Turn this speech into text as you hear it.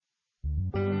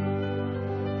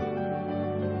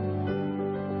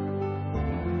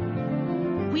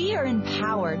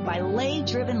empowered by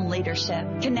lay-driven leadership,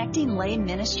 connecting lay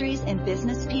ministries and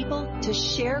business people to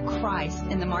share Christ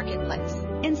in the marketplace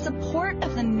in support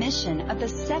of the mission of the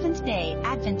Seventh-day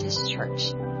Adventist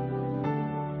Church.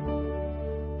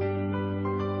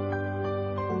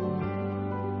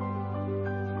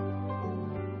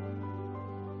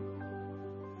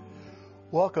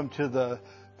 Welcome to the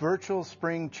virtual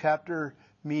spring chapter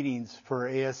meetings for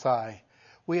ASI.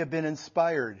 We have been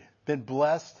inspired, been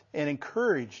blessed, and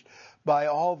encouraged by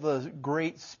all the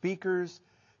great speakers,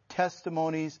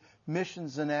 testimonies,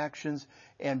 missions and actions,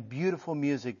 and beautiful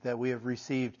music that we have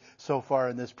received so far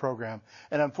in this program.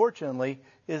 And unfortunately,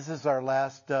 this is our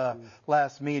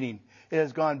last meeting. It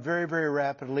has gone very, very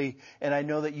rapidly, and I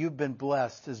know that you've been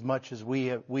blessed as much as we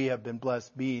have been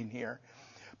blessed being here.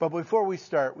 But before we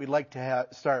start, we'd like to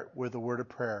start with a word of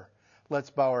prayer. Let's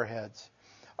bow our heads.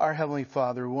 Our Heavenly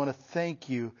Father, we want to thank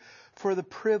you for the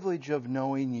privilege of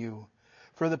knowing you,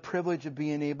 for the privilege of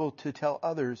being able to tell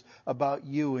others about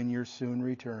you and your soon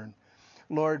return.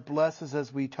 Lord, bless us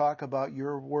as we talk about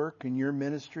your work and your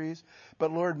ministries.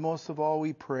 But Lord, most of all,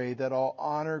 we pray that all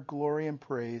honor, glory, and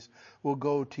praise will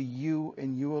go to you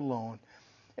and you alone.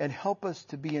 And help us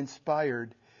to be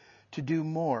inspired to do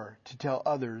more to tell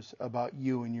others about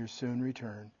you and your soon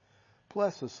return.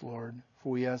 Bless us, Lord,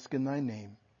 for we ask in thy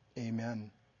name. Amen.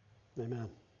 Amen.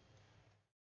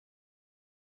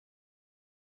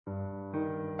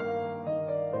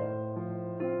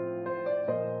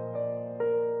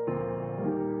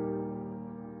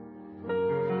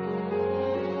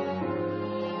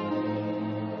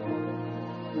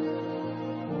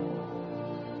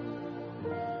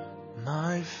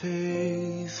 My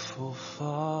faithful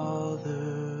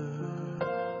Father,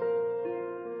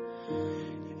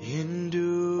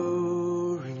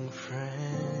 enduring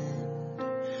friend,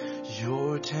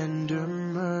 your tender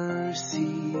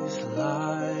mercies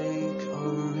like a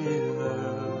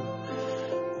river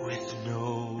with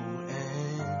no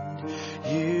end,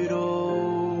 it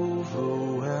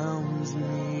overwhelms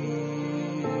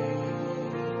me,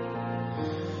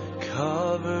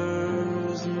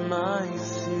 covers my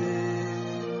sin.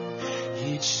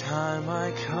 Each time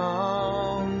I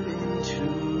come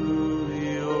into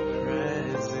your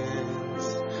presence,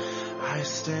 I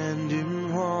stand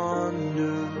in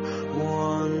wonder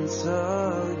once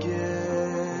again.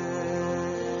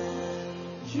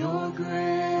 Your grace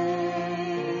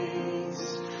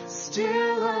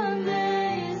still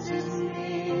amazes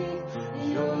me.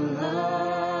 Your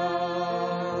love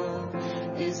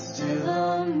is still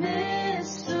a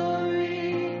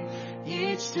mystery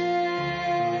each day.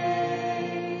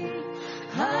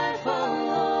 I fall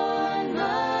on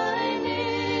my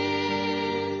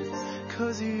knees,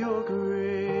 'cause your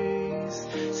grace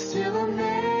still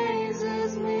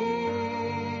amazes me.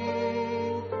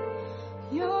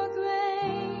 Your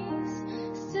grace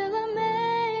still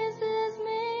amazes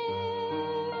me.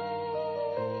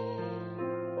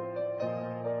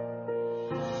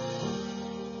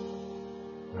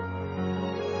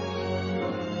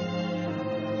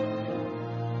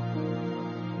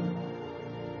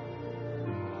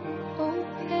 Oh,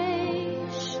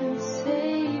 patient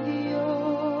Savior,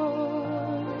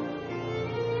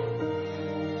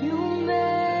 you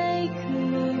make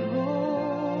me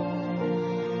whole.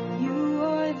 You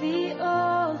are the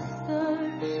author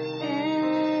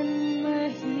and the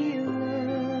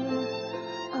healer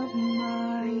of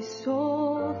my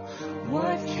soul.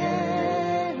 What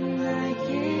can I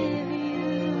give you,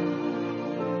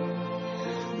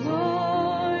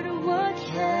 Lord? What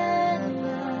can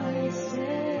I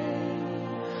say?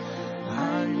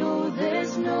 I know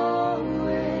there's no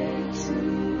way to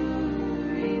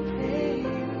repay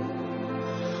you,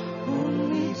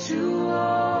 only to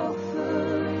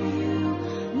offer you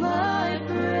my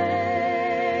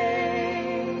praise.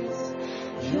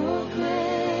 Your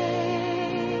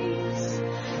grace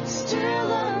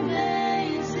still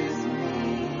amazes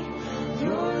me.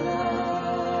 Your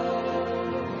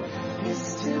love is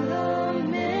still a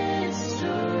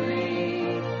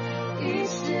mystery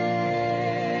each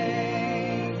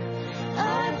day.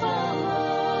 I fall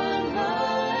on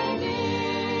my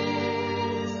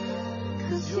knees,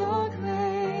 'cause your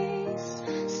grace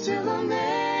still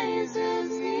amazes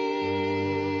me.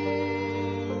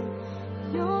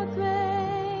 Your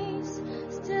grace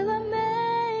still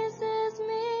amazes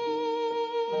me.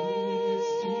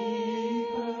 It's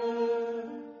deeper,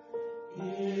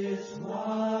 it's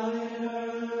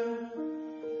wider,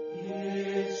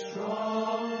 it's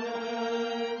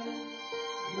stronger,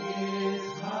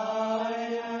 it's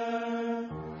higher,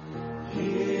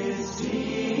 it's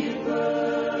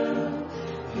deeper,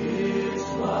 it's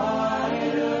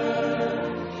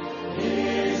wider,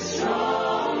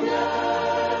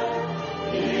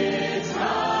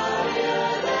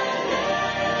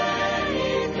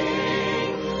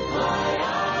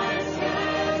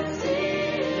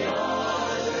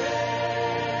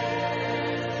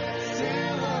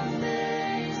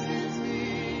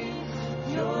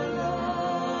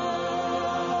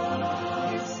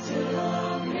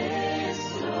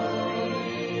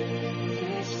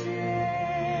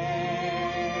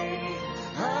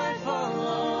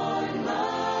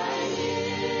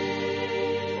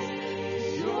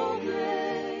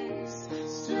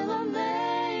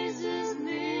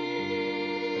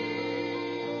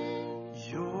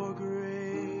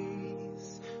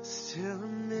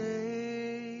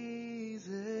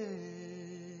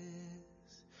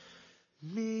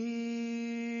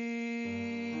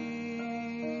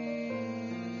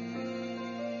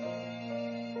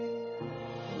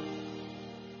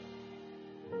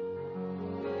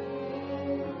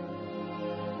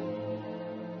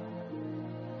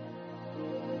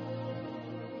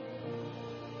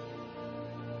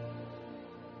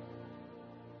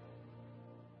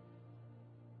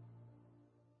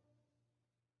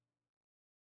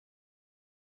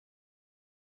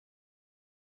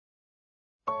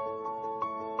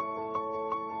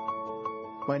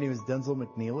 My name is Denzil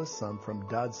McNeilus. I'm from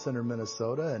Dodge Center,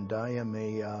 Minnesota, and I am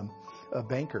a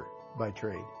banker by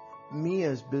trade. Me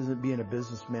as being a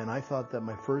businessman, I thought that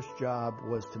my first job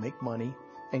was to make money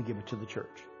and give it to the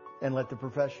church and let the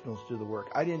professionals do the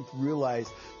work. I didn't realize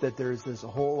that there's this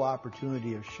whole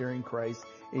opportunity of sharing Christ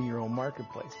in your own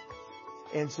marketplace.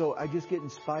 And so I just get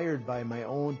inspired by my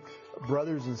own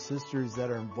brothers and sisters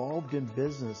that are involved in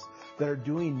business, that are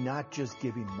doing not just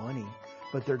giving money,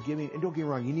 but they're giving. And don't get me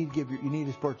wrong, you need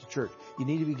to support the church. You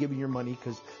need to be giving your money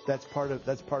because that's part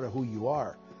of who you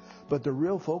are. But the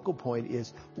real focal point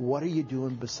is, what are you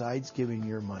doing besides giving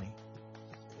your money?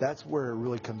 That's where it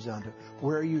really comes down to.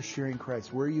 Where are you sharing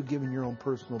Christ? Where are you giving your own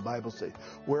personal Bible study?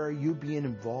 Where are you being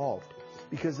involved?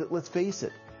 Because let's face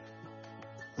it,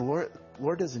 the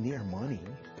Lord doesn't need our money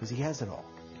because He has it all,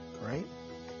 right?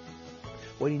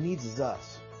 What He needs is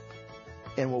us.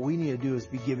 And what we need to do is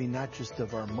be giving not just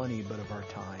of our money, but of our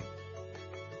time.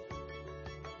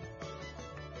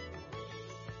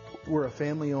 We're a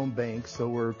family-owned bank, so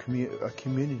we're a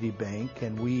community bank,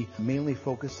 and we mainly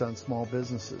focus on small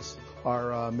businesses.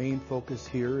 Our main focus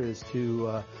here is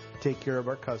to take care of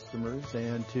our customers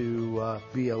and to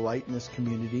be a light in this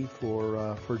community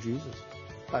for Jesus.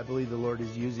 I believe the Lord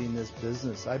is using this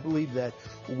business. I believe that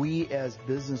we as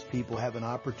business people have an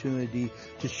opportunity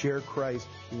to share Christ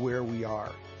where we are.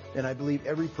 And I believe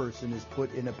every person is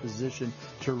put in a position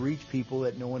to reach people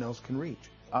that no one else can reach.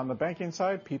 On the banking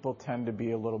side, people tend to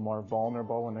be a little more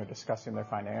vulnerable when they're discussing their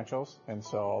financials, and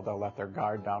so they'll let their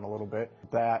guard down a little bit.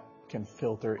 That can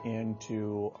filter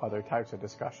into other types of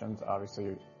discussions.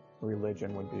 Obviously,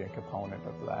 religion would be a component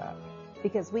of that.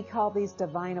 Because we call these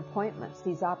divine appointments,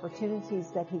 these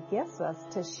opportunities that He gives us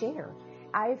to share.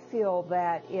 I feel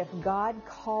that if God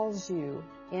calls you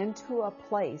into a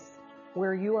place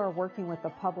where you are working with the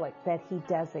public, that He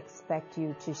does expect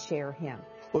you to share Him.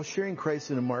 Well, sharing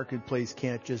Christ in a marketplace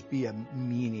can't just be a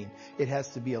meaning. It has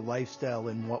to be a lifestyle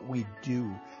in what we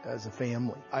do as a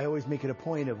family. I always make it a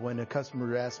point of when a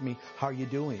customer asks me, how are you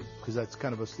doing? Because that's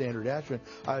kind of a standard answer.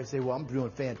 I always say, well, I'm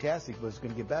doing fantastic, but it's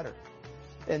going to get better.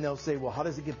 And they'll say, well, how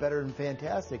does it get better than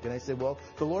fantastic? And I say, well,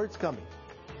 the Lord's coming.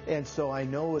 And so I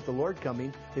know with the Lord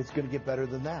coming, it's going to get better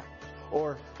than that.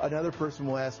 Or another person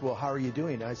will ask, well, how are you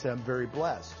doing? And I say, I'm very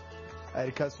blessed. I had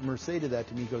a customer say to that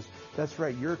to me, he goes, that's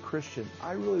right, you're a Christian.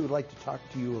 I really would like to talk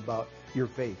to you about your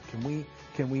faith.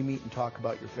 Can we meet and talk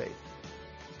about your faith?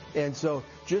 And so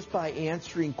just by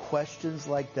answering questions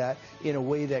like that in a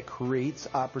way that creates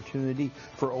opportunity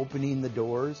for opening the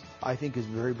doors, I think is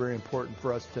very, very important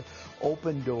for us to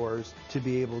open doors to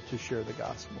be able to share the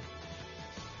gospel.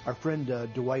 Our friend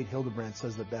Dwight Hildebrand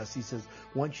says it best. He says,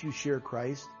 once you share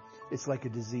Christ, it's like a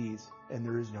disease and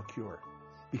there is no cure.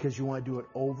 Because you want to do it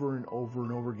over and over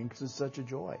and over again because it's such a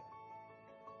joy.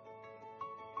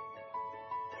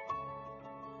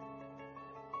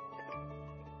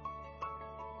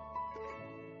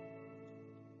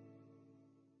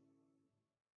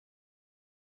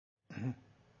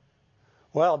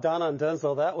 Well, Donna and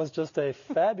Denzil, that was just a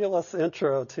fabulous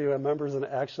intro to a Members in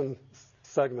Action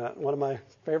segment, one of my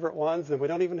favorite ones, and we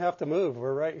don't even have to move.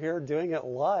 We're right here doing it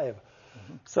live.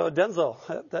 Mm-hmm. So, Denzil,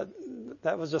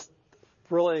 that was just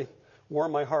really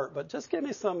warmed my heart, but just give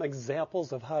me some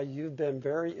examples of how you've been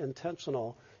very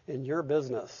intentional in your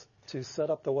business to set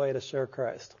up the way to share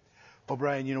Christ. Well,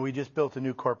 Brian, we just built a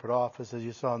new corporate office, as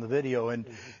you saw in the video, and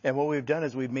what we've done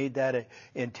is we've made that an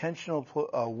intentional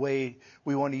way.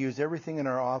 We want to use everything in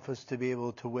our office to be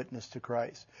able to witness to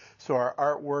Christ. So our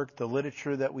artwork, the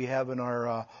literature that we have in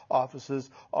our offices,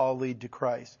 all lead to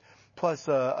Christ. Plus,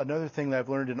 another thing that I've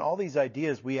learned, and all these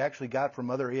ideas we actually got from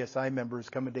other ASI members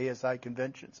coming to ASI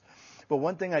conventions. But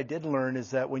one thing I did learn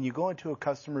is that when you go into a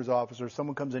customer's office or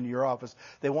someone comes into your office,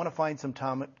 they want to find some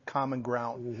common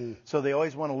ground. Mm-hmm. So they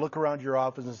always want to look around your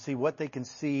office and see what they can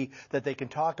see that they can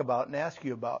talk about and ask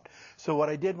you about. So what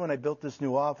I did when I built this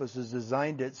new office is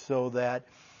designed it so that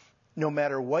no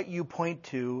matter what you point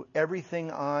to,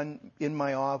 everything in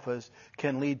my office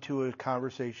can lead to a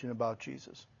conversation about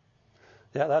Jesus.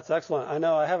 Yeah, that's excellent. I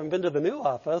know I haven't been to the new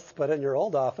office, but in your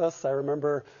old office, I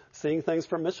remember seeing things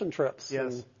from mission trips.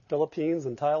 Yes. In Philippines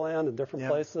and Thailand and different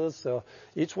places. So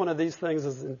each one of these things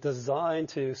is designed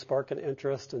to spark an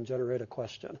interest and generate a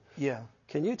question. Yeah.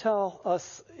 Can you tell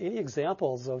us any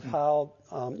examples of how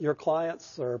your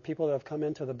clients or people that have come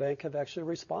into the bank have actually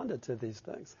responded to these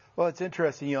things? Well, it's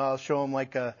interesting. I'll show them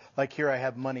like here I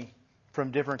have money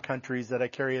from different countries that I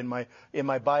carry in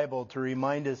my Bible to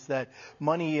remind us that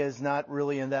money is not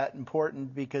really that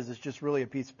important because it's just really a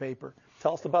piece of paper.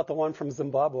 Tell us about the one from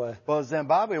Zimbabwe. Well, the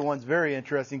Zimbabwe one's very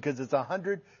interesting because it's a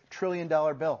 $100 trillion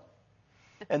bill.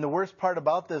 And the worst part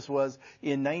about this was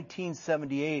in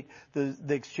 1978,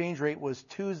 the exchange rate was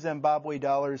 2 Zimbabwe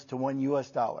dollars to 1 U.S.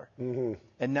 dollar. Mm-hmm.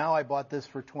 And now I bought this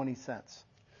for 20 cents.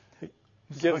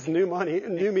 Gives new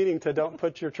meaning to don't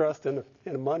put your trust in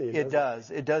money. It does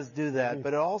do that. Mm-hmm.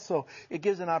 But it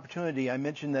gives an opportunity. I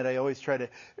mentioned that I always try to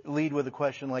lead with a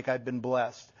question like I've been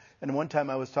blessed. And one time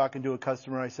I was talking to a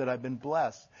customer, I said, I've been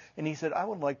blessed. And he said, I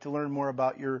would like to learn more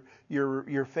about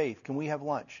your faith. Can we have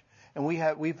lunch? And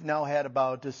we've now had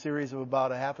about a series of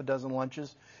about a half a dozen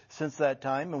lunches since that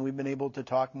time, and we've been able to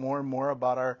talk more and more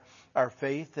about our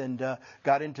faith and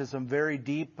got into some very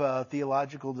deep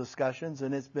theological discussions,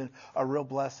 and it's been a real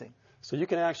blessing. So you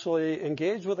can actually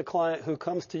engage with a client who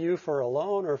comes to you for a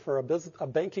loan or for a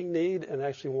banking need and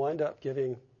actually wind up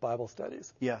giving Bible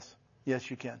studies. Yes,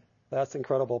 you can. That's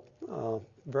incredible.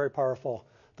 Very powerful,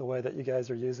 the way that you guys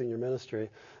are using your ministry.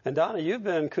 And Donna, you've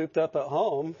been cooped up at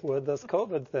home with this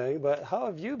COVID thing, but how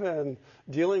have you been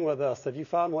dealing with this? Have you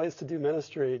found ways to do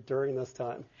ministry during this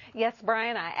time? Yes,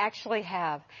 Brian, I actually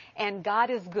have. And God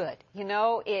is good. You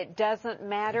know, it doesn't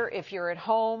matter if you're at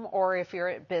home or if you're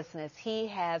at business. He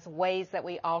has ways that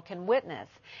we all can witness.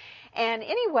 And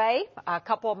anyway, a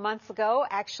couple of months ago,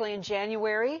 actually in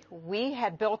January, we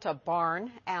had built a barn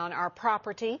on our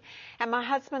property, and my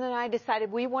husband and I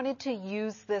decided we wanted to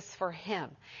use this for him.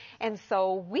 And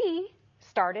so we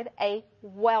started a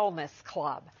wellness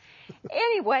club.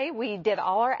 Anyway, we did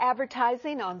all our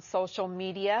advertising on social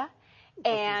media.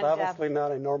 And this is obviously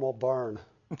not a normal barn.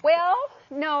 Well,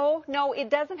 no, it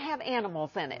doesn't have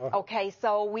animals in it. Okay,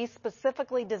 so we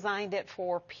specifically designed it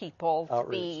for people to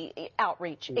be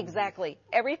outreach. Mm-hmm. Exactly.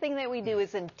 Everything that we do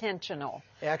is intentional.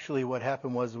 Actually, what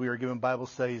happened was we were giving Bible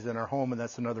studies in our home, and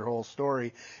that's another whole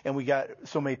story. And we got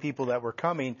so many people that were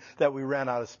coming that we ran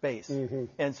out of space. Mm-hmm.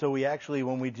 And so we actually,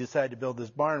 when we decided to build this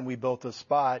barn, we built a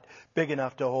spot big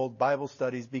enough to hold Bible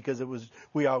studies because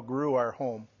we outgrew our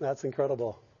home. That's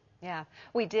incredible. Yeah,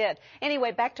 we did.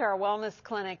 Anyway, back to our wellness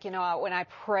clinic, you know, when I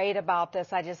prayed about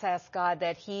this, I just asked God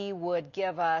that He would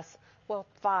give us, well,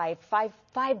 five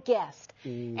guests.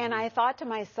 Mm-hmm. And I thought to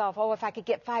myself, if I could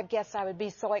get 5 guests, I would be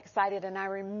so excited. And I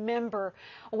remember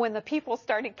when the people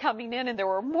started coming in and there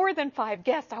were more than 5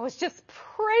 guests, I was just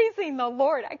praising the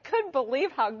Lord. I couldn't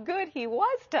believe how good He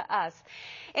was to us.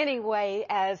 Anyway,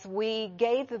 as we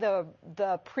gave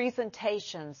the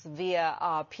presentations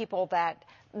via people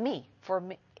for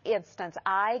me, instance,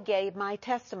 I gave my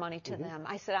testimony to them.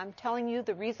 I said, I'm telling you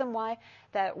the reason why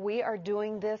that we are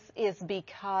doing this is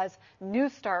because New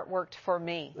Start worked for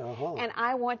me. Uh-huh. And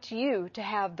I want you to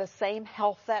have the same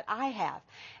health that I have.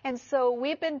 And so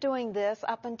we've been doing this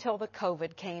up until the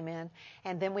COVID came in,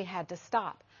 and then we had to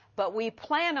stop. But we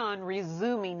plan on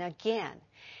resuming again.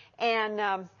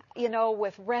 And, you know,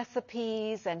 with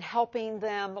recipes and helping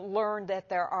them learn that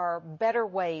there are better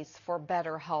ways for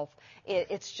better health,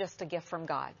 it's just a gift from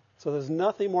God. So there's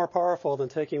nothing more powerful than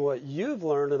taking what you've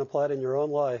learned and applied in your own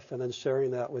life and then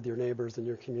sharing that with your neighbors and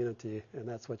your community, and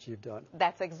that's what you've done.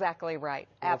 That's exactly right.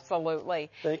 Absolutely.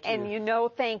 Thank you. And, you know,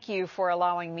 thank you for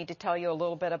allowing me to tell you a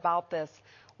little bit about this.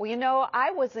 Well, you know,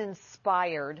 I was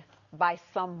inspired by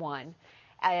someone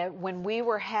when we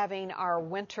were having our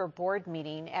winter board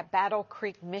meeting at Battle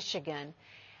Creek, Michigan.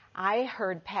 I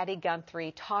heard Patty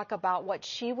Guthrie talk about what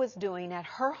she was doing at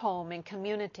her home and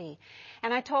community.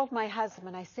 And I told my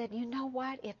husband, I said, you know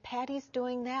what? If Patty's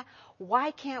doing that,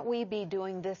 why can't we be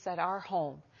doing this at our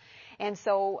home? And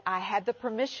so I had the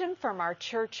permission from our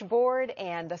church board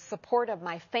and the support of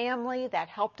my family that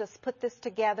helped us put this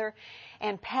together.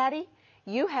 And Patty,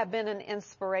 you have been an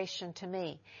inspiration to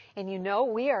me. And you know,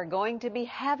 we are going to be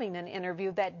having an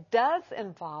interview that does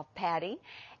involve Patty,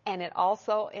 and it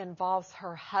also involves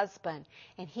her husband.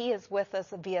 And he is with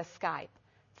us via Skype.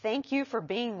 Thank you for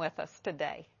being with us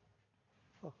today.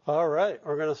 All right.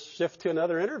 We're going to shift to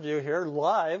another interview here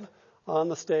live on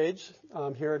the stage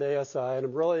here at ASI. And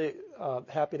I'm really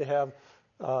happy to have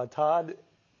Todd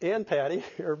and Patty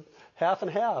here half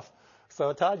and half.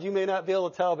 So, Todd, you may not be able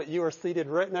to tell, but you are seated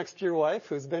right next to your wife,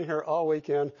 who's been here all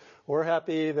weekend. We're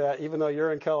happy that even though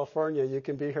you're in California, you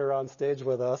can be here on stage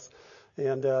with us.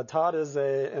 And Todd is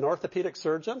an orthopedic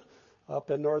surgeon up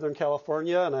in Northern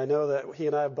California, and I know that he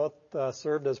and I have both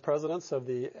served as presidents of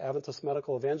the Adventist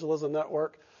Medical Evangelism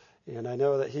Network, and I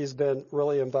know that he's been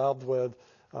really involved with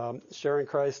sharing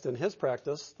Christ in his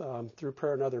practice through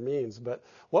prayer and other means. But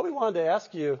what we wanted to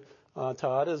ask you,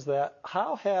 Todd, is that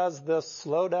how has this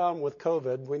slowdown with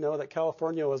COVID, we know that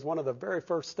California was one of the very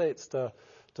first states to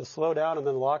slow down and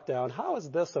then lock down. How has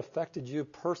this affected you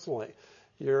personally?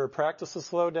 Your practice has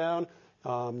slowed down.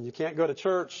 You can't go to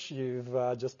church. You've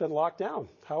just been locked down.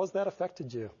 How has that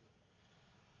affected you?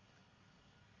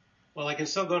 Well, I can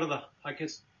still go to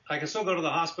the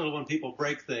hospital when people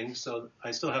break things, so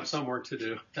I still have some work to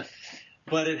do.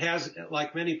 But it has,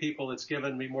 like many people, it's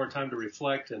given me more time to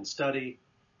reflect and study,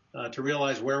 to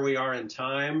realize where we are in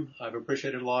time. I've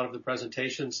appreciated a lot of the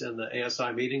presentations in the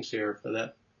ASI meetings here for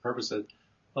that purpose. A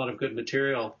lot of good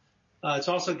material. It's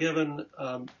also given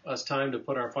us time to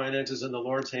put our finances in the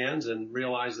Lord's hands and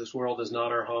realize this world is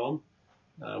not our home.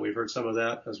 We've heard some of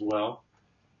that as well.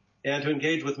 And to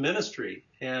engage with ministry.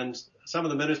 And some of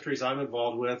the ministries I'm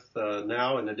involved with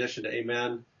now, in addition to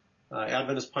Amen,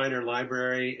 Adventist Pioneer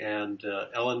Library and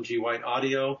Ellen G. White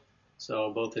Audio,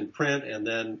 so both in print and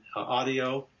then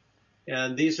audio.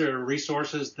 And these are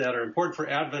resources that are important for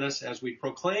Adventists as we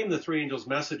proclaim the three angels'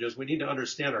 messages. We need to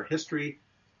understand our history,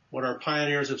 what our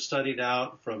pioneers have studied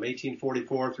out from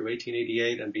 1844 through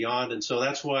 1888 and beyond. And so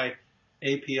that's why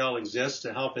APL exists,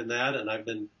 to help in that. And I've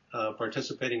been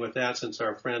participating with that since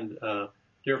our friend,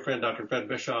 dear friend, Dr. Fred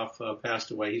Bischoff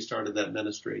passed away. He started that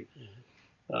ministry.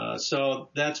 So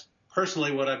that's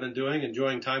personally what I've been doing,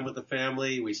 enjoying time with the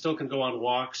family. We still can go on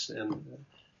walks, and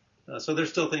so there's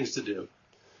still things to do.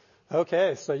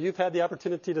 Okay, so you've had the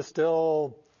opportunity to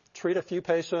still treat a few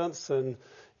patients, and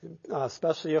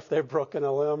especially if they've broken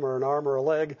a limb or an arm or a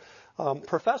leg.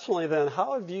 Professionally then,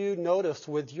 how have you noticed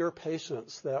with your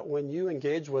patients that when you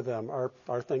engage with them,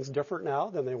 are things different now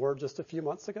than they were just a few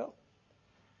months ago?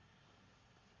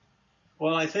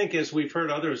 Well, I think as we've heard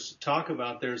others talk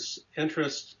about, there's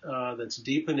interest that's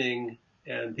deepening,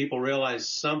 and people realize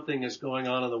something is going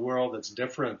on in the world that's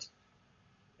different.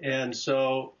 And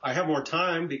so I have more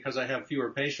time because I have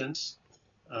fewer patients.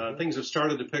 Things have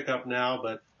started to pick up now,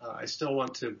 but I still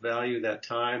want to value that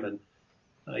time. And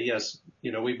yes,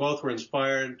 we both were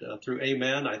inspired through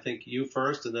Amen. I think you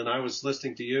first, and then I was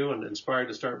listening to you and inspired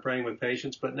to start praying with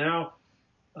patients. But now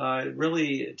it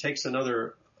really takes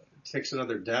another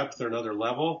depth or another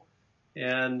level.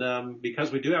 And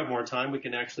because we do have more time, we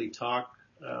can actually talk,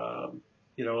 a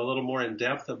little more in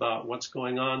depth about what's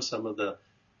going on, some of the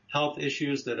health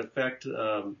issues that affect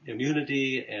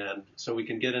immunity, and so we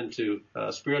can get into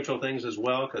spiritual things as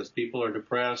well, because people are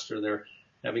depressed or they're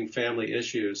having family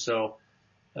issues. So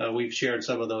we've shared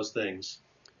some of those things.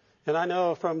 And I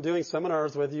know from doing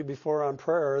seminars with you before on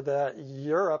prayer that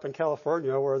you're up in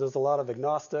California where there's a lot of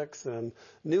agnostics and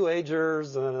New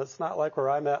Agers, and it's not like where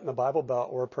I'm at in the Bible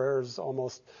Belt where prayer is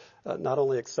almost not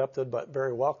only accepted but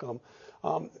very welcome.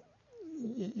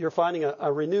 You're finding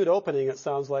a renewed opening, it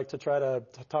sounds like, to try to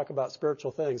talk about spiritual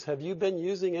things. Have you been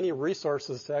using any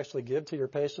resources to actually give to your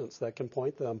patients that can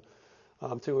point them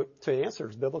to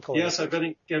answers, biblical answers? Yes, I've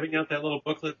been giving out that little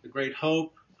booklet, The Great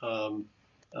Hope.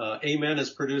 Amen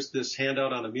has produced this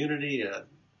handout on immunity, a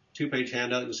 2-page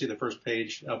handout. You'll see the first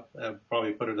page up. I'll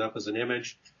probably put it up as an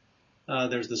image.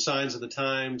 There's the Signs of the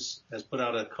Times, has put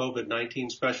out a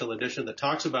COVID-19 special edition that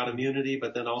talks about immunity,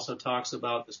 but then also talks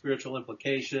about the spiritual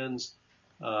implications,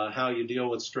 how you deal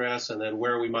with stress, and then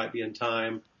where we might be in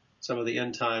time, some of the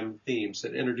end time themes.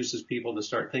 It introduces people to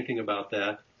start thinking about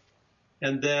that.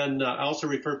 And then I also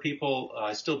refer people,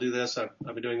 I still do this, I've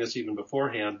been doing this even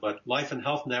beforehand, but Life and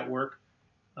Health Network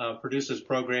produces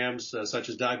programs such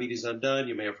as Diabetes Undone,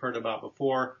 you may have heard about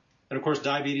before. And of course,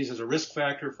 diabetes is a risk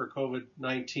factor for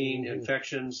COVID-19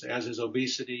 infections, as is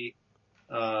obesity.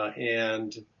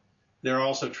 And there are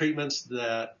also treatments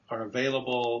that are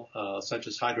available, such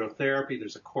as hydrotherapy.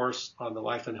 There's a course on the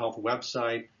Life and Health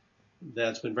website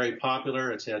that's been very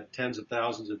popular. It's had tens of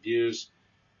thousands of views.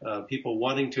 People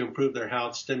wanting to improve their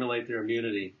health, stimulate their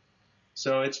immunity.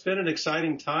 So it's been an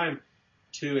exciting time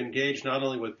to engage not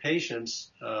only with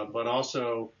patients, but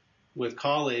also with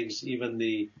colleagues, even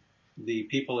the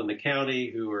people in the county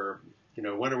who are,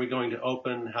 when are we going to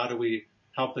open? How do we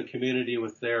help the community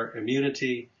with their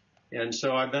immunity? And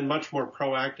so I've been much more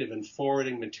proactive in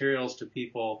forwarding materials to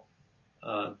people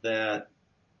that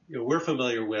we're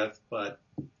familiar with, but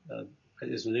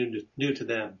is new to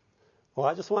them. Well,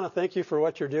 I just want to thank you for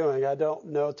what you're doing. I don't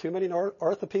know too many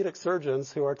orthopedic surgeons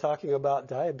who are talking about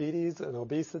diabetes and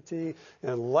obesity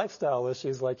and lifestyle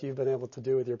issues like you've been able to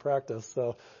do with your practice.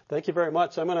 So thank you very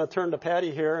much. I'm going to turn to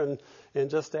Patty here and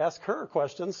just ask her a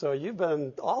question. So you've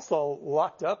been also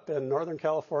locked up in Northern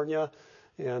California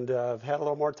and had a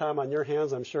little more time on your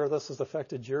hands. I'm sure this has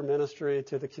affected your ministry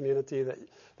to the community that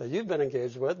you've been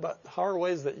engaged with. But how are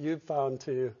ways that you've found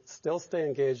to still stay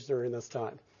engaged during this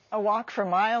time? I walk for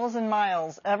miles and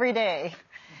miles every day,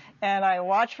 and I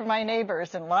watch for my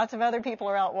neighbors, and lots of other people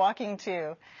are out walking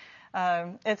too.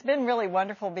 It's been really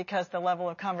wonderful because the level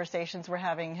of conversations we're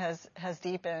having has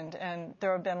deepened, and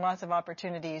there have been lots of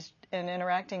opportunities in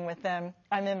interacting with them.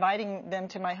 I'm inviting them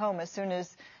to my home as soon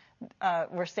as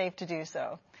we're safe to do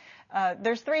so.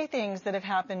 There's three things that have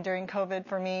happened during COVID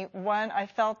for me. One, I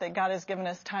felt that God has given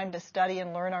us time to study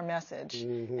and learn our message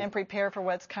and prepare for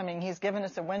what's coming. He's given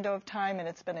us a window of time, and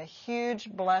it's been a huge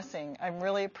blessing. I'm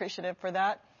really appreciative for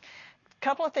that. A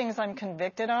couple of things I'm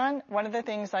convicted on. One of the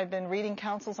things, I've been reading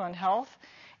counsels on health,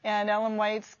 and Ellen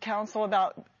White's counsel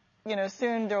about,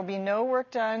 soon there will be no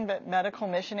work done but medical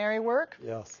missionary work.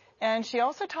 Yes. And she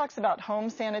also talks about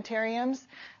home sanitariums.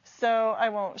 So I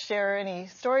won't share any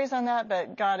stories on that,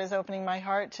 but God is opening my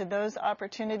heart to those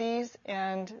opportunities,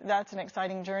 and that's an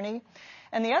exciting journey.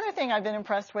 And the other thing I've been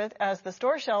impressed with, as the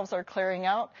store shelves are clearing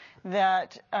out,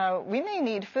 that we may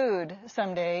need food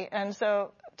someday. And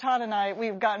so Todd and I,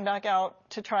 we've gotten back out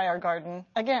to try our garden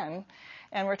again,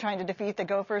 and we're trying to defeat the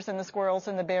gophers and the squirrels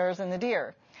and the bears and the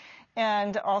deer,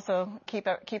 and also keep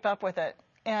up with it.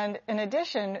 And in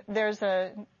addition, there's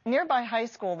a nearby high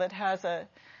school that has a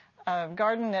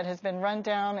garden that has been run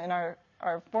down, and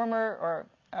our former or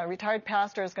retired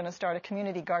pastor is going to start a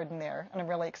community garden there, and I'm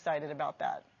really excited about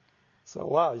that. So,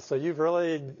 wow. So you've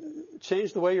really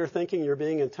changed the way you're thinking. You're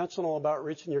being intentional about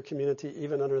reaching your community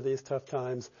even under these tough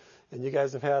times. And you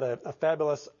guys have had a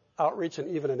fabulous outreach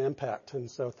and even an impact. And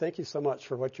so thank you so much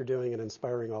for what you're doing and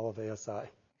inspiring all of ASI.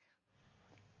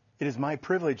 It is my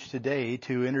privilege today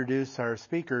to introduce our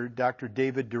speaker, Dr.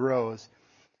 David DeRose.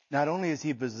 Not only is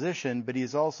he a physician, but he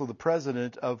is also the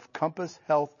president of Compass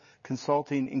Health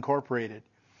Consulting Incorporated.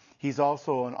 He's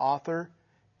also an author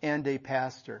and a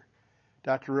pastor.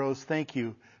 Dr. Rose, thank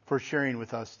you for sharing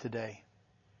with us today.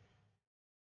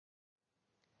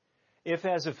 If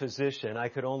as a physician I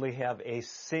could only have a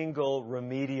single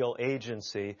remedial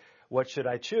agency, what should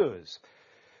I choose?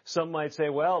 Some might say,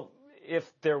 well, if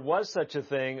there was such a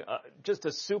thing, just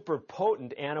a super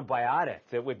potent antibiotic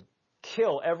that would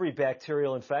kill every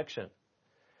bacterial infection.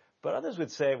 But others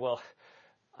would say, well,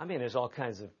 there's all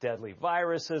kinds of deadly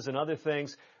viruses and other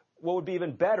things. What would be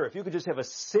even better, if you could just have a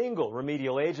single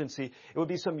remedial agency, it would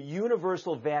be some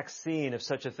universal vaccine if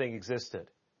such a thing existed.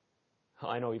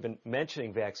 I know even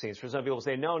mentioning vaccines, for some people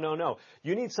say, no.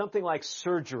 You need something like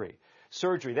surgery.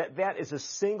 Surgery, that is a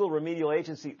single remedial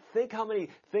agency. Think how many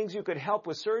things you could help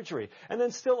with surgery. And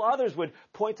then still others would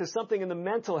point to something in the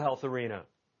mental health arena.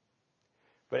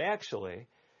 But actually,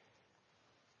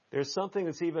 there's something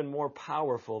that's even more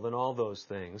powerful than all those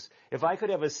things. If I could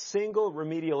have a single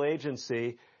remedial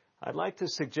agency, I'd like to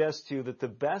suggest to you that the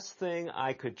best thing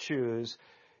I could choose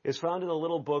is found in a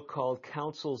little book called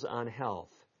Counsels on Health,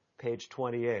 page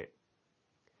 28.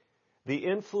 The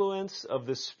influence of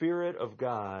the Spirit of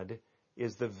God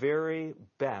is the very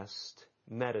best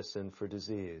medicine for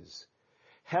disease.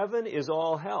 Heaven is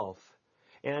all health,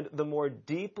 and the more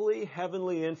deeply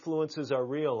heavenly influences are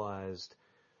realized,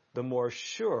 the more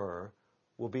sure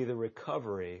will be the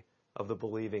recovery of the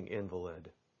believing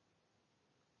invalid.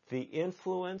 The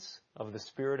influence of the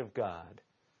Spirit of God,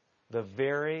 the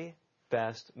very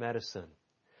best medicine.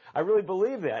 I really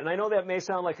believe that, and I know that may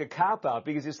sound like a cop-out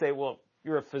because you say, well,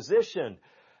 you're a physician.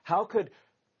 How could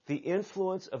the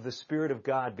influence of the Spirit of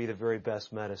God be the very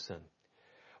best medicine?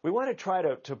 We want to try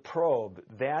to probe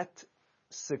that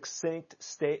succinct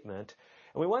statement,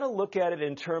 and we want to look at it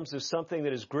in terms of something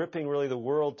that is gripping really the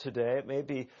world today. It may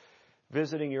be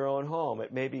visiting your own home.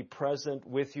 It may be present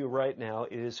with you right now.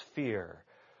 It is fear.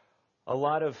 A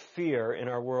lot of fear in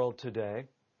our world today.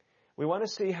 We want to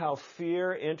see how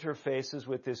fear interfaces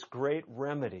with this great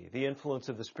remedy, the influence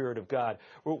of the Spirit of God.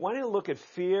 We're wanting to look at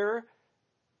fear,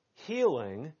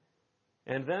 healing,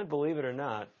 and then, believe it or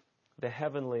not, the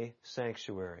heavenly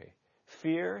sanctuary.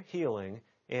 Fear, healing,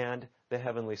 and the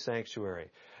heavenly sanctuary.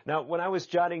 Now, when I was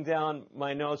jotting down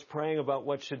my notes, praying about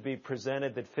what should be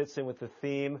presented that fits in with the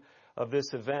theme of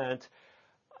this event,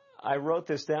 I wrote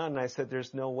this down and I said,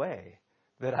 there's no way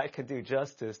that I could do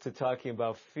justice to talking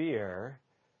about fear,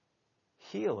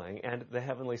 healing, and the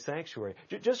heavenly sanctuary.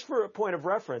 Just for a point of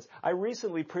reference, I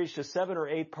recently preached a 7 or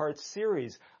 8 part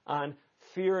series on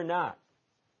fear not.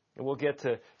 And we'll get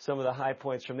to some of the high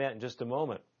points from that in just a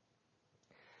moment.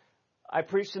 I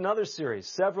preached another series,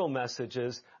 several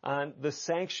messages on the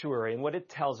sanctuary and what it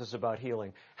tells us about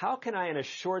healing. How can I, in a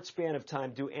short span of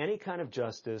time, do any kind of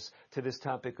justice to this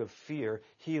topic of fear,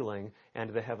 healing, and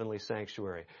the heavenly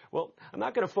sanctuary? Well, I'm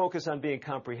not going to focus on being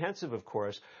comprehensive, of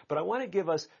course, but I want to give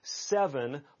us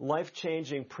 7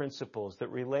 life-changing principles that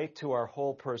relate to our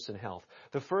whole person health.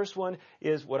 The first one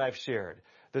is what I've shared.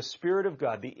 The Spirit of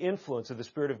God, the influence of the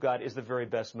Spirit of God is the very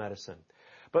best medicine.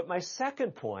 But my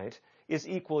second point is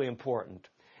equally important,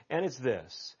 and it's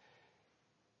this.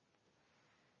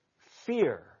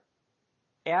 Fear,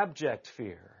 abject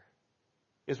fear,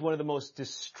 is one of the most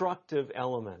destructive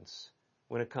elements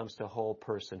when it comes to whole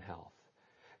person health.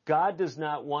 God does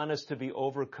not want us to be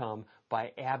overcome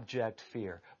by abject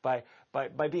fear,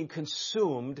 by being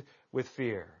consumed with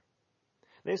fear.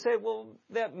 They say, well,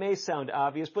 that may sound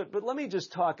obvious, but let me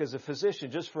just talk as a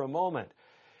physician just for a moment.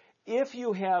 If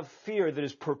you have fear that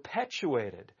is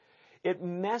perpetuated, it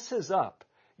messes up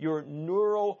your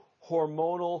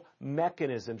neurohormonal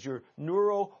mechanisms, your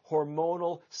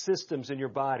neurohormonal systems in your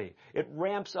body. It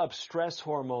ramps up stress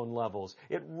hormone levels.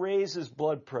 It raises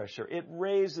blood pressure. It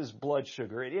raises blood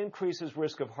sugar. It increases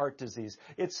risk of heart disease.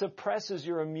 It suppresses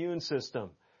your immune system.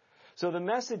 So the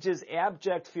message is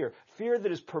abject fear. Fear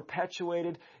that is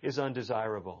perpetuated is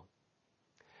undesirable.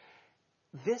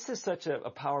 This is such a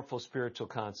powerful spiritual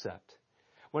concept.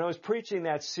 When I was preaching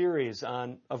that series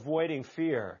on avoiding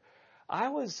fear, I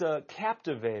was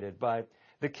captivated by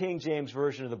the King James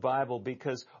Version of the Bible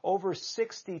because over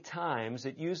 60 times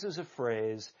it uses a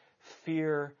phrase,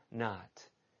 fear not.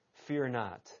 Fear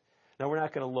not. Now we're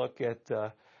not going to look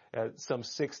at some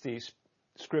 60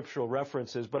 scriptural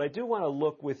references, but I do want to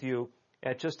look with you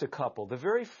at just a couple. The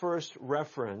very first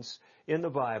reference in the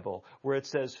Bible where it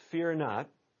says fear not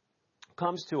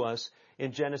comes to us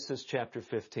in Genesis chapter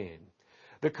 15.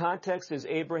 The context is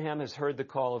Abraham has heard the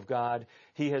call of God.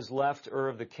 He has left Ur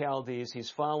of the Chaldees. He's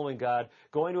following God,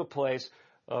 going to a place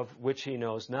of which he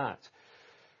knows not.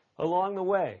 Along the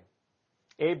way,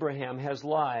 Abraham has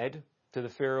lied to the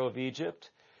Pharaoh of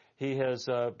Egypt. He has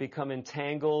become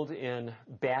entangled in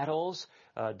battles,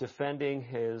 defending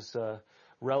his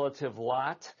relative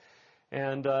Lot.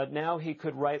 And now he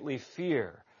could rightly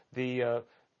fear the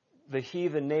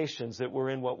heathen nations that were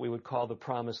in what we would call the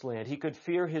Promised Land. He could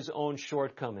fear his own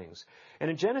shortcomings. And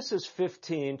in Genesis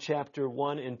 15, chapter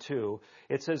 1 and 2,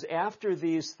 it says, after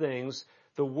these things,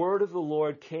 the word of the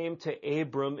Lord came to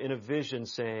Abram in a vision,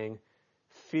 saying,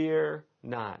 fear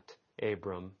not,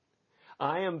 Abram.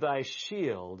 I am thy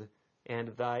shield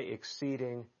and thy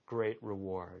exceeding great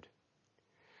reward.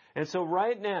 And so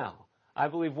right now, I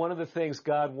believe one of the things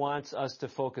God wants us to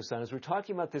focus on is we're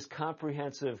talking about this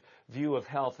comprehensive view of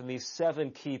health and these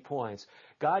 7 key points.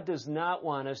 God does not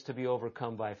want us to be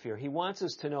overcome by fear. He wants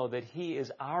us to know that He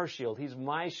is our shield. He's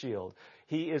my shield.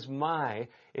 He is my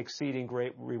exceeding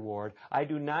great reward. I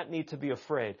do not need to be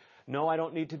afraid. No, I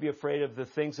don't need to be afraid of the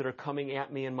things that are coming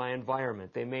at me in my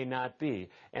environment. They may not be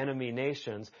enemy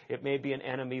nations. It may be an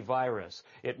enemy virus.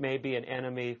 It may be an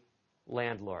enemy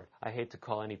landlord. I hate to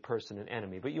call any person an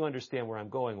enemy, but you understand where I'm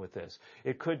going with this.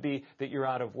 It could be that you're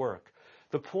out of work.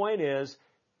 The point is,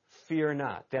 fear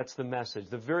not. That's the message.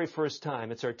 The very first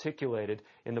time it's articulated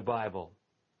in the Bible.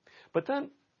 But then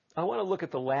I want to look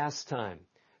at the last time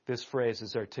this phrase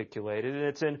is articulated, and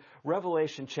it's in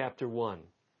Revelation chapter 1.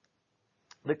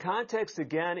 The context,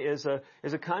 again, is a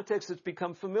context that's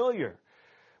become familiar.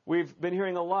 We've been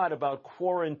hearing a lot about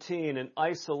quarantine and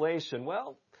isolation.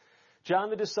 Well,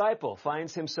 John the disciple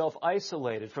finds himself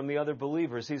isolated from the other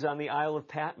believers. He's on the Isle of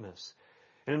Patmos.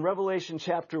 And in Revelation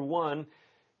chapter 1,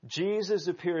 Jesus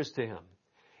appears to him.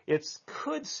 It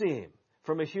could seem,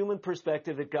 from a human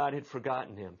perspective, that God had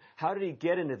forgotten him. How did he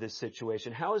get into this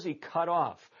situation? How is he cut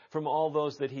off from all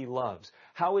those that he loves?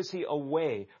 How is he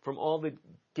away from all that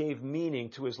gave meaning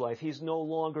to his life? He's no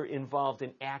longer involved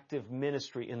in active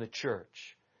ministry in the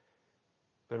church.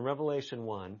 But in Revelation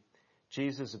 1,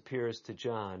 Jesus appears to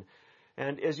John.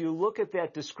 And as you look at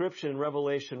that description in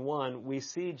Revelation 1, we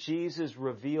see Jesus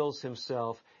reveals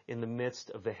himself in the midst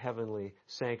of the heavenly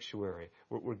sanctuary.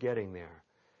 We're getting there.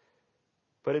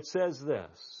 But it says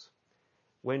this,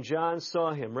 when John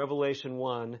saw him, Revelation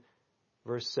 1,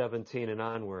 verse 17 and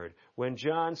onward, when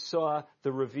John saw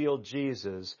the revealed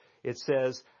Jesus, it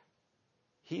says,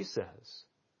 he says,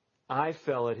 I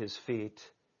fell at his feet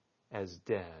as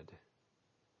dead.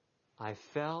 I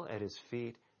fell at his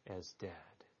feet as dead.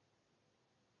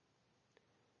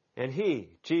 And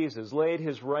he, Jesus, laid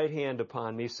his right hand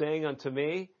upon me, saying unto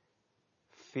me,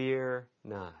 fear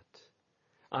not.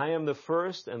 I am the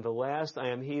first and the last.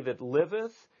 I am he that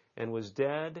liveth and was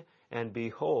dead, and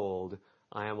behold,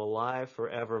 I am alive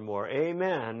forevermore.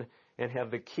 Amen, and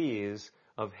have the keys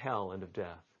of hell and of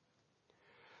death.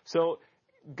 So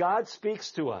God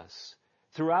speaks to us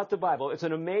throughout the Bible. It's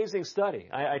an amazing study.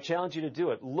 I challenge you to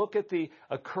do it. Look at the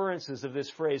occurrences of this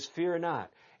phrase, fear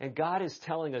not. And God is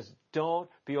telling us, don't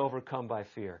be overcome by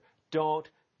fear. Don't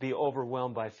be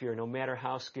overwhelmed by fear, no matter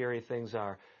how scary things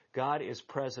are. God is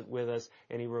present with us,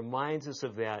 and He reminds us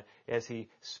of that as He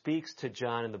speaks to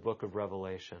John in the book of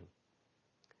Revelation.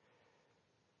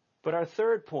 But our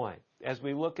third point, as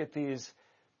we look at these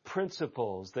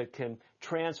principles that can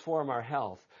transform our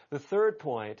health, the third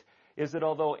point is that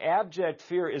although abject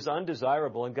fear is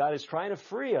undesirable and God is trying to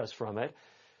free us from it,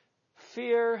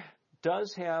 fear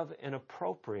does have an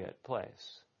appropriate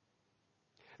place.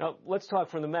 Now, let's talk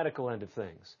from the medical end of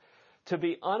things. To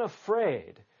be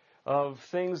unafraid of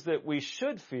things that we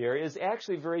should fear is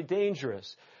actually very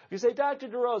dangerous. You say, Dr.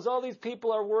 DeRose, all these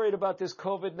people are worried about this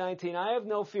COVID-19. I have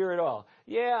no fear at all.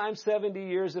 Yeah, I'm 70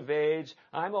 years of age.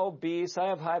 I'm obese. I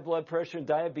have high blood pressure and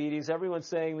diabetes. Everyone's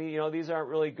saying, these aren't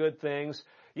really good things.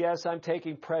 Yes, I'm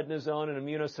taking prednisone, an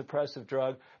immunosuppressive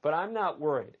drug, but I'm not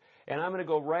worried. And I'm going to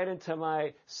go right into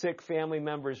my sick family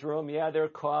member's room. Yeah, they're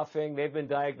coughing. They've been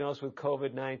diagnosed with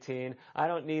COVID-19. I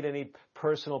don't need any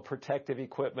personal protective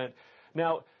equipment.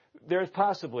 Now, there's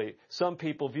possibly some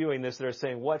people viewing this that are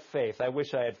saying, what faith? I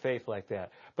wish I had faith like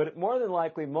that. But more than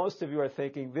likely, most of you are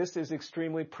thinking this is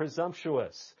extremely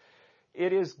presumptuous.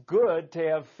 It is good to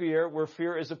have fear where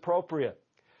fear is appropriate.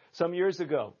 Some years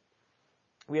ago,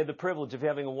 we had the privilege of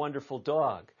having a wonderful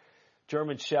dog,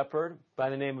 German Shepherd by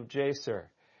the name of Jaser.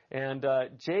 And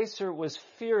Jaser was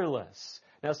fearless.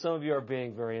 Now, some of you are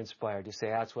being very inspired. You say,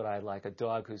 that's what I like, a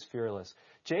dog who's fearless.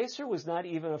 Jaser was not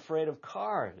even afraid of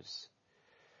cars.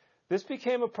 This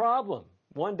became a problem.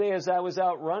 One day as I was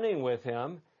out running with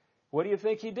him, what do you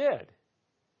think he did?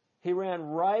 He ran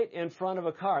right in front of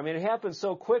a car. I mean, it happened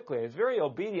so quickly. He's a very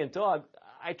obedient dog.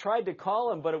 I tried to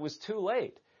call him, but it was too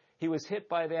late. He was hit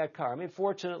by that car. I mean,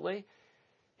 fortunately,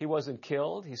 he wasn't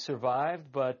killed. He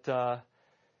survived, but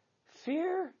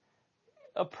fear,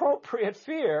 appropriate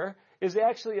fear, is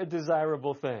actually a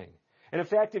desirable thing. And in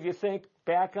fact, if you think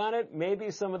back on it,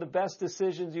 maybe some of the best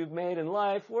decisions you've made in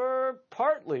life were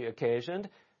partly occasioned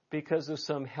because of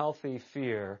some healthy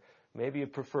fear. Maybe you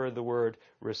prefer the word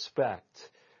respect,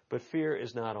 but fear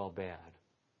is not all bad.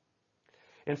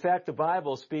 In fact, the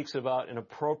Bible speaks about an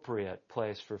appropriate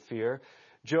place for fear.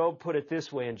 Job put it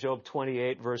this way in Job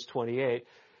 28, verse 28.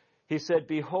 He said,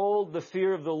 "Behold the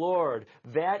fear of the Lord,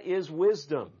 that is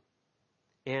wisdom,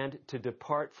 and to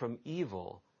depart from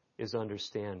evil is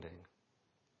understanding."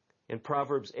 In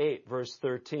Proverbs 8, verse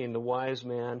 13, the wise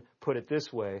man put it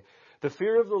this way, "The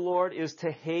fear of the Lord is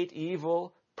to hate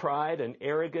evil, pride and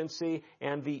arrogancy,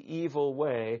 and the evil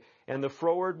way, and the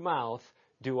froward mouth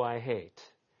do I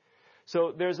hate."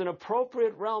 So there's an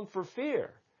appropriate realm for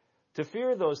fear, to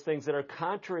fear those things that are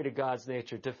contrary to God's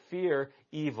nature, to fear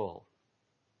evil.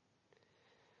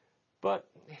 But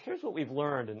here's what we've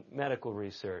learned in medical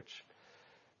research.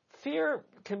 Fear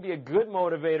can be a good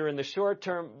motivator in the short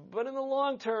term, but in the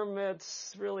long term,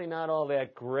 it's really not all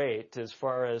that great as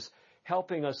far as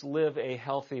helping us live a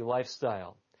healthy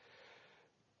lifestyle.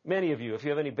 Many of you, if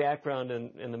you have any background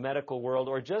in the medical world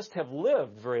or just have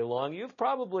lived very long, you've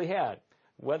probably had,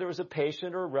 whether it was a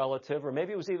patient or a relative, or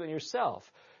maybe it was even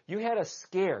yourself, you had a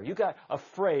scare. You got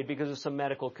afraid because of some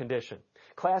medical condition.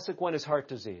 Classic one is heart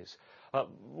disease.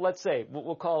 Let's say,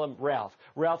 we'll call him Ralph.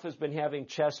 Ralph has been having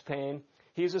chest pain.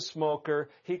 He's a smoker.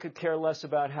 He could care less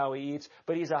about how he eats,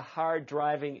 but he's a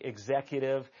hard-driving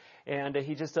executive, and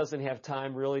he just doesn't have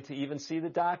time really to even see the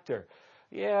doctor.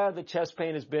 Yeah, the chest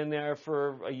pain has been there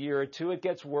for a year or two. It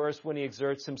gets worse when he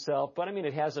exerts himself, but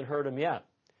it hasn't hurt him yet.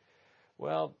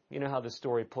 Well, you know how the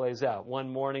story plays out. One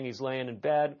morning he's laying in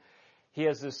bed. He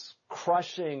has this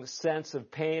crushing sense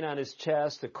of pain on his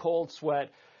chest, a cold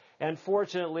sweat, and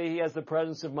fortunately he has the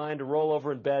presence of mind to roll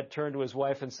over in bed, turn to his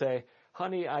wife and say,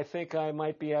 "Honey, I think I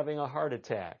might be having a heart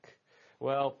attack."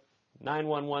 Well,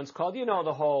 911's called. You know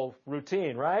the whole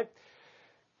routine, right?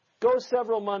 Goes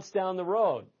several months down the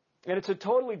road, and it's a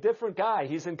totally different guy.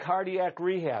 He's in cardiac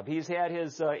rehab. He's had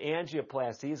his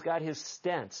angioplasty. He's got his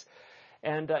stents.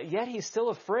 And yet he's still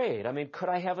afraid. Could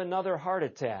I have another heart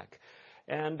attack?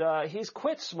 And he's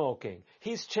quit smoking.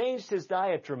 He's changed his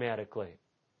diet dramatically.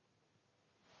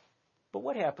 But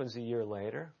what happens a year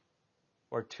later?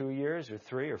 Or 2 years, or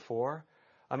 3 or 4?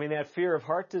 That fear of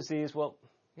heart disease,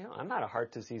 I'm not a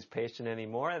heart disease patient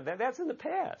anymore. That's in the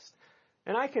past.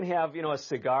 And I can have, a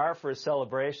cigar for a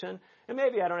celebration, and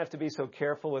maybe I don't have to be so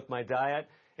careful with my diet.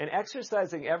 And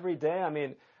exercising every day,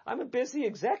 I'm a busy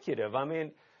executive.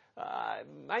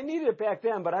 I needed it back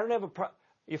then, but I don't have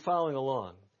You're following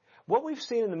along. What we've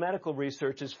seen in the medical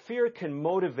research is fear can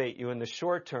motivate you in the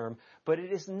short term, but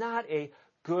it is not a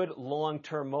good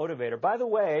long-term motivator. By the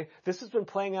way, this has been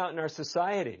playing out in our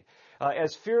society.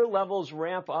 As fear levels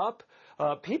ramp up,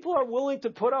 people are willing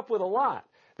to put up with a lot.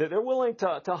 They're willing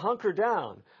to hunker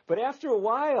down. But after a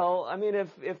while,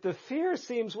 if the fear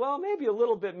seems, maybe a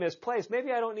little bit misplaced,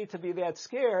 maybe I don't need to be that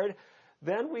scared,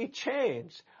 then we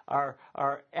change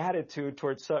our attitude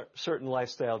towards certain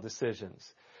lifestyle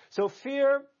decisions. So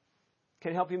fear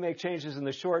can help you make changes in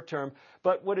the short term,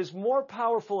 but what is more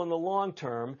powerful in the long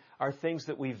term are things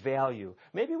that we value.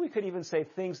 Maybe we could even say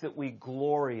things that we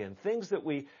glory in, things that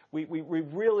we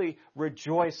really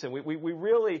rejoice in, we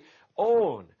really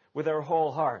own with our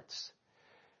whole hearts.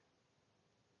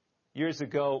 Years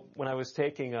ago, when I was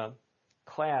taking a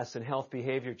class in health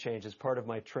behavior change as part of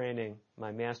my training,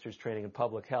 my master's training in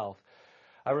public health,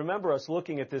 I remember us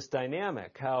looking at this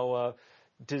dynamic, how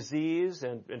disease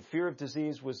and fear of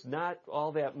disease was not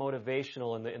all that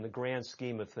motivational in the grand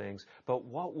scheme of things. But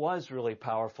what was really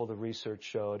powerful, the research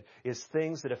showed, is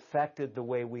things that affected the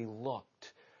way we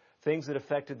looked, things that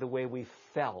affected the way we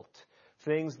felt,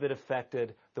 things that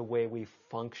affected the way we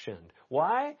functioned.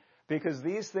 Why? Because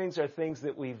these things are things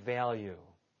that we value.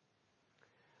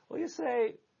 Well, you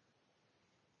say,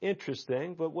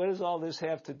 interesting, but what does all this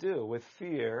have to do with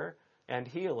fear and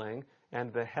healing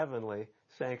and the heavenly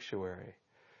sanctuary?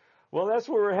 Well, that's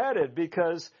where we're headed,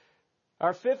 because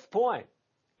our fifth point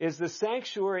is the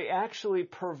sanctuary actually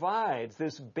provides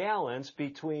this balance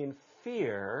between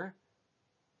fear,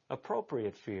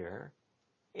 appropriate fear,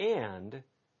 and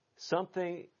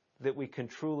something that we can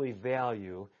truly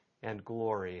value and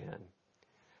glory in.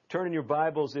 Turn in your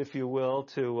Bibles, if you will,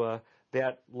 to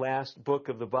that last book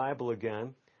of the Bible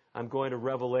again. I'm going to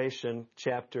Revelation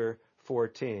chapter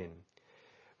 14.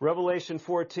 Revelation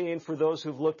 14, for those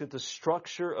who've looked at the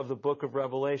structure of the book of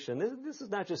Revelation, this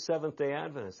is not just Seventh-day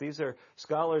Adventists. These are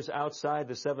scholars outside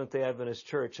the Seventh-day Adventist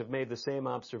Church have made the same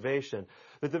observation,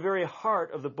 that the very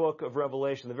heart of the book of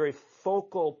Revelation, the very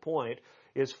focal point,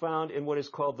 is found in what is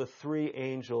called the three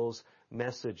angels'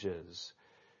 messages.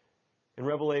 In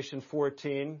Revelation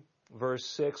 14, verse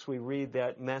 6, we read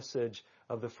that message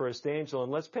of the first angel,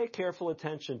 and let's pay careful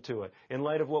attention to it in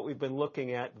light of what we've been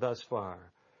looking at thus far.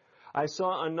 I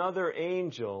saw another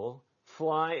angel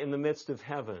fly in the midst of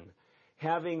heaven,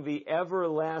 having the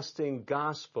everlasting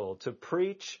gospel to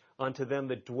preach unto them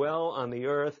that dwell on the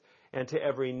earth, and to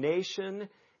every nation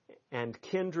and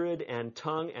kindred and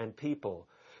tongue and people,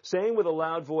 saying with a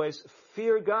loud voice,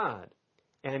 Fear God,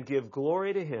 and give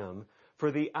glory to him, for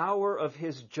the hour of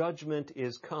his judgment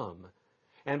is come,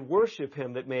 and worship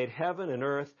him that made heaven and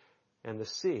earth and the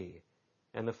sea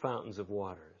and the fountains of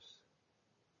waters.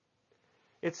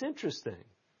 It's interesting.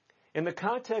 In the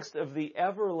context of the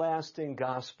everlasting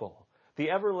gospel,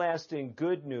 the everlasting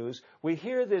good news, we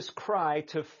hear this cry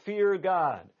to fear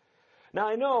God. Now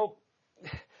I know,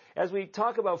 as we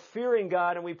talk about fearing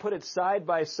God and we put it side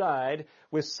by side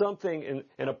with something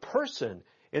in a person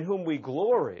in whom we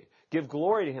glory, give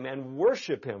glory to him and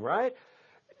worship him, right?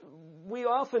 We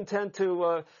often tend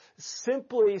to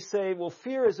simply say, well,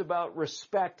 fear is about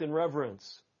respect and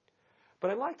reverence.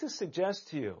 But I'd like to suggest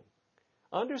to you,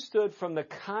 understood from the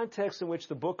context in which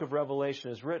the book of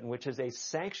Revelation is written, which is a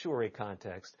sanctuary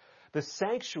context, the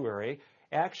sanctuary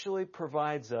actually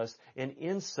provides us an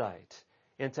insight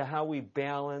into how we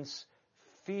balance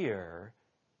fear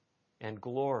and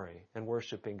glory and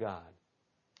worshiping God.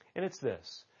 And it's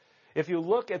this. If you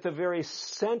look at the very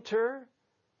center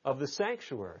of the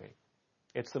sanctuary,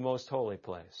 it's the most holy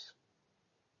place.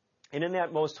 And in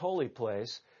that most holy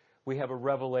place, we have a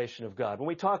revelation of God. When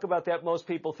we talk about that, most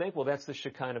people think, well, that's the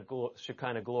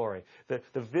Shekinah glory, the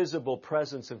visible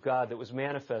presence of God that was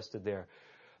manifested there.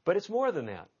 But it's more than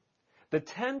that. The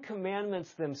Ten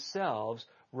Commandments themselves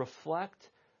reflect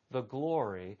the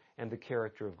glory and the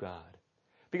character of God.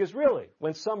 Because really,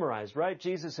 when summarized, right,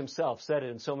 Jesus himself said it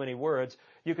in so many words,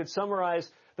 you could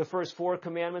summarize the first 4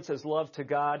 commandments as love to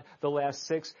God, the last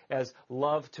 6 as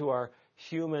love to our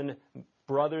human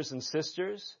brothers and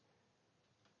sisters,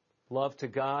 love to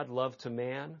God, love to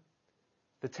man.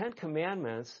 The 10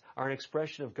 Commandments are an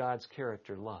expression of God's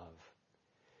character, love.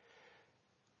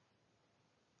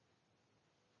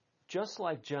 Just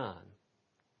like John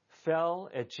fell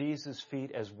at Jesus'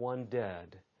 feet as one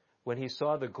dead when he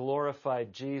saw the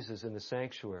glorified Jesus in the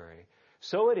sanctuary,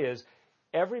 so it is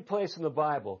every place in the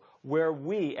Bible where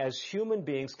we as human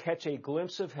beings catch a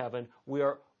glimpse of heaven, we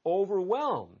are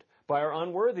overwhelmed by our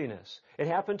unworthiness. It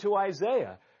happened to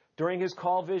Isaiah during his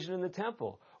call vision in the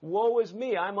temple. Woe is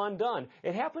me, I'm undone.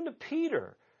 It happened to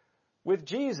Peter with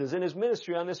Jesus in his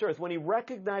ministry on this earth. When he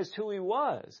recognized who he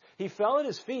was, he fell at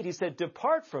his feet. He said,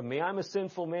 Depart from me, I'm a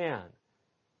sinful man.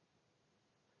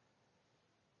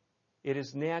 It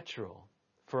is natural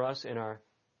for us in our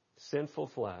sinful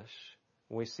flesh,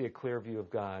 when we see a clear view of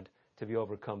God, to be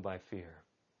overcome by fear.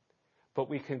 But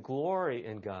we can glory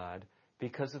in God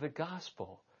because of the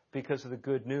gospel, because of the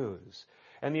good news.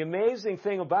 And the amazing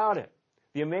thing about it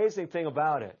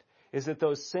is that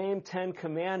those same 10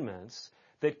 commandments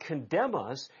that condemn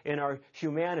us in our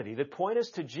humanity, that point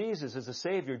us to Jesus as a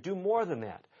Savior, do more than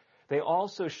that. They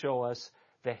also show us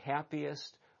the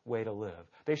happiest way to live.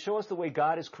 They show us the way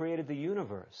God has created the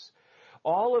universe.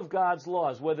 All of God's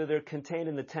laws, whether they're contained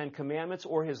in the 10 Commandments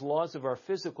or his laws of our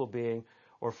physical being,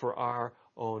 or for our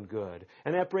own good.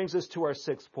 And that brings us to our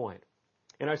 6th point.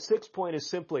 And our sixth point is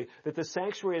simply that the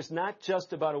sanctuary is not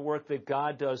just about a work that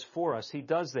God does for us. He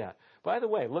does that. By the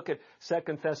way, look at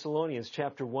 2 Thessalonians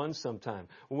chapter 1 sometime,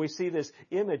 when we see this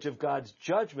image of God's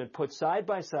judgment put side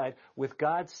by side with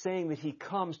God saying that He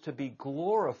comes to be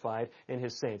glorified in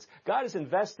His saints. God is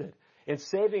invested in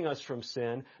saving us from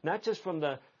sin, not just from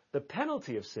the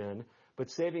penalty of sin,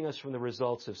 but saving us from the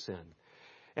results of sin.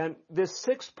 And this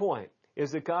sixth point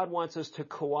is that God wants us to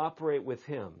cooperate with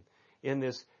Him in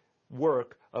this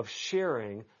work of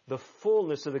sharing the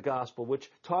fullness of the gospel, which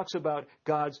talks about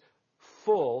God's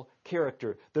full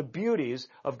character, the beauties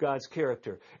of God's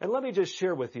character. And let me just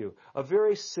share with you a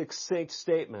very succinct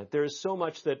statement. There is so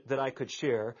much that I could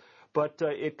share, but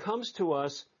it comes to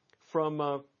us from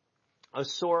a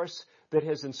source that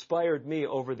has inspired me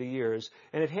over the years,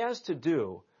 and it has to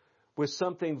do with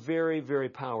something very, very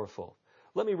powerful.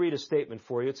 Let me read a statement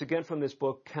for you. It's again from this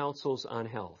book, Counsels on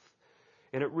Health.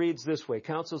 And it reads this way,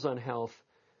 Counsels on Health,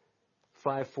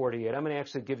 548. I'm going to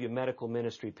actually give you Medical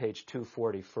Ministry, page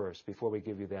 240 first, before we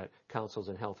give you that Counsels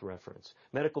on Health reference.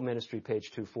 Medical Ministry,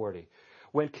 page 240.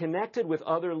 When connected with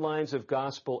other lines of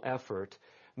gospel effort,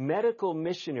 medical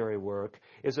missionary work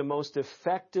is a most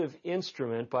effective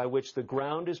instrument by which the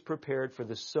ground is prepared for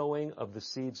the sowing of the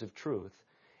seeds of truth,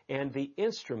 and the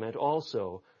instrument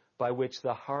also by which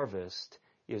the harvest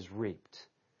is reaped.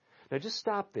 Now just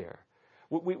stop there.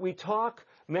 We talk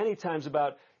many times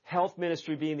about health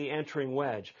ministry being the entering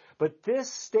wedge, but this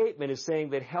statement is saying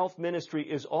that health ministry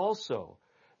is also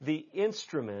the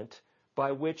instrument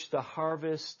by which the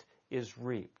harvest is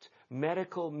reaped.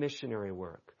 Medical missionary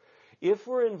work. If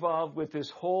we're involved with this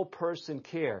whole person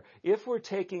care, if we're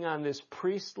taking on this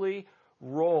priestly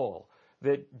role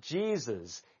that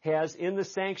Jesus has in the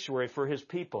sanctuary for His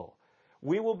people,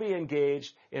 we will be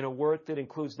engaged in a work that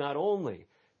includes not only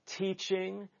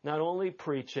teaching, not only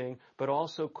preaching, but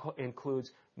also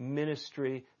includes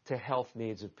ministry to health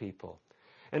needs of people.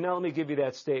 And now let me give you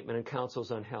that statement in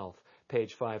Counsels on Health,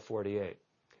 page 548.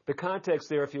 The context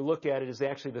there, if you look at it, is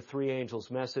actually the three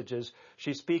angels' messages.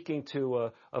 She's speaking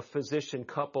to a physician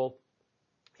couple,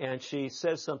 and she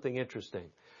says something interesting.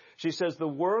 She says, the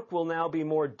work will now be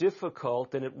more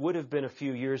difficult than it would have been a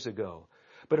few years ago.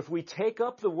 But if we take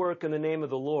up the work in the name of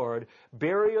the Lord,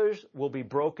 barriers will be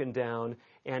broken down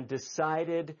and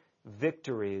decided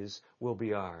victories will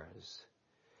be ours.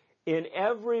 In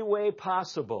every way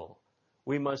possible,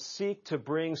 we must seek to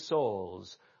bring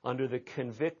souls under the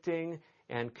convicting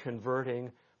and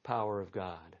converting power of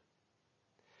God.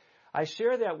 I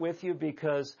share that with you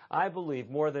because I believe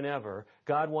more than ever,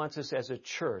 God wants us as a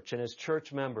church and as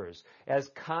church members, as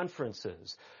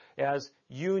conferences, as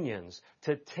unions,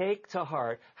 to take to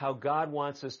heart how God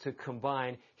wants us to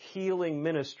combine healing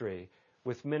ministry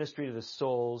with ministry to the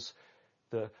souls,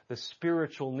 the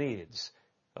spiritual needs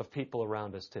of people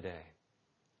around us today.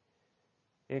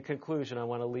 In conclusion, I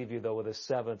want to leave you, though, with a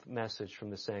seventh message from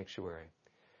the sanctuary.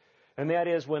 And that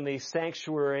is, when the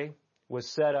sanctuary was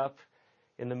set up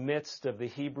in the midst of the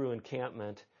Hebrew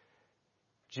encampment,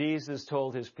 Jesus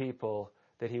told His people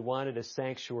that He wanted a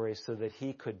sanctuary so that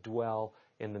He could dwell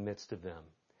in the midst of them.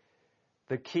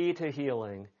 The key to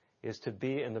healing is to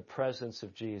be in the presence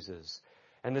of Jesus.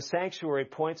 And the sanctuary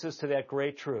points us to that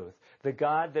great truth. The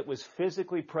God that was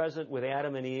physically present with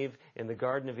Adam and Eve in the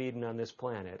Garden of Eden on this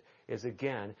planet is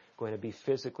again going to be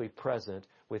physically present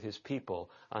with His people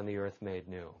on the earth made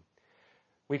new.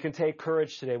 We can take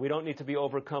courage today. We don't need to be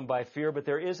overcome by fear, but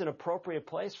there is an appropriate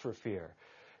place for fear.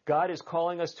 God is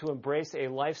calling us to embrace a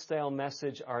lifestyle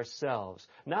message ourselves,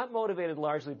 not motivated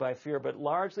largely by fear, but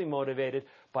largely motivated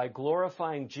by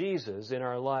glorifying Jesus in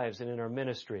our lives and in our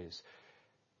ministries.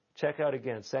 Check out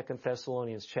again 2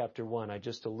 Thessalonians chapter 1. I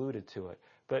just alluded to it.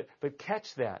 But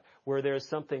catch that, where there is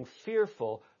something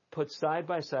fearful put side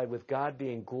by side with God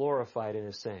being glorified in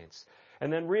His saints.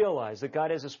 And then realize that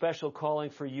God has a special calling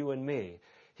for you and me.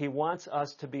 He wants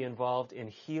us to be involved in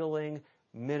healing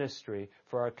ministry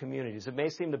for our communities. It may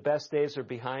seem the best days are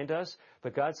behind us,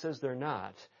 but God says they're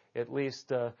not. At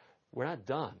least we're not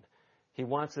done. He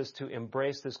wants us to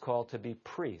embrace this call to be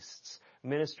priests,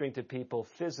 ministering to people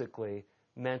physically,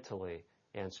 mentally,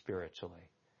 and spiritually.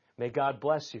 May God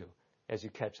bless you as you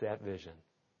catch that vision.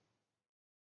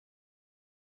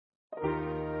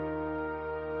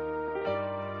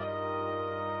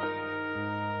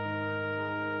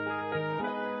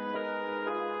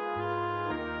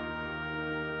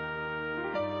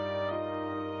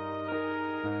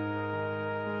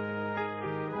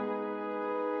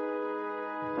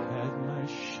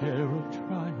 Share of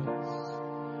trials,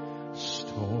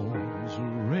 storms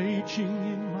raging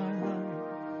in my life.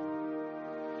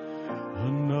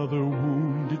 Another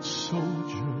wounded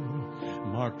soldier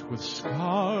marked with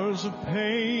scars of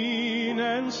pain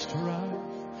and strife.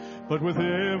 But with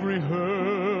every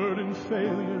hurt and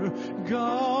failure,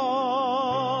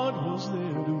 God was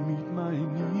there to meet my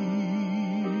needs.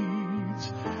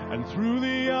 And through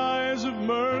the eyes of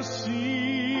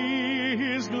mercy,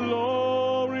 His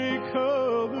glory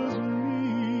covers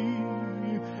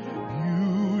me.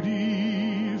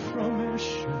 Beauty from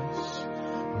ashes,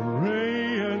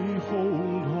 pray and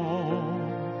hold on.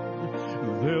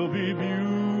 There'll be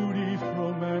beauty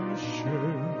from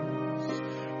ashes.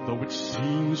 Though it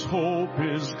seems hope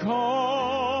is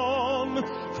gone,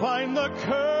 find the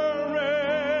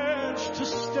courage to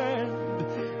stand.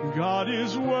 God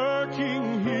is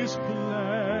working His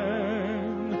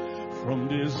plan. From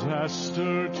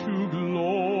disaster to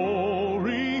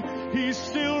glory, He's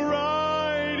still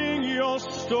writing your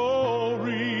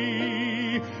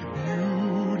story.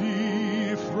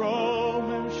 Beauty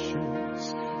from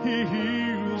ashes, He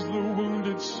heals the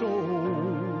wounded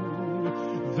soul.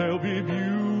 There'll be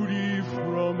beauty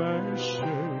from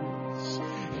ashes.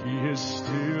 He is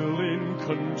still in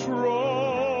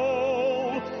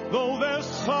control. Though there's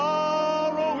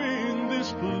sorrow in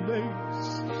this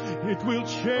place, it will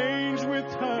change with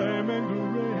time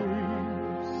and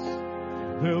grace.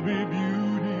 There'll be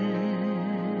beauty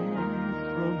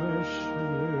from ashes.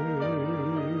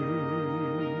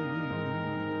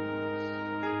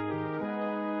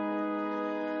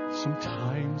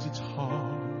 Sometimes it's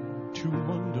hard to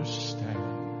understand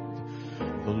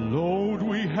the load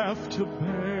we have to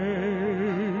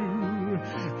bear,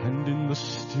 and in the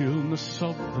stillness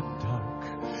of the dark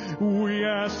we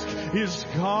ask, is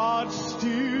God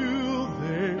still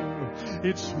there?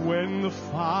 It's when the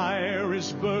fire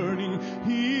is burning,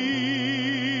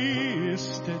 He is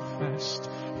steadfast,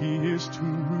 He is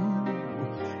true,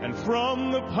 and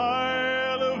from the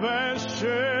pile of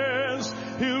ashes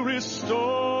He'll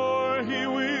restore, He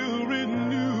will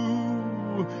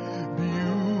renew.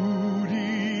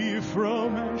 Beauty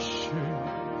from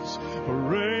ashes,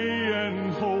 pray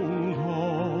and hold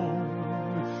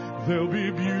on. There'll be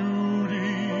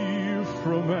beauty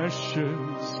from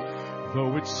ashes,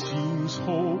 though it seems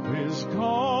hope is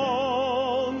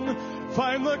gone.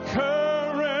 Find the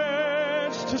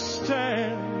courage to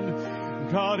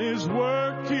stand. God is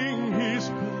working His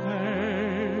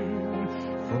plan.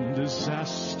 From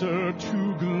disaster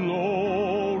to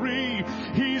glory,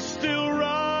 He's still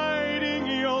writing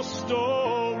your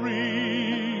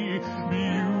story.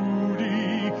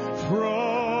 Beauty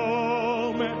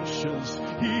from ashes,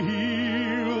 He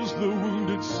heals the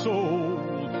wounded soul.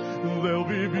 There'll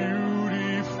be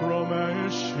beauty from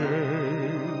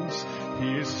ashes.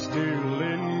 He is still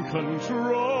in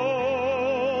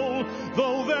control.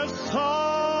 Though there's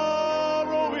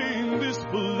sorrow in this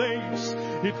place,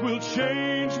 it will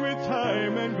change with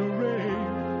time and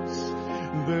grace.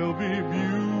 There'll be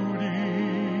beauty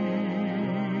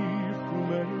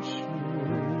from ashes.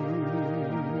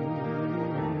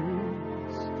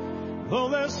 Though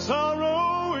there's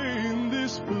sorrow in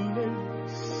this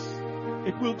place,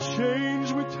 it will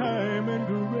change with time and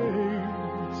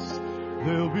grace.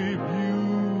 There'll be beauty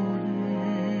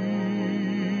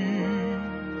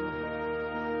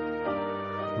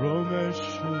from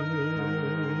ashes.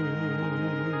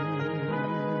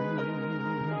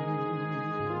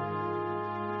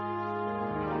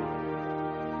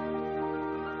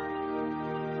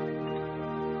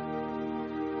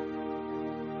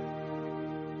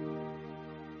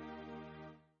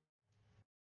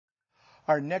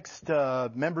 Our next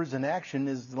Members in Action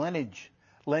is Lineage.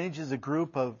 Lineage is a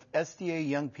group of SDA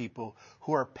young people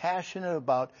who are passionate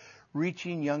about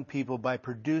reaching young people by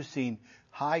producing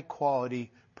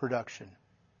high-quality production.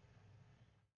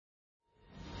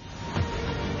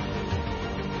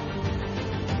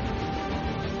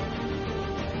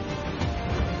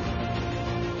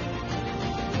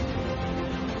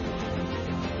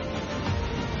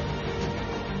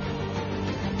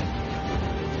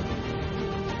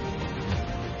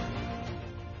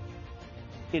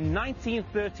 In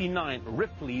 1939,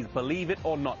 Ripley's Believe It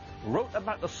or Not wrote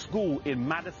about a school in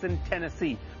Madison,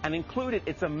 Tennessee, and included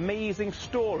its amazing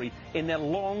story in their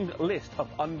long list of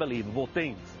unbelievable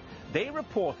things. They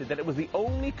reported that it was the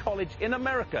only college in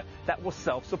America that was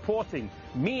self-supporting,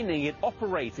 meaning it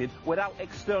operated without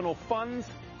external funds,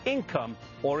 income,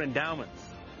 or endowments.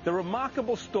 The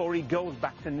remarkable story goes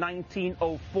back to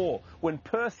 1904, when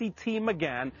Percy T.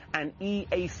 McGann and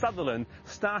E.A. Sutherland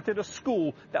started a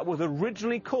school that was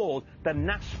originally called the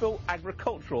Nashville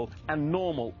Agricultural and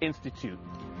Normal Institute.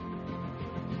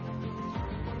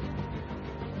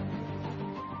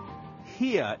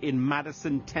 Here in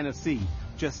Madison, Tennessee,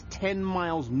 just 10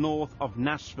 miles north of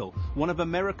Nashville, one of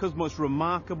America's most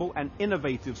remarkable and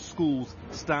innovative schools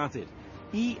started.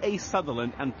 E.A.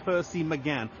 Sutherland and Percy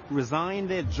McGann resigned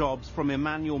their jobs from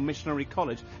Emmanuel Missionary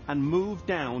College and moved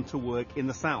down to work in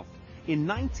the South. In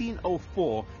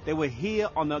 1904, they were here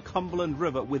on the Cumberland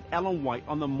River with Ellen White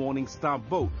on the Morning Star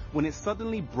boat when it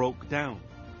suddenly broke down.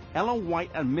 Ellen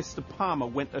White and Mr. Palmer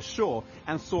went ashore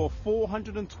and saw a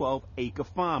 412-acre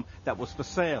farm that was for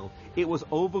sale. It was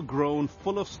overgrown,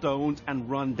 full of stones, and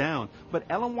run down. But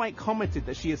Ellen White commented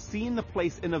that she had seen the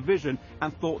place in a vision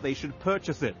and thought they should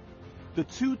purchase it. The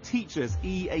two teachers,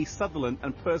 E.A. Sutherland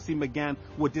and Percy McGann,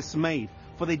 were dismayed,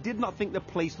 for they did not think the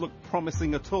place looked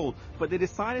promising at all, but they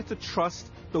decided to trust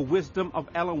the wisdom of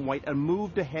Ellen White and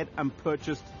moved ahead and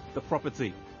purchased the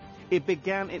property. It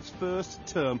began its first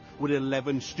term with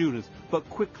 11 students, but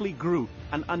quickly grew,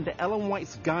 and under Ellen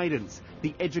White's guidance,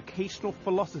 the educational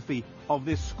philosophy of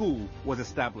this school was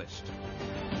established.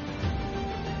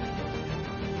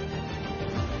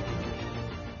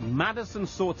 Madison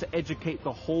sought to educate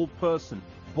the whole person,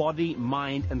 body,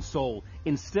 mind, and soul,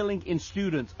 instilling in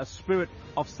students a spirit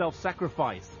of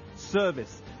self-sacrifice,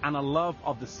 service, and a love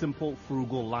of the simple,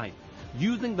 frugal life.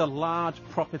 Using the large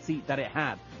property that it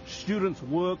had, students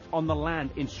worked on the land,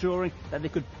 ensuring that they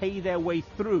could pay their way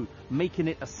through, making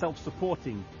it a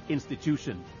self-supporting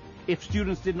institution. If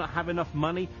students did not have enough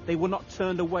money, they were not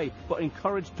turned away, but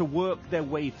encouraged to work their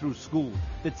way through school.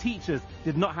 The teachers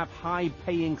did not have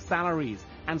high-paying salaries,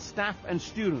 and staff and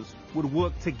students would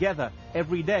work together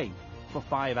every day for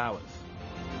 5 hours.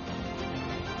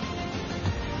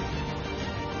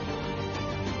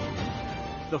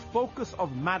 The focus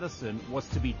of Madison was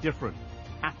to be different.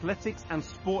 Athletics and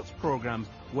sports programs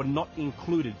were not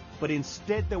included, but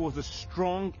instead there was a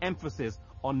strong emphasis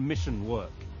on mission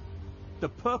work. The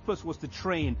purpose was to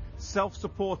train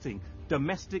self-supporting,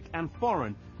 domestic and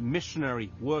foreign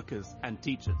missionary workers and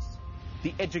teachers.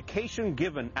 The education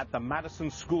given at the Madison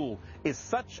School is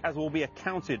such as will be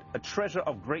accounted a treasure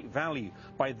of great value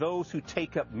by those who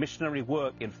take up missionary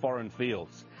work in foreign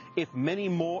fields. If many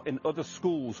more in other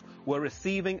schools were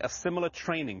receiving a similar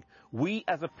training, we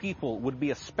as a people would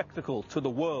be a spectacle to the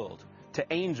world, to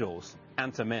angels,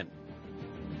 and to men.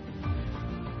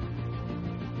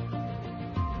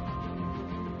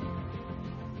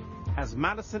 As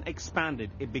Madison expanded,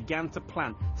 it began to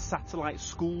plant satellite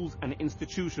schools and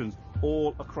institutions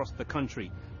all across the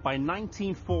country. By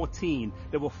 1914,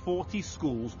 there were 40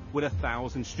 schools with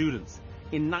 1,000 students.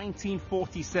 In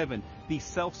 1947, these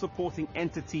self-supporting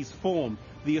entities formed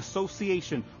the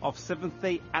Association of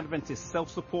Seventh-day Adventist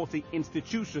Self-Supporting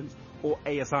Institutions, or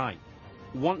ASI.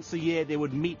 Once a year, they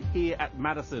would meet here at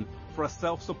Madison for a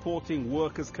self-supporting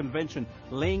workers' convention,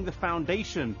 laying the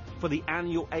foundation for the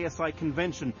annual ASI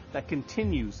convention that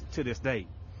continues to this day.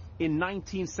 In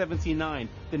 1979,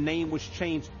 the name was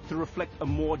changed to reflect a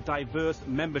more diverse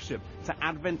membership to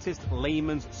Adventist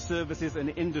Laymen's Services and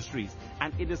Industries,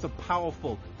 and it is a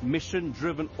powerful,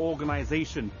 mission-driven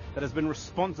organization that has been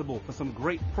responsible for some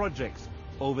great projects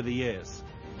over the years.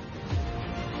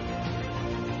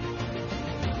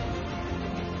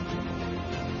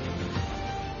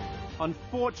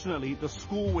 Unfortunately, the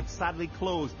school would sadly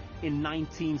close in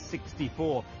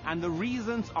 1964, and the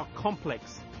reasons are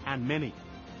complex and many.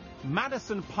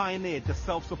 Madison pioneered the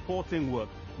self-supporting work,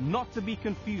 not to be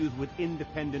confused with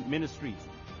independent ministries.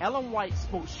 Ellen White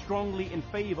spoke strongly in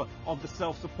favor of the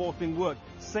self-supporting work,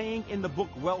 saying in the book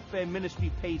Welfare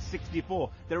Ministry, page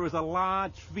 64, there is a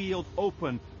large field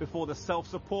open before the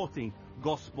self-supporting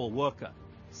gospel worker.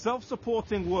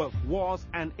 Self-supporting work was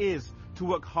and is to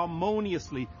work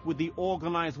harmoniously with the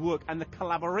organized work, and the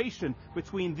collaboration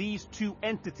between these two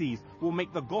entities will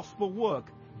make the gospel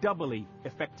work doubly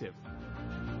effective.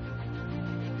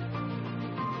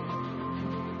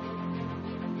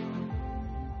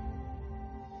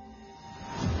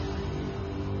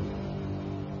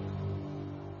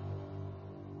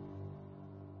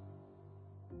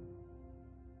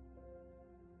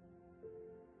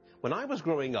 When I was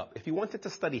growing up, if you wanted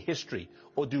to study history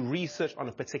or do research on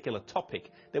a particular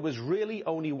topic, there was really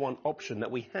only one option that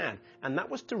we had, and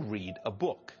that was to read a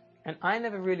book. And I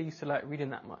never really used to like reading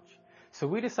that much. So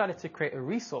we decided to create a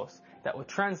resource that would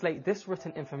translate this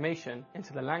written information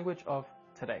into the language of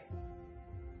today.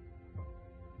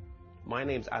 My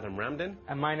name's Adam Ramden.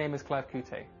 And my name is Clive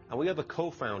Kute. And we are the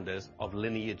co-founders of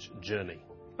Lineage Journey.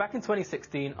 Back in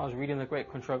 2016, I was reading The Great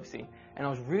Controversy, and I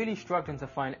was really struggling to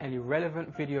find any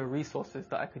relevant video resources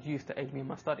that I could use to aid me in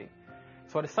my study.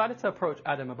 So I decided to approach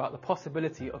Adam about the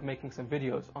possibility of making some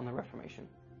videos on the Reformation.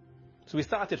 So we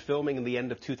started filming in the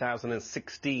end of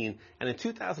 2016, and in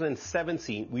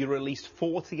 2017 we released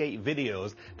 48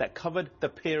 videos that covered the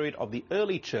period of the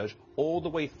early church all the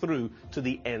way through to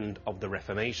the end of the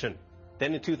Reformation.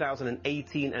 Then in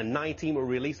 2018 and 19 we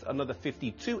released another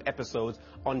 52 episodes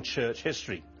on church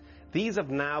history. These have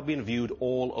now been viewed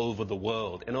all over the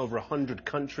world, in over 100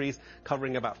 countries,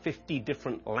 covering about 50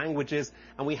 different languages,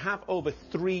 and we have over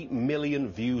 3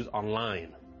 million views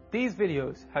online. These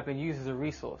videos have been used as a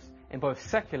resource in both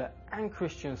secular and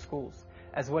Christian schools,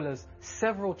 as well as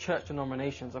several church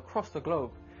denominations across the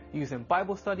globe, used in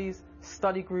Bible studies,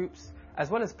 study groups, as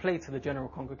well as played to the general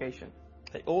congregation.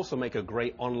 They also make a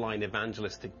great online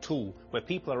evangelistic tool where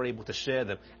people are able to share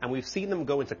them, and we've seen them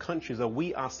go into countries that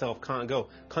we ourselves can't go,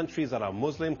 countries that are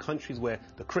Muslim, countries where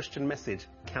the Christian message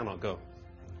cannot go.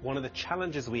 One of the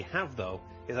challenges we have, though,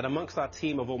 is that amongst our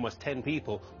team of almost 10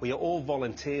 people, we are all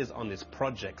volunteers on this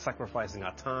project, sacrificing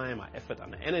our time, our effort,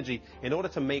 and our energy in order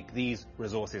to make these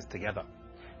resources together.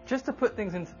 Just to put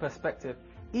things into perspective,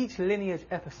 each Lineage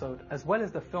episode, as well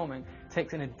as the filming,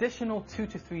 takes an additional 2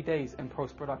 to 3 days in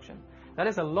post-production. That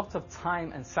is a lot of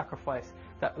time and sacrifice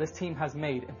that this team has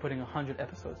made in putting 100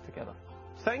 episodes together.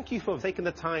 Thank you for taking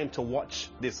the time to watch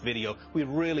this video. We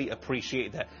really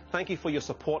appreciate that. Thank you for your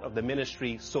support of the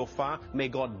ministry so far. May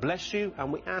God bless you,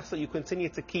 and we ask that you continue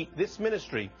to keep this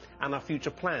ministry and our future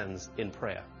plans in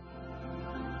prayer.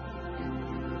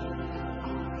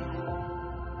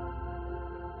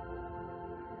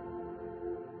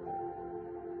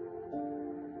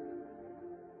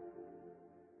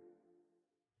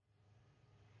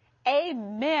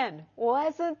 Amen.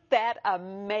 Wasn't that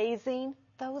amazing?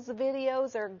 Those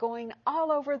videos are going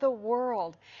all over the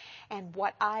world. And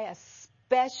what I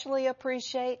especially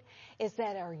appreciate is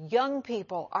that our young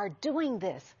people are doing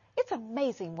this. It's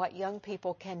amazing what young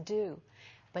people can do.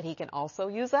 But he can also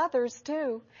use others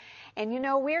too. And you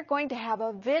know, we're going to have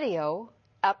a video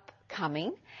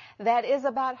upcoming that is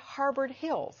about Harvard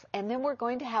Hills. And then we're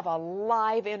going to have a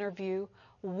live interview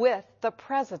with the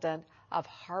president of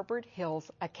Harvard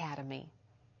Hills Academy.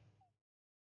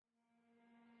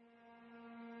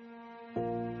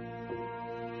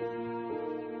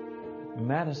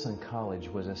 Madison College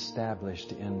was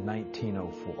established in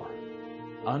 1904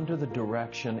 under the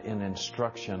direction and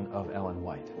instruction of Ellen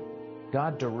White.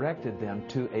 God directed them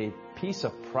to a piece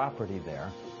of property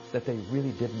there that they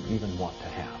really didn't even want to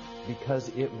have because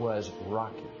it was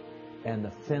rocky and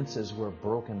the fences were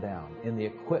broken down and the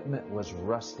equipment was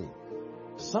rusty.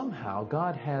 Somehow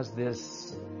God has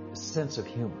this sense of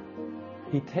humor.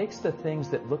 He takes the things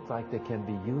that look like they can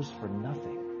be used for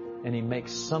nothing and he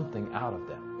makes something out of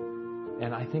them.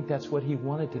 And I think that's what he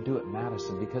wanted to do at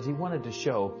Madison, because he wanted to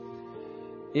show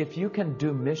if you can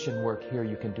do mission work here,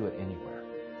 you can do it anywhere.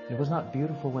 It was not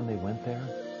beautiful when they went there,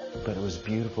 but it was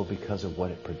beautiful because of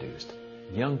what it produced.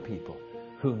 Young people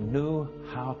who knew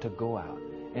how to go out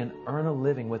and earn a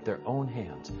living with their own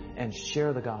hands and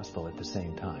share the gospel at the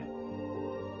same time.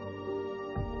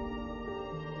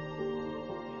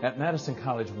 At Madison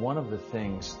College, one of the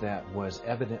things that was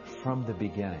evident from the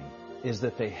beginning is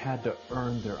that they had to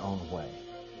earn their own way.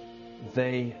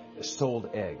 They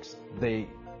sold eggs. They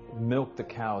milked the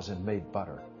cows and made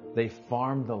butter. They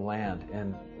farmed the land,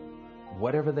 and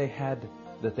whatever they had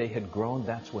that they had grown,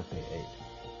 that's what they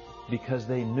ate. Because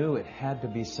they knew it had to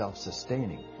be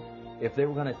self-sustaining. If they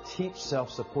were going to teach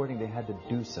self-supporting, they had to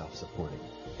do self-supporting.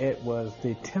 It was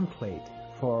the template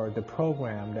for the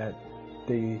program that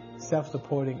the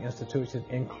self-supporting institutions,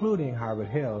 including Harvard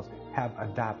Hills, have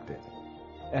adopted.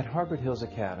 At Harvard Hills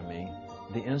Academy,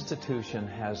 the institution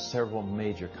has several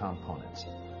major components.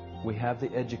 We have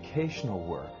the educational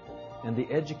work, and the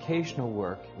educational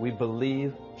work, we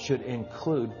believe, should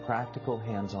include practical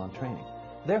hands-on training.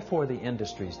 Therefore, the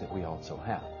industries that we also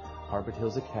have. Harvard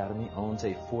Hills Academy owns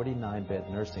a 49-bed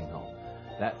nursing home.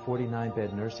 That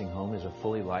 49-bed nursing home is a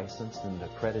fully licensed and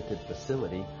accredited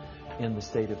facility in the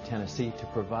state of Tennessee to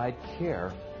provide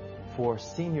care for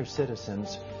senior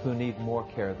citizens who need more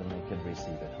care than they can receive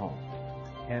at home.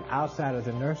 And outside of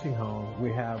the nursing home,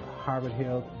 we have Harvard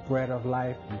Hills Bread of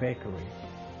Life Bakery,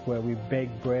 where we bake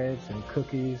breads and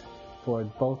cookies for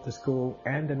both the school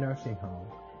and the nursing home,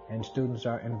 and students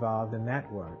are involved in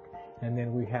that work. And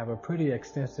then we have a pretty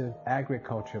extensive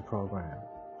agriculture program.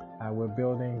 We're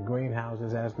building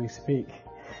greenhouses as we speak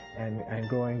and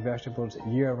growing vegetables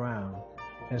year-round.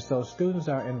 And so students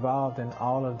are involved in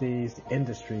all of these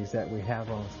industries that we have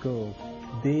on school.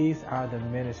 These are the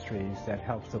ministries that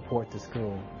help support the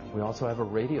school. We also have a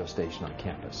radio station on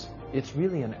campus. It's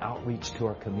really an outreach to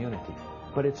our community,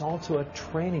 but it's also a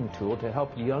training tool to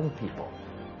help young people.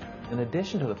 In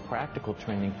addition to the practical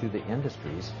training through the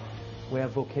industries, We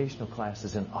have vocational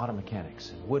classes in auto mechanics,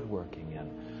 and woodworking,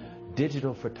 and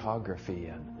digital photography,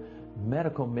 and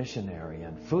medical missionary,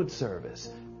 and food service,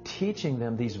 teaching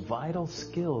them these vital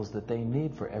skills that they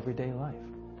need for everyday life.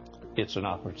 It's an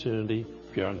opportunity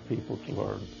for young people to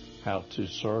learn how to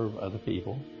serve other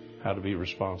people, how to be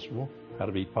responsible, how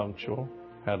to be punctual,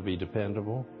 how to be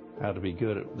dependable, how to be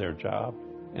good at their job,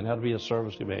 and how to be a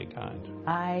service to mankind.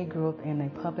 I grew up in a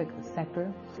public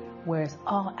sector where it's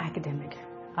all academic.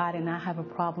 I did not have a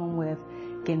problem with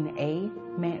getting an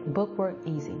A. Man, book work,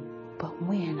 easy. But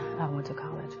when I went to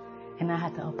college and I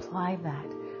had to apply that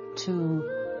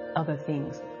to other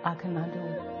things, I could not do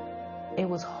it. It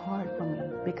was hard for me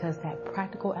because that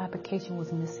practical application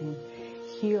was missing.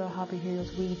 Here at Harvard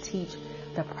Hills, we teach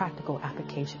the practical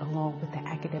application along with the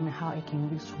academic, how it can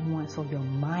reach one so your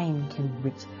mind can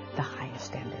reach the higher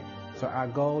standard. So our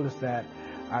goal is that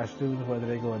our students, whether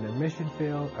they go in the mission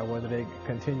field or whether they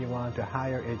continue on to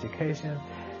higher education,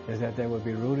 is that they will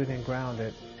be rooted and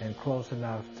grounded and close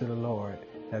enough to the Lord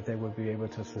that they will be able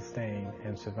to sustain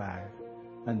and survive.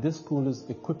 And this school is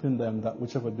equipping them that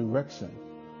whichever direction,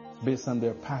 based on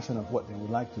their passion of what they would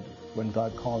like to do, when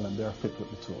God called them, they are fit with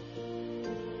the tool.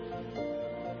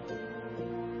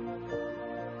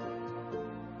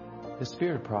 The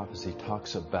Spirit of Prophecy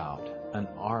talks about an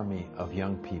army of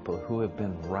young people who have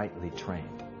been rightly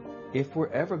trained. If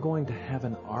we're ever going to have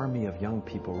an army of young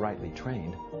people rightly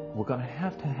trained, we're going to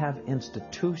have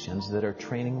institutions that are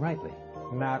training rightly.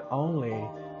 Not only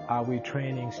are we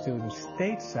training students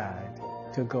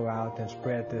stateside to go out and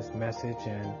spread this message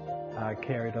and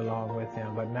carry it along with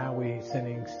them, but now we're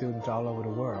sending students all over the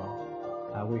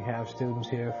world. We have students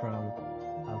here from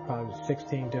probably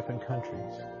 16 different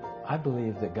countries. I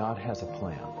believe that God has a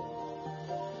plan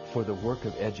for the work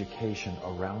of education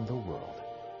around the world,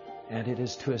 and it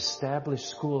is to establish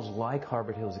schools like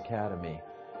Harvard Hills Academy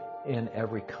in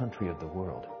every country of the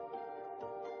world.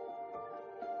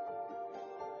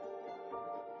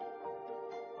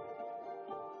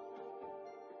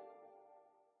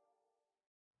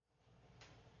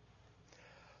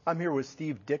 I'm here with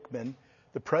Steve Dickman,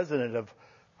 the president of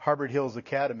Harvard Hills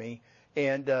Academy.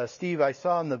 And Steve, I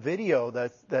saw in the video,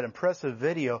 that impressive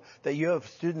video, that you have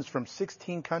students from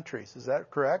 16 countries. Is that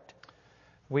correct?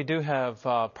 We do have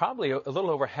probably a little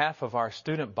over half of our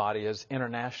student body is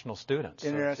international students. So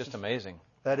it's just amazing.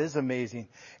 That is amazing.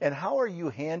 And how are you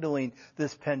handling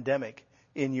this pandemic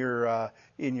in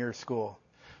your school?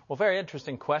 Well, very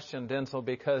interesting question, Denzil,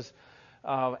 because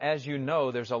as you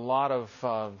know, there's a lot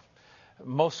of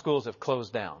most schools have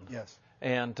closed down. Yes.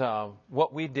 And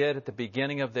what we did at the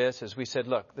beginning of this is we said,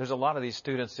 look, there's a lot of these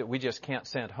students that we just can't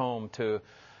send home to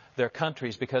their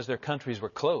countries because their countries were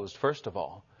closed, first of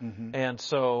all. Mm-hmm. And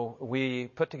so we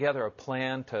put together a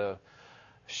plan to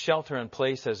shelter in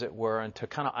place, as it were, and to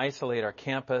kind of isolate our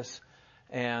campus.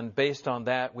 And based on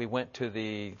that, we went to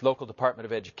the local Department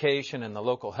of Education and the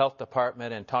local health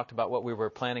department and talked about what we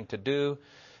were planning to do.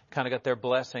 Kind of got their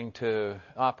blessing to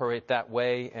operate that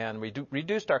way, and we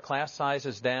reduced our class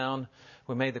sizes down.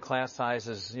 We made the class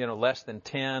sizes, less than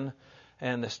 10,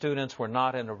 and the students were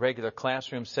not in a regular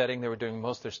classroom setting. They were doing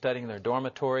most of their studying in their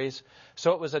dormitories.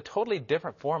 So it was a totally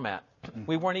different format.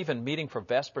 We weren't even meeting for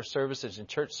Vesper services and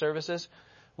church services.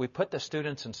 We put the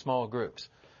students in small groups.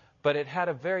 But it had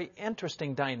a very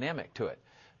interesting dynamic to it,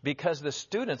 because the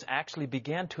students actually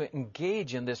began to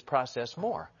engage in this process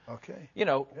more. Okay.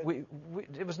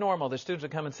 It was normal. The students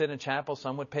would come and sit in chapel.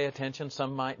 Some would pay attention.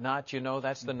 Some might not.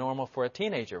 That's the normal for a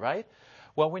teenager, right?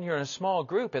 Well, when you're in a small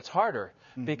group, it's harder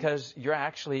because you're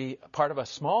actually part of a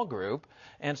small group.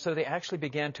 And so they actually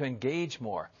began to engage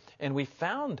more. And we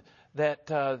found that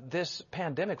this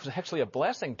pandemic was actually a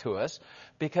blessing to us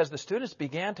because the students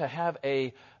began to have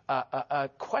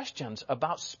questions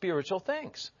about spiritual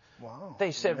things. Wow.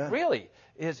 They said, yeah. Really,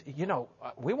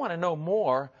 we want to know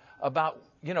more about,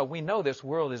 we know this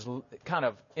world is kind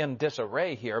of in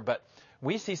disarray here, but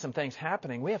we see some things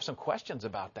happening. We have some questions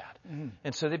about that. Mm.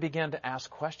 And so they began to ask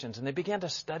questions, and they began to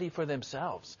study for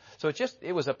themselves. So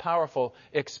it was a powerful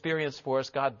experience for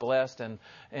us. God blessed.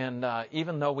 And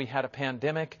even though we had a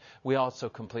pandemic, we also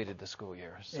completed the school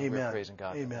year. So Amen. we're praising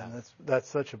God. Amen. For that. That's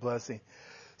such a blessing.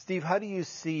 Steve, how do you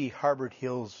see Harvard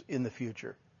Hills in the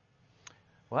future?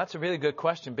 Well, that's a really good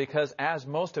question because, as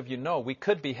most of you know, we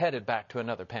could be headed back to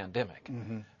another pandemic.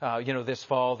 Mm-hmm. This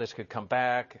fall, this could come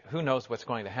back. Who knows what's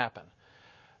going to happen?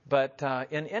 But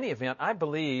in any event, I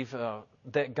believe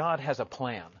that God has a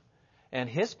plan. And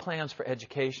His plans for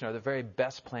education are the very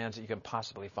best plans that you can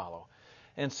possibly follow.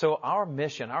 And so our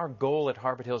mission, our goal at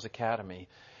Harvard Hills Academy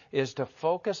is to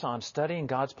focus on studying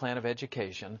God's plan of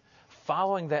education,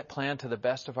 following that plan to the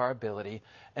best of our ability,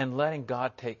 and letting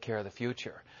God take care of the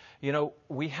future. You know,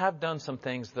 we have done some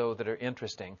things, though, that are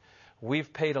interesting.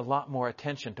 We've paid a lot more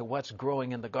attention to what's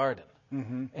growing in the garden.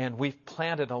 Mm-hmm. And we've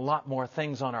planted a lot more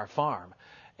things on our farm.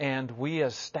 And we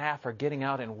as staff are getting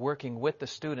out and working with the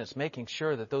students, making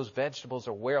sure that those vegetables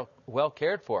are well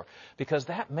cared for, because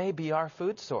that may be our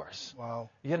food source.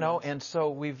 Wow. You know, and so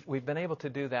we've been able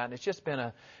to do that. And it's just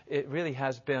been it really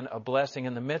has been a blessing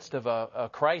in the midst of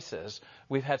a crisis.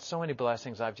 We've had so many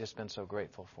blessings. I've just been so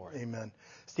grateful for it. Amen.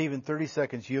 Steve, in 30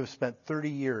 seconds, you have spent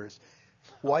 30 years.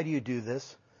 Why do you do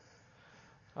this?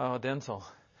 Oh, Denzil.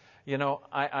 You know,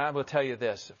 I will tell you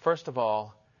this. First of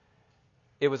all,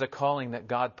 it was a calling that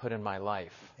God put in my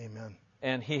life. Amen.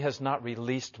 And He has not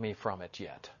released me from it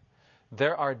yet.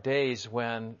 There are days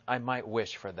when I might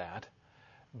wish for that.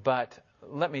 But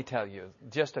let me tell you,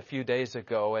 just a few days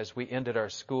ago, as we ended our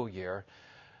school year,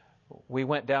 we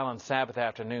went down on Sabbath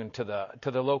afternoon to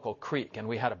the local creek, and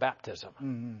we had a baptism.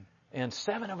 Mm-hmm. And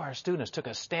 7 of our students took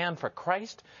a stand for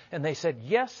Christ, and they said,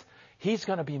 yes, He's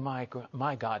going to be my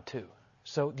God too.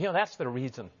 So, you know, that's the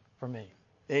reason for me.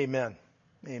 Amen.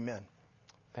 Amen.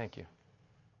 Thank you.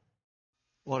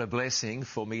 What a blessing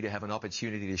for me to have an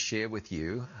opportunity to share with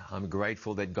you. I'm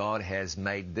grateful that God has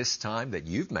made this time, that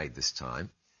you've made this time,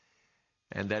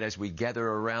 and that as we gather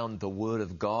around the Word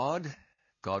of God,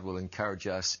 God will encourage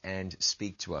us and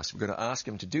speak to us. We're going to ask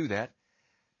Him to do that.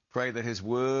 Pray that His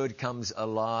Word comes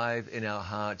alive in our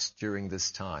hearts during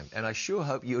this time. And I sure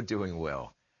hope you're doing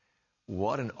well.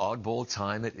 What an oddball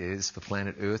time it is for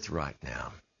planet Earth right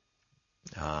now.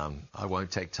 I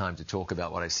won't take time to talk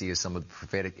about what I see as some of the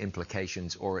prophetic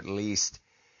implications, or at least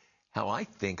how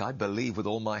I believe with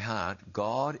all my heart,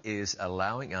 God is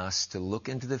allowing us to look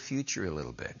into the future a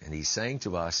little bit. And He's saying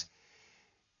to us,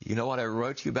 you know what I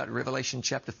wrote to you about Revelation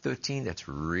chapter 13? That's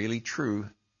really true.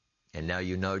 And now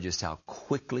you know just how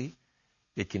quickly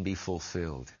it can be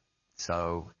fulfilled.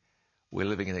 So we're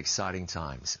living in exciting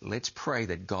times. Let's pray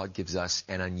that God gives us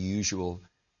an unusual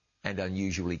and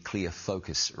unusually clear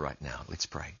focus right now. Let's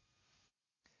pray.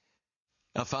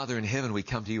 Our Father in heaven, we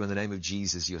come to you in the name of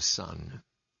Jesus, your Son.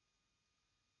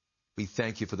 We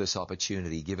thank you for this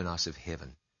opportunity given us of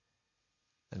heaven.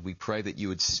 And we pray that you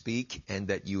would speak and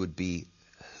that you would be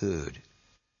heard.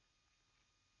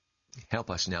 Help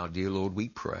us now, dear Lord, we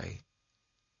pray.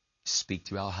 Speak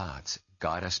to our hearts.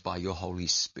 Guide us by your Holy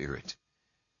Spirit.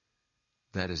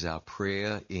 That is our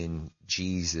prayer in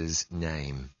Jesus'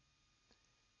 name.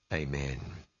 Amen.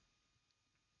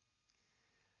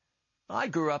 I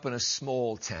grew up in a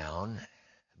small town,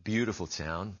 beautiful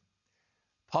town,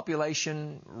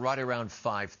 population right around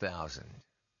 5,000.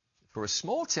 For a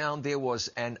small town, there was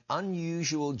an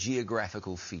unusual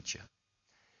geographical feature.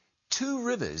 2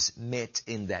 rivers met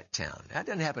in that town. That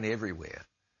doesn't happen everywhere.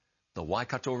 The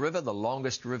Waikato River, the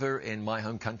longest river in my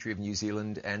home country of New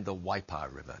Zealand, and the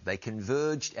Waipa River. They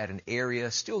converged at an area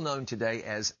still known today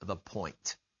as the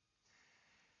Point.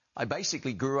 I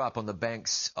basically grew up on the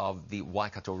banks of the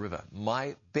Waikato River.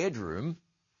 My bedroom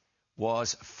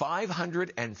was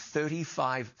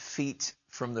 535 feet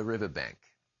from the riverbank,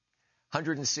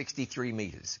 163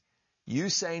 meters.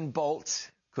 Usain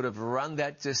Bolt could have run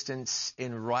that distance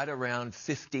in right around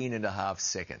 15 and a half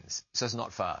seconds. So it's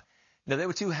not far. Now, there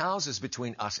were 2 houses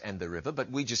between us and the river,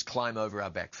 but we just climb over our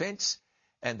back fence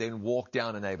and then walk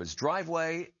down a neighbor's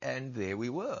driveway, and there we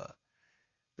were.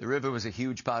 The river was a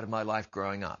huge part of my life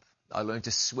growing up. I learned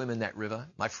to swim in that river.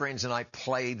 My friends and I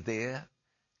played there,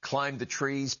 climbed the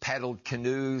trees, paddled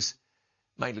canoes,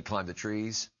 mainly climbed the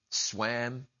trees,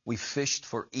 swam. We fished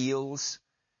for eels.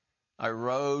 I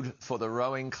rowed for the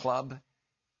rowing club.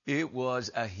 It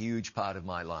was a huge part of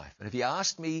my life. And if you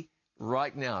asked me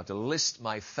right now to list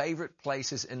my favorite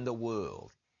places in the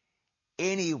world,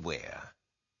 anywhere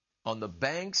on the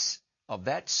banks of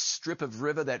that strip of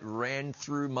river that ran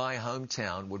through my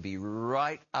hometown would be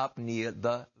right up near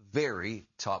the very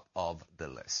top of the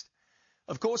list.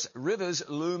 Of course, rivers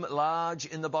loom large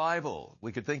in the Bible.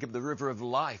 We could think of the river of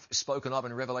life spoken of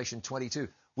in Revelation 22.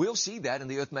 We'll see that in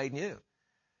the earth made new.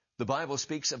 The Bible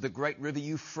speaks of the great river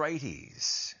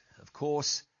Euphrates. Of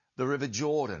course, the river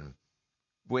Jordan,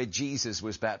 where Jesus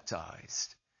was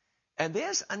baptized. And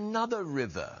there's another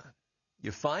river.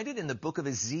 You find it in the book of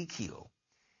Ezekiel.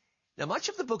 Now, much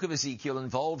of the book of Ezekiel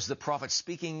involves the prophet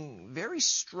speaking very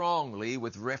strongly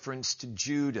with reference to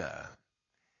Judah.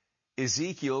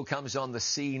 Ezekiel comes on the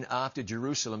scene after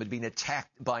Jerusalem had been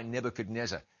attacked by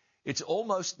Nebuchadnezzar. It's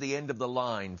almost the end of the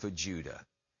line for Judah.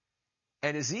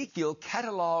 And Ezekiel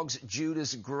catalogs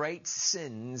Judah's great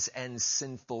sins and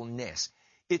sinfulness.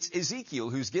 It's Ezekiel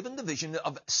who's given the vision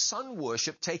of sun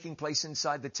worship taking place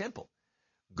inside the temple.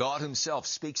 God himself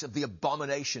speaks of the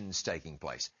abominations taking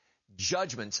place.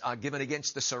 Judgments are given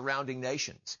against the surrounding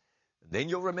nations. Then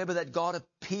you'll remember that God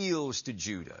appeals to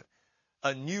Judah.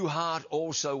 A new heart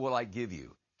also will I give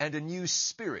you, and a new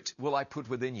spirit will I put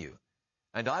within you.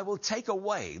 And I will take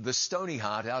away the stony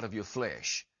heart out of your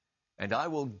flesh, and I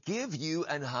will give you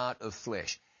an heart of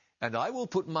flesh. And I will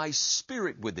put my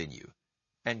spirit within you,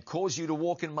 and cause you to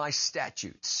walk in my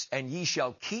statutes, and ye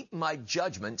shall keep my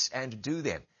judgments and do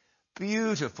them.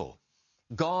 Beautiful.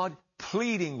 God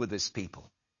pleading with his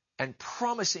people and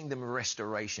promising them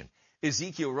restoration.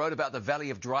 Ezekiel wrote about the valley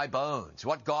of dry bones,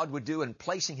 what God would do in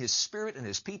placing his spirit in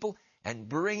his people and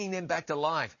bringing them back to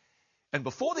life. And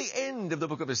before the end of the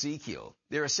book of Ezekiel,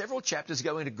 there are several chapters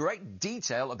going into great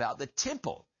detail about the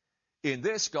temple. In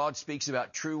this, God speaks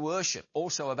about true worship,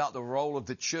 also about the role of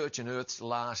the church in earth's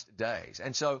last days.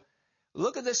 And so,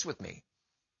 look at this with me.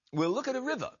 We'll look at a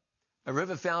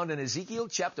river found in Ezekiel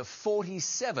chapter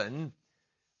 47.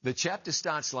 The chapter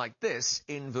starts like this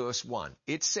in verse 1.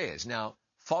 It says, now,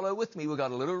 follow with me, we've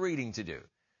got a little reading to do.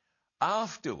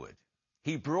 Afterward,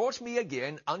 he brought me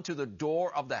again unto the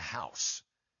door of the house,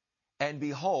 and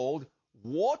behold,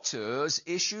 waters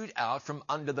issued out from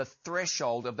under the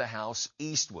threshold of the house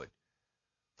eastward.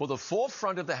 For the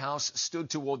forefront of the house stood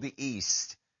toward the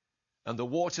east, and the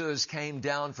waters came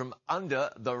down from under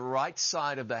the right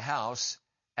side of the house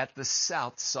at the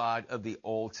south side of the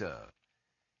altar.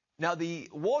 Now the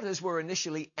waters were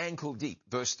initially ankle deep,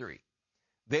 verse 3.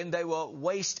 Then they were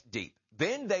waist deep.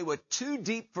 Then they were too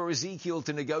deep for Ezekiel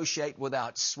to negotiate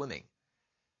without swimming.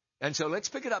 And so let's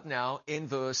pick it up now in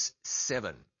verse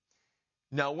 7.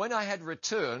 Now when I had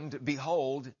returned,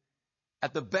 behold,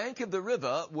 at the bank of the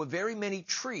river were very many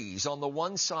trees on the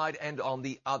one side and on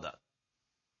the other.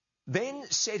 Then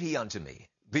said he unto me,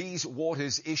 these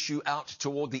waters issue out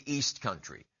toward the east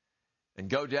country, and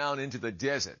go down into the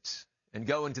desert, and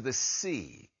go into the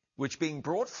sea, which being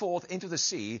brought forth into the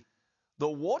sea, the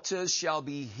waters shall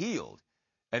be healed.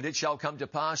 And it shall come to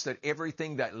pass that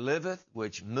everything that liveth,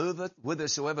 which moveth,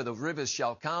 whithersoever the rivers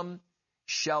shall come,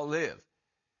 shall live.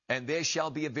 And there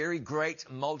shall be a very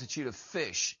great multitude of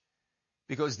fish,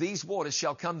 because these waters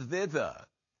shall come thither.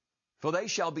 For they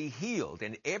shall be healed,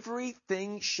 and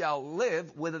everything shall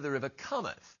live whither the river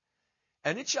cometh.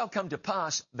 And it shall come to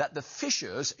pass that the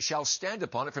fishers shall stand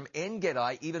upon it from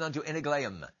En-Gedi even unto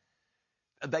Eneglaim.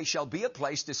 They shall be a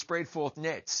place to spread forth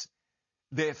nets.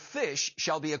 Their fish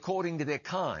shall be according to their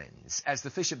kinds, as the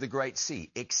fish of the great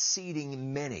sea,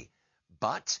 exceeding many.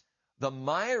 But the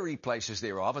miry places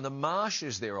thereof and the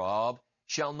marshes thereof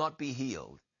shall not be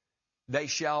healed. They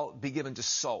shall be given to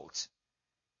salt.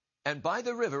 And by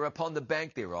the river upon the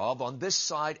bank thereof, on this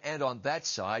side and on that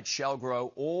side, shall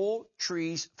grow all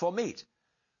trees for meat,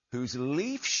 whose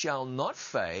leaf shall not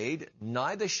fade,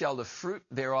 neither shall the fruit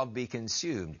thereof be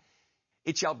consumed.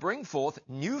 It shall bring forth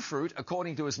new fruit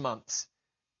according to his months,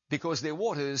 because their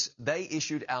waters they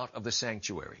issued out of the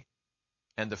sanctuary.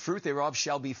 And the fruit thereof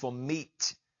shall be for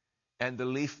meat, and the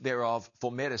leaf thereof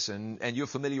for medicine. And you're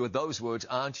familiar with those words,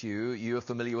 aren't you? You're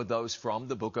familiar with those from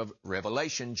the book of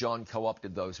Revelation. John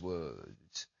co-opted those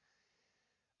words.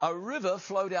 A river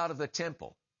flowed out of the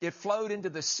temple. It flowed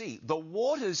into the sea. The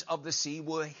waters of the sea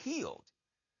were healed.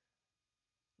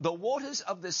 The waters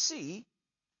of the sea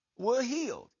were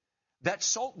healed. That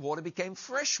salt water became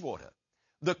fresh water.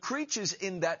 The creatures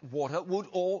in that water would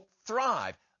all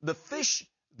thrive. The fish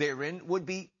therein would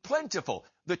be plentiful.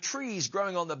 The trees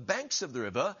growing on the banks of the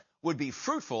river would be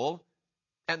fruitful,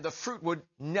 and the fruit would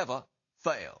never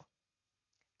fail.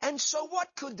 And so what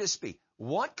could this be?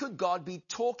 What could God be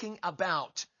talking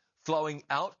about? Flowing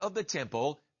out of the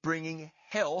temple, bringing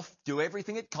health to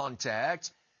everything it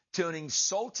contacts, turning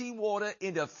salty water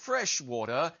into fresh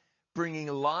water, bringing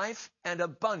life and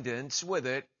abundance with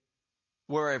it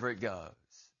wherever it goes.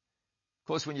 Of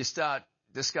course, when you start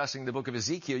discussing the book of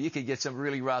Ezekiel, you can get some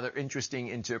really rather interesting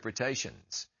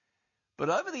interpretations. But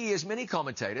over the years, many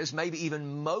commentators, maybe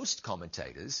even most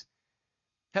commentators,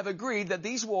 have agreed that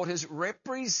these waters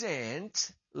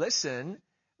represent, listen,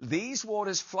 these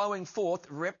waters flowing forth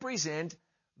represent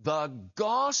the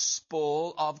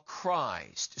gospel of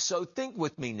Christ. So think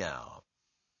with me now.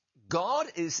 God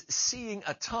is seeing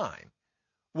a time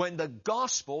when the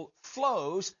gospel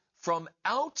flows from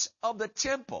out of the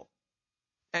temple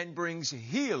and brings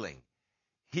healing.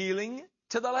 Healing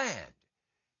to the land.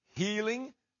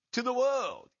 Healing to the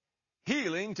world.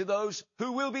 Healing to those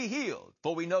who will be healed.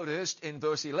 For we noticed in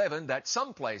verse 11 that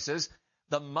some places,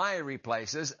 the miry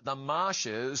places, the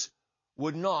marshes,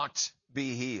 would not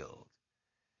be healed.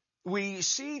 We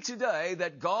see today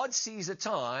that God sees a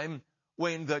time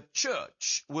when the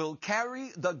church will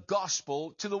carry the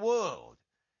gospel to the world,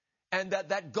 and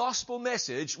that gospel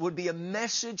message would be a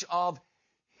message of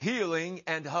healing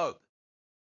and hope.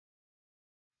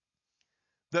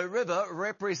 The river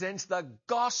represents the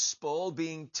gospel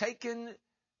being taken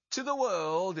to the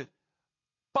world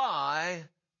by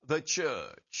the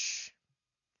church.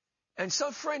 And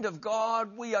so, friend of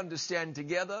God, we understand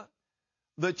together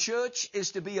the church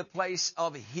is to be a place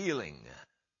of healing,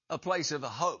 a place of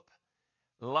hope.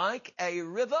 Like a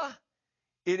river,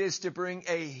 it is to bring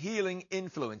a healing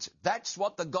influence. That's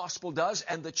what the gospel does,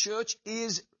 and the church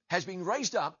has been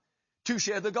raised up to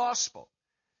share the gospel.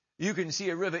 You can see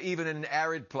a river even in an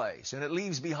arid place, and it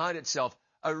leaves behind itself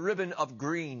a ribbon of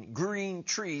green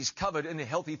trees covered in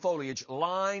healthy foliage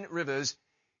line rivers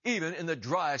even in the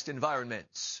driest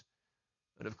environments.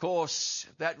 And of course,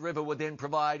 that river would then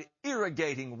provide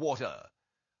irrigating water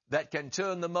that can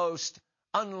turn the most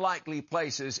unlikely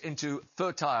places into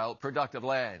fertile, productive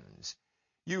lands.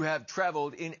 You have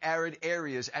traveled in arid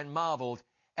areas and marveled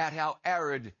at how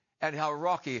arid and how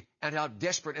rocky and how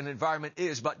desperate an environment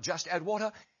is. But just add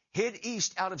water, head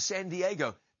east out of San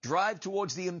Diego, drive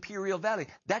towards the Imperial Valley.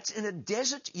 That's in a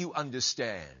desert, you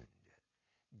understand.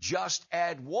 Just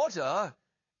add water,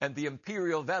 and the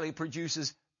Imperial Valley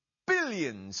produces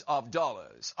billions of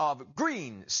dollars of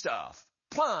green stuff,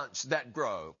 plants that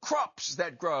grow, crops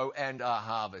that grow and are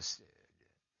harvested.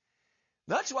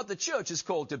 That's what the church is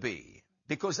called to be,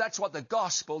 because that's what the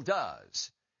gospel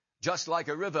does. Just like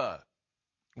a river,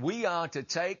 we are to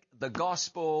take the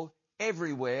gospel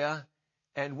everywhere,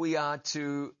 and we are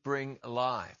to bring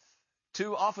life.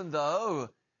 Too often, though,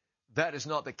 that is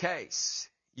not the case.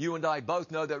 You and I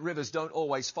both know that rivers don't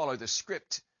always follow the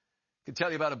script. I can tell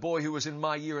you about a boy who was in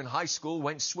my year in high school,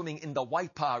 went swimming in the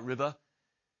Waipa River,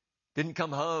 didn't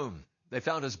come home. They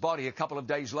found his body a couple of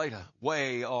days later,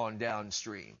 way on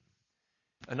downstream.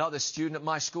 Another student at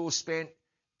my school spent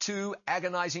 2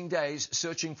 agonizing days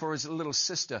searching for his little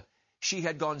sister. She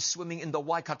had gone swimming in the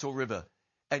Waikato River,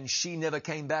 and she never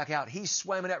came back out. He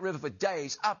swam in that river for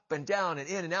days, up and down and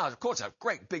in and out. Of course, a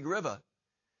great big river.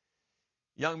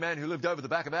 Young man who lived over the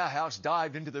back of our house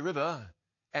dived into the river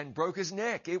and broke his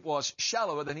neck. It was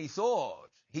shallower than he thought.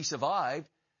 He survived,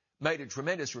 made a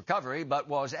tremendous recovery, but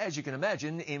was, as you can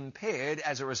imagine, impaired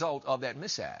as a result of that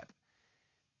mishap.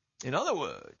 In other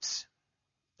words,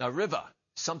 a river,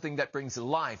 something that brings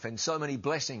life and so many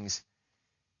blessings,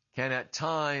 can at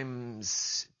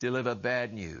times deliver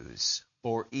bad news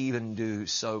or even do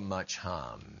so much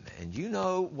harm. And you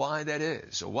know why that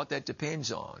is, or what that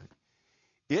depends on.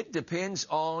 It depends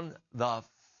on the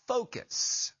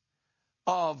focus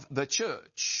of the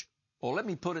church. Or let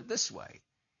me put it this way.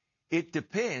 It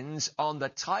depends on the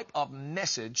type of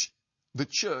message the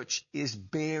church is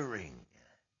bearing.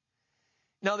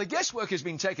 Now, the guesswork has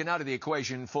been taken out of the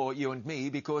equation for you and me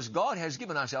because God has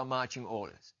given us our marching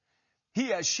orders. He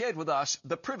has shared with us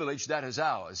the privilege that is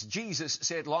ours. Jesus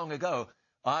said long ago,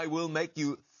 I will make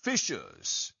you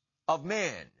fishers of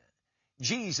men.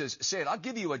 Jesus said, I'll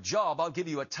give you a job, I'll give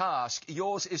you a task.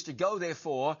 Yours is to go,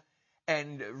 therefore,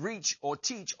 and reach or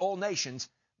teach all nations,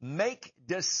 make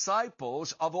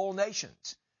disciples of all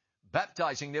nations,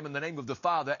 baptizing them in the name of the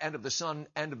Father and of the Son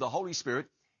and of the Holy Spirit,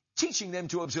 teaching them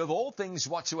to observe all things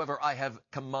whatsoever I have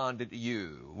commanded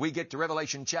you. We get to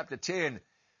Revelation chapter 10.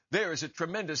 There is a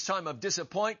tremendous time of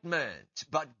disappointment,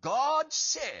 but God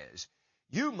says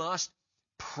you must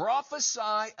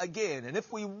prophesy again. And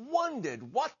if we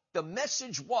wondered what the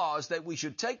message was that we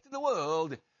should take to the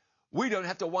world, we don't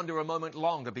have to wonder a moment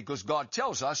longer, because God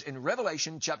tells us in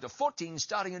Revelation chapter 14,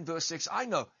 starting in verse 6, I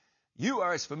know you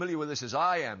are as familiar with this as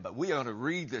I am, but we are going to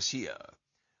read this here.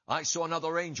 I saw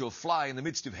another angel fly in the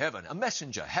midst of heaven, a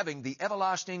messenger having the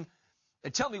everlasting,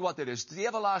 and tell me what that is, the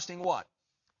everlasting what?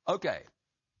 Okay,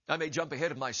 I may jump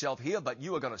ahead of myself here, but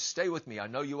you are going to stay with me. I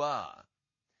know you are.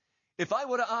 If I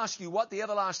were to ask you what the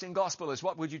everlasting gospel is,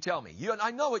 what would you tell me?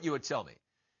 I know what you would tell me.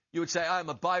 You would say, I'm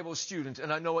a Bible student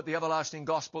and I know what the everlasting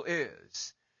gospel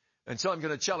is. And so I'm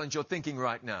going to challenge your thinking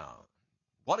right now.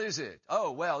 What is it?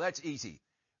 Oh, well, that's easy.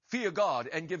 Fear God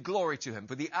and give glory to him,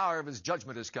 for the hour of his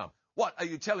judgment has come. What, are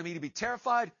you telling me to be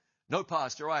terrified? No,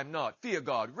 Pastor, I am not. Fear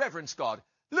God, reverence God.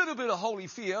 A little bit of holy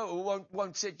fear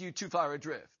won't set you too far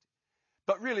adrift.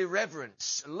 But really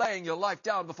reverence, laying your life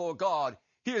down before God.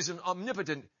 He is an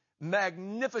omnipotent,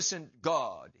 magnificent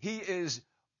God. He is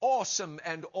awesome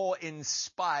and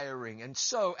awe-inspiring. And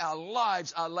so our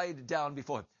lives are laid down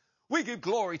before him. We give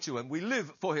glory to him. We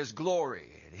live for his glory.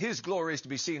 His glory is to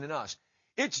be seen in us.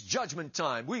 It's judgment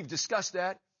time. We've discussed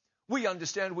that. We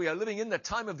understand we are living in the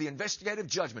time of the investigative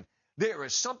judgment. There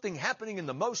is something happening in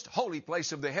the most holy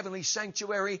place of the heavenly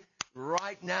sanctuary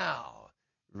right now.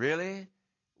 Really?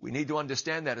 We need to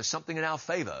understand that as something in our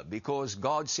favor, because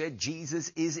God said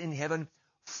Jesus is in heaven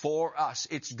for us.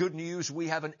 It's good news. We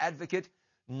have an advocate,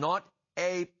 not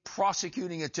a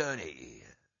prosecuting attorney.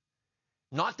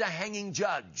 not the hanging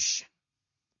judge.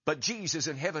 But Jesus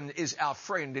in heaven is our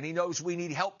friend, and he knows we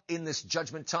need help in this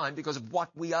judgment time because of what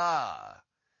we are.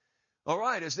 All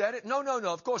right, is that it? No,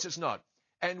 of course it's not.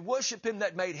 And worship him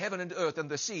that made heaven and earth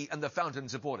and the sea and the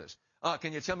fountains of waters.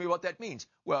 Can you tell me what that means?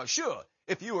 Well, sure.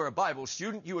 If you were a Bible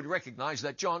student, you would recognize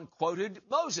that John quoted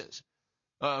Moses,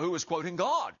 who was quoting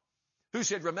God, who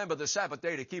said, remember the Sabbath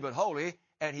day to keep it holy.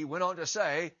 And he went on to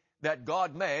say that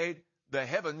God made the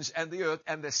heavens and the earth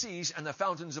and the seas and the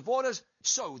fountains of waters.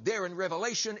 So there in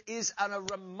Revelation is a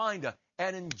reminder,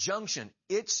 an injunction.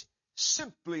 It's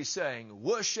simply saying,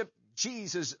 worship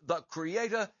Jesus, the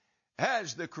Creator,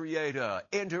 as the Creator.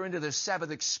 Enter into the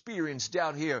Sabbath experience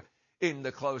down here in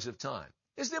the close of time.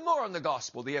 Is there more on the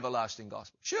gospel, the everlasting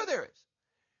gospel? Sure there is.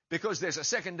 Because there's a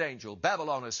second angel.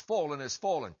 Babylon has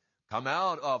fallen. Come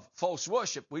out of false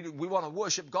worship. We want to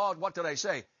worship God. What did I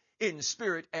say? In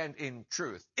spirit and in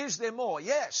truth. Is there more?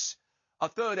 Yes. A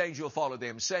third angel followed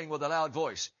them, saying with a loud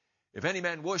voice, if any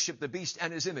man worship the beast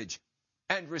and his image,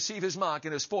 and receive his mark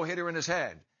in his forehead or in his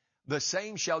hand, the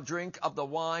same shall drink of the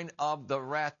wine of the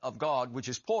wrath of God, which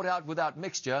is poured out without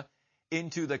mixture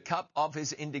into the cup of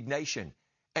his indignation.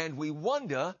 And we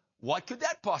wonder, what could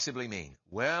that possibly mean?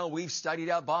 Well, we've studied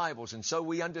our Bibles, and so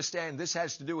we understand this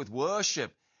has to do with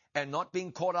worship and not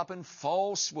being caught up in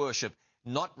false worship.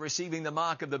 Not receiving the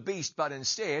mark of the beast, but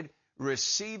instead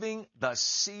receiving the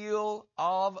seal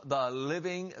of the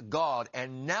living God.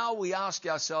 And now we ask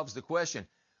ourselves the question,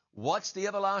 what's the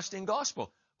everlasting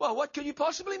gospel? Well, what could you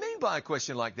possibly mean by a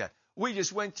question like that? We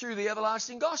just went through the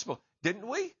everlasting gospel, didn't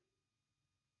we?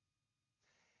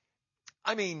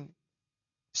 I mean,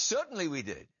 certainly we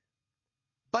did.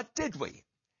 But did we?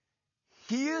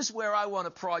 Here's where I want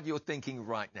to prod your thinking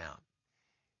right now.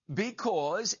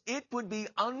 Because it would be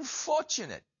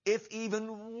unfortunate if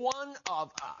even one of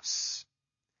us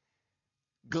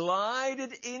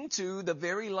glided into the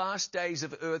very last days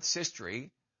of Earth's history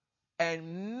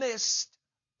and missed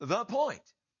the point.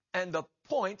 And the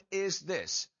point is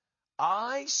this.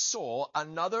 I saw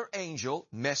another angel,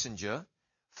 messenger,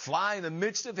 fly in the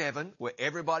midst of heaven where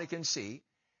everybody can see,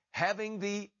 having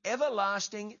the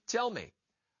everlasting, tell me,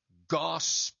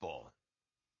 gospel.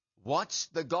 What's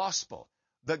the gospel?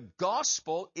 The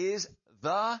gospel is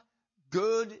the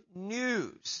good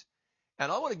news.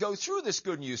 And I want to go through this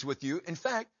good news with you. In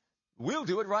fact, we'll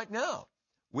do it right now.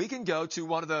 We can go to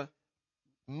one of the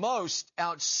most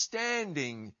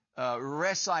outstanding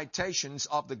recitations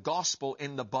of the gospel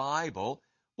in the Bible,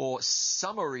 or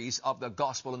summaries of the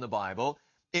gospel in the Bible,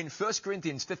 in 1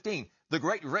 Corinthians 15, the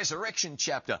great resurrection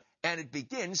chapter. And it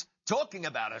begins talking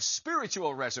about a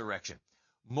spiritual resurrection.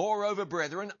 Moreover,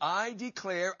 brethren, I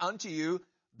declare unto you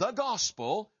the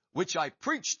gospel which I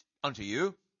preached unto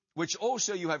you, which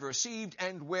also you have received,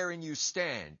 and wherein you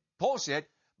stand. Paul said,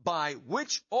 by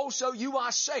which also you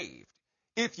are saved,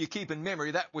 if you keep in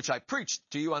memory that which I preached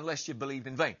to you, unless you believed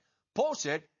in vain. Paul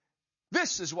said,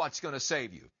 this is what's going to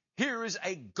save you. Here is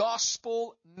a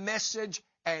gospel message,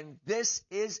 and this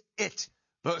is it.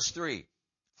 Verse 3,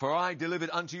 for I delivered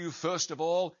unto you first of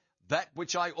all that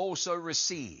which I also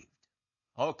received.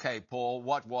 Okay, Paul,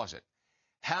 what was it?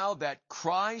 How that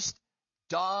Christ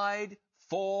died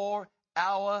for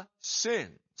our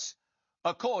sins,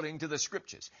 according to the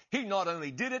Scriptures. He not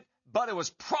only did it, but it was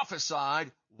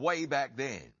prophesied way back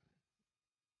then.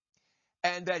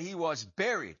 And that he was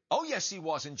buried. Oh, yes, he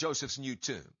was in Joseph's new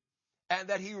tomb. And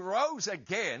that he rose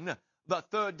again the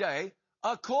third day,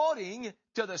 according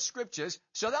to the Scriptures.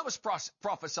 So that was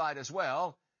prophesied as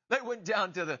well. They went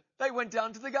down to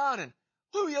the garden.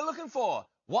 Who are you looking for?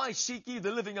 Why seek ye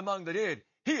the living among the dead?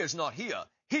 He is not here.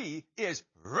 He is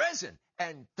risen.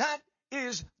 And that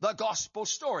is the gospel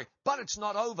story. But it's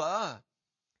not over.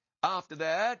 After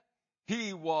that,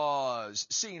 he was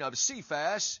seen of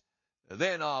Cephas,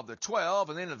 then of the 12,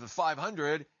 and then of the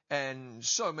 500, and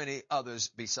so many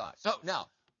others besides. So now,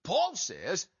 Paul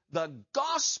says the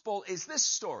gospel is this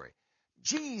story.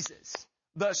 Jesus,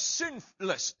 the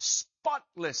sinless,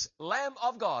 spotless Lamb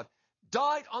of God,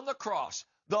 died on the cross,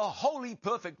 the holy,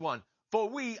 perfect one, for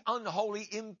we unholy,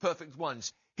 imperfect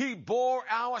ones. He bore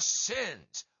our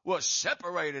sins, was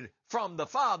separated from the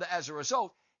Father as a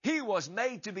result. He was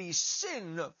made to be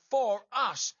sin for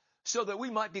us, so that we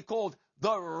might be called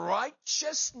the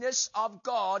righteousness of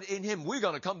God in him. We're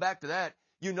going to come back to that.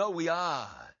 You know we are.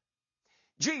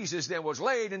 Jesus then was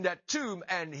laid in that tomb,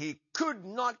 and he could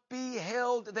not be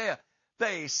held there.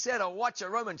 They set a watch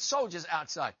of Roman soldiers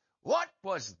outside. What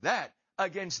was that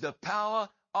against the power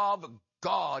of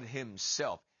God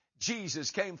himself? Jesus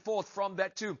came forth from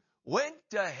that tomb, went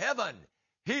to heaven.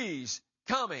 He's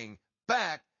coming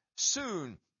back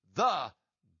soon. The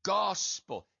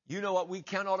gospel. you know what we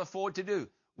cannot afford to do?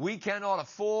 We cannot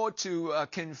afford to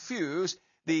confuse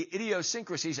the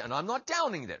idiosyncrasies, and I'm not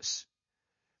downing this,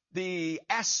 the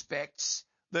aspects,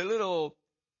 the little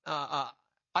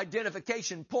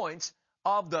identification points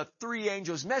of the three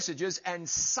angels' messages, and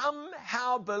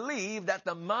somehow believe that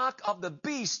the mark of the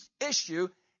beast issue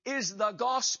is the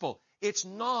gospel. It's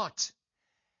not.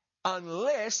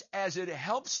 Unless, as it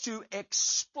helps to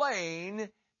explain,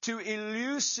 to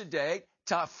elucidate,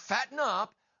 to fatten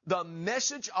up the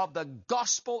message of the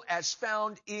gospel as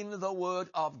found in the Word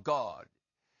of God.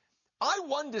 I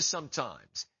wonder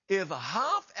sometimes if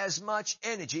half as much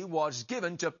energy was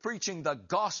given to preaching the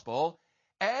gospel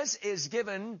as is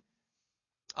given,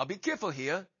 I'll be careful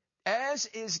here, as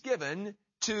is given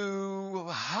to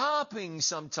harping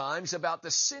sometimes about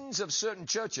the sins of certain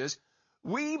churches,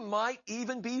 we might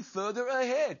even be further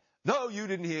ahead. No, you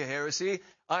didn't hear heresy.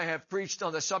 I have preached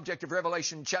on the subject of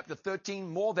Revelation chapter 13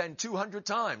 more than 200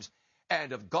 times.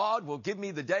 And if God will give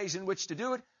me the days in which to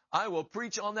do it, I will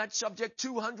preach on that subject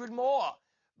 200 more.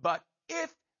 But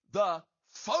if the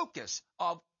focus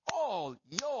of all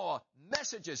your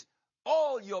messages,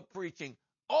 all your preaching,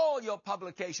 all your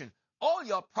publication, all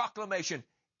your proclamation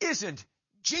isn't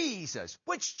Jesus.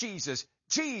 Which Jesus?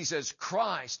 Jesus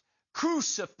Christ,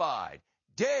 crucified,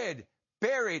 dead,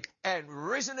 buried, and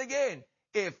risen again.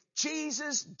 If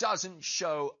Jesus doesn't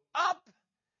show up,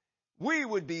 we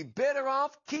would be better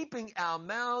off keeping our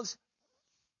mouths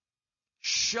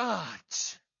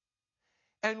shut.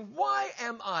 And why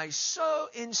am I so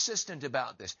insistent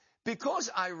about this? Because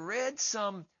I read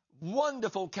some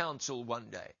wonderful counsel one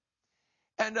day.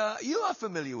 And you are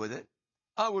familiar with it.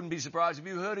 I wouldn't be surprised if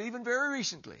you heard it even very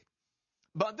recently.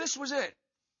 But this was it.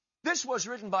 This was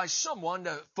written by someone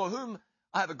for whom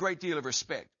I have a great deal of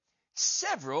respect.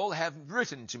 Several have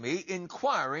written to me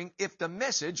inquiring if the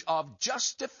message of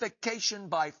justification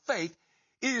by faith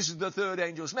is the third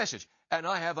angel's message. And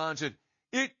I have answered,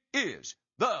 it is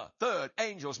the third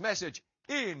angel's message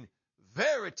in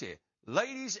verity.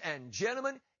 Ladies and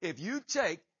gentlemen, if you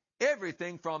take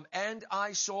everything from "and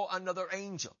I saw another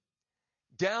angel"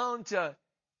 down to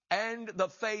 "and the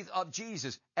faith of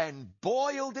Jesus" and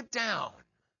boiled it down,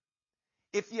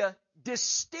 if you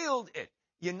distilled it,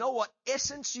 you know what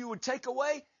essence you would take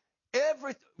away?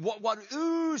 What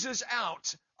oozes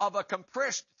out of a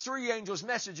compressed three angels'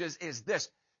 messages is this: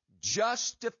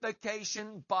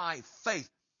 justification by faith,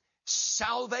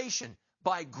 salvation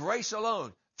by grace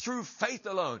alone, through faith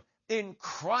alone, in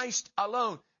Christ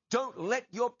alone. Don't let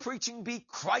your preaching be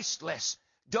Christless.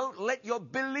 Don't let your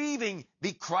believing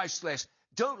be Christless.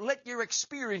 Don't let your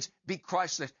experience be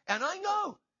Christless. And I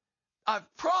know,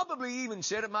 I've probably even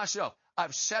said it myself.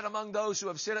 I've sat among those who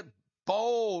have said it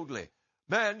boldly.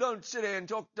 Man, don't sit here and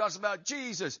talk to us about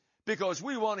Jesus, because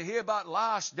we want to hear about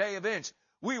last day events.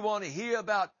 We want to hear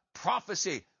about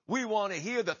prophecy. We want to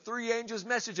hear the three angels'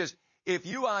 messages. If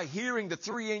you are hearing the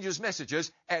three angels' messages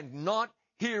and not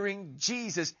hearing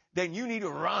Jesus, then you need to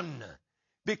run,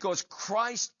 because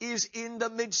Christ is in the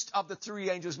midst of the three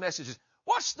angels' messages.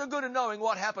 What's the good of knowing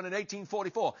what happened in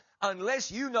 1844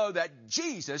 unless you know that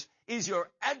Jesus is your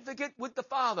advocate with the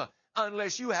Father,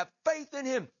 unless you have faith in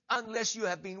him, unless you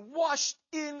have been washed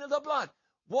in the blood?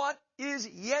 What is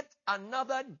yet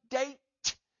another date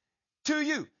to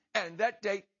you? And that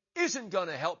date isn't going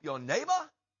to help your neighbor.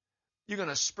 You're going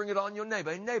to spring it on your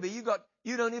neighbor. Hey, neighbor,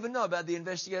 you don't even know about the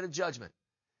investigative judgment.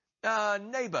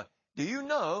 Neighbor, do you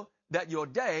know that your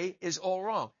day is all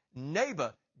wrong?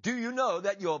 Neighbor, do you know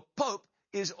that your pope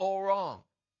is all wrong?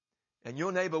 And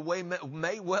your neighbor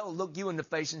may well look you in the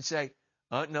face and say,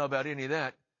 I don't know about any of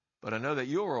that, but I know that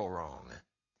you're all wrong.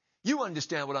 You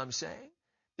understand what I'm saying?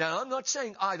 Now, I'm not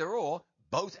saying either or,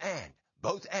 both and,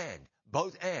 both and,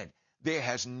 both and. There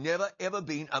has never, ever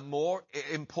been a more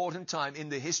important time in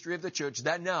the history of the church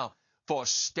than now for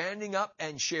standing up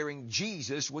and sharing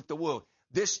Jesus with the world.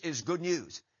 This is good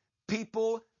news.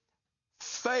 People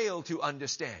fail to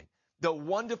understand the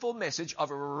wonderful message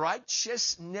of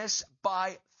righteousness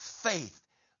by faith.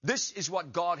 This is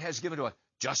what God has given to us.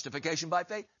 Justification by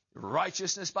faith,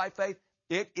 righteousness by faith.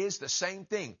 It is the same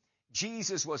thing.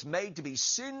 Jesus was made to be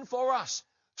sin for us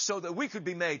so that we could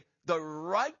be made the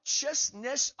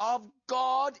righteousness of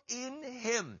God in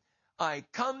him. I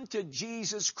come to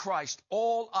Jesus Christ.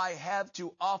 All I have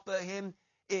to offer him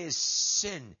is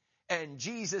sin. And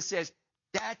Jesus says,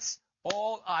 that's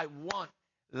all I want.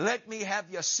 Let me have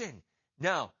your sin.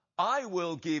 Now, I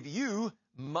will give you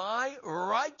my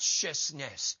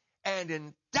righteousness. And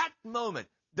in that moment,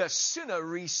 the sinner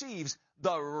receives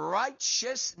the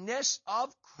righteousness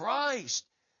of Christ.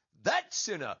 That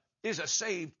sinner is a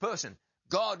saved person.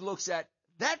 God looks at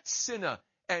that sinner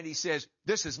and he says,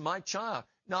 this is my child.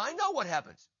 Now, I know what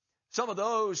happens. Some of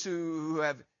those who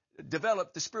have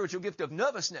developed the spiritual gift of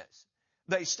nervousness,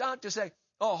 they start to say,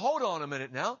 oh, hold on a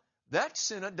minute now. That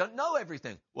sinner doesn't know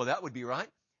everything. Well, that would be right.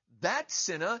 That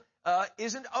sinner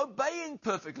isn't obeying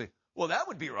perfectly. Well, that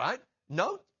would be right.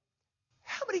 No.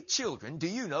 How many children do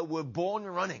you know were born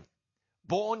running,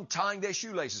 born tying their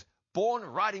shoelaces, born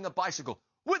riding a bicycle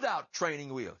without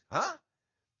training wheels? Huh?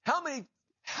 How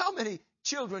many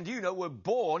children do you know were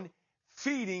born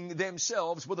feeding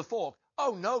themselves with a fork?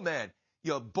 Oh, no, man.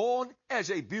 You're born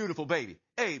as a beautiful baby,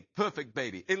 a perfect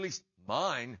baby. At least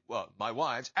mine, well, my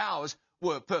wife's, ours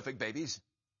were perfect babies.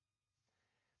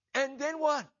 And then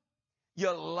what?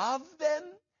 You love them,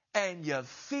 and you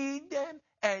feed them,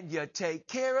 and you take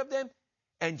care of them,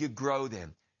 and you grow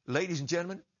them. Ladies and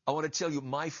gentlemen, I want to tell you,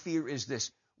 my fear is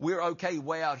this. We're okay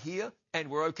way out here, and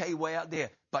we're okay way out there.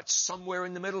 But somewhere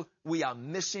in the middle, we are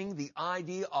missing the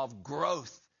idea of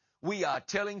growth. We are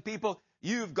telling people,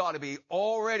 you've got to be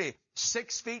already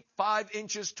 6 feet 5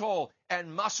 inches tall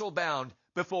and muscle bound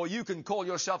before you can call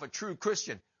yourself a true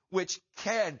Christian, which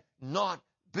cannot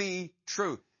be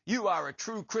true. You are a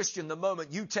true Christian the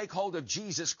moment you take hold of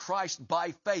Jesus Christ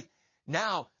by faith.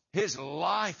 Now, his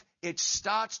life, it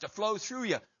starts to flow through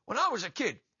you. When I was a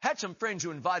kid, had some friends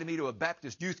who invited me to a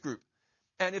Baptist youth group.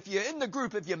 And if you're in the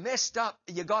group, if you messed up,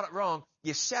 you got it wrong,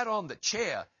 you sat on the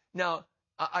chair. Now,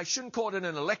 I shouldn't call it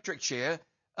an electric chair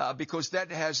because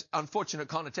that has unfortunate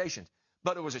connotations.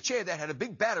 But it was a chair that had a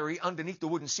big battery underneath the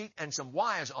wooden seat and some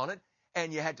wires on it.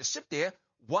 And you had to sit there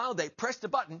while they pressed the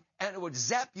button, and it would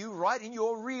zap you right in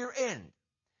your rear end.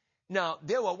 Now,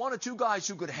 there were 1 or 2 guys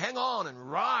who could hang on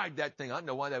and ride that thing. I don't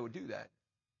know why they would do that.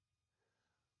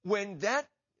 When that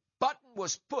button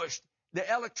was pushed,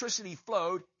 the electricity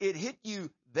flowed. It hit you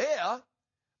there,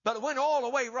 but it went all the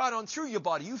way right on through your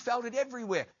body. You felt it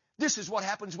everywhere. This is what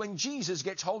happens when Jesus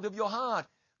gets hold of your heart.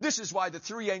 This is why the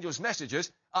 3 angels'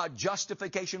 messages are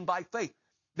justification by faith.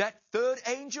 That 3rd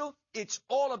angel, it's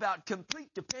all about complete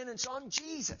dependence on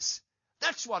Jesus.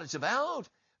 That's what it's about.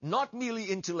 Not merely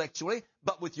intellectually,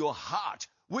 but with your heart,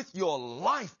 with your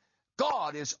life.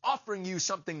 God is offering you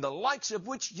something the likes of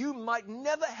which you might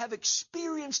never have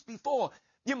experienced before.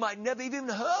 You might never even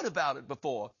heard about it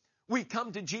before. We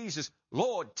come to Jesus.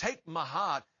 Lord, take my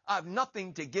heart. I've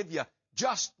nothing to give you,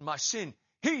 just my sin.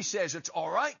 He says it's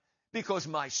all right because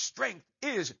my strength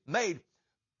is made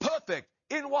perfect.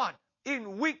 In what?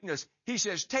 In weakness. He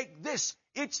says, take this.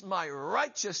 It's my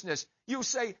righteousness. You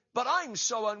say, but I'm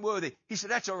so unworthy. He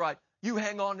said, that's all right. You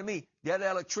hang on to me. That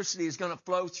electricity is going to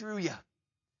flow through you.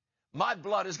 My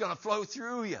blood is going to flow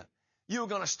through you. You're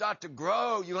going to start to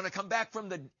grow. You're going to come back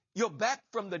you're back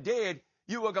from the dead.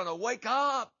 You are going to wake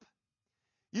up.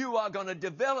 You are going to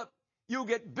develop. You'll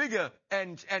get bigger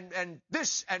and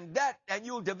this and that, and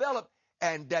you'll develop.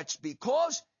 And that's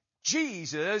because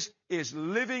Jesus is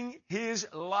living his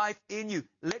life in you.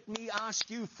 Let me ask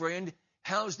you, friend,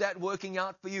 how's that working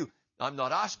out for you? I'm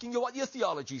not asking you what your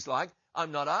theology's like.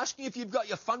 I'm not asking if you've got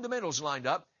your fundamentals lined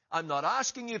up. I'm not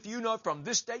asking if you know from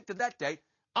this date to that date.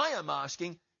 I am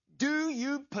asking, do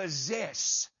you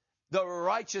possess the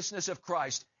righteousness of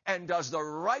Christ? And does the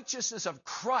righteousness of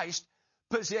Christ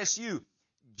possess you?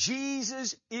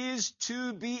 Jesus is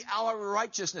to be our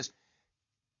righteousness.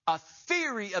 A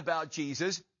theory about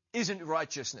Jesus isn't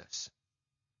righteousness.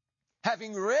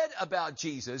 Having read about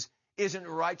Jesus isn't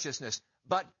righteousness,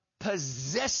 but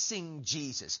possessing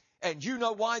Jesus. And you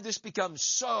know why this becomes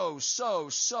so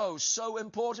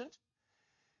important?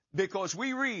 Because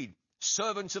we read,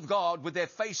 servants of God with their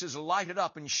faces lighted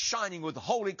up and shining with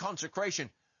holy consecration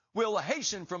will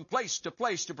hasten from place to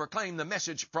place to proclaim the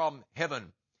message from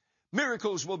heaven.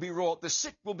 Miracles will be wrought, the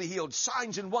sick will be healed,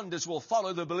 signs and wonders will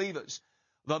follow the believers.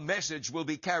 The message will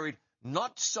be carried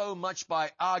not so much by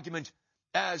argument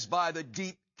as by the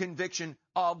deep conviction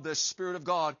of the Spirit of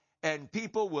God. And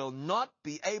people will not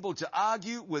be able to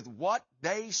argue with what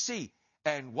they see.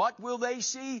 And what will they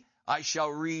see? I shall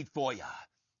read for you.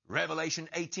 Revelation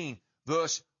 18,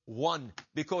 verse 1.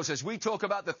 Because as we talk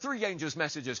about the 3 angels'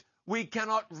 messages, we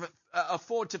cannot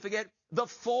afford to forget the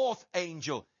 4th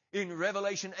angel in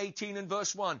Revelation 18 and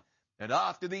verse 1. And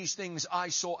after these things I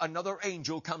saw another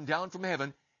angel come down from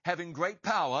heaven, having great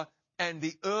power, and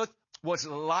the earth was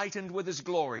lightened with his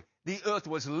glory. The earth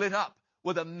was lit up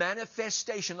with a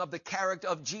manifestation of the character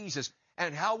of Jesus.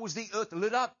 And how was the earth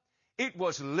lit up? It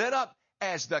was lit up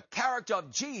as the character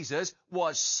of Jesus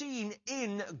was seen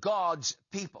in God's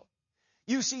people.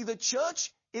 You see, the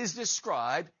church is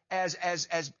described as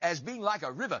being like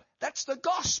a river. That's the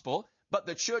gospel, but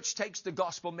the church takes the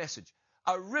gospel message.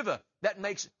 A river that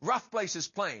makes rough places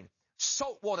plain,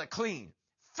 salt water clean,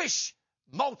 fish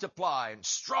multiply and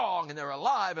strong, and they're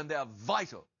alive and they're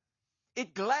vital.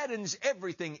 It gladdens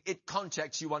everything it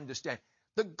contacts you, understand.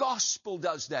 The gospel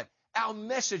does that. Our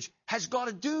message has got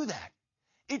to do that.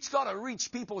 It's got to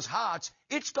reach people's hearts.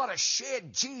 It's got to share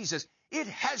Jesus. It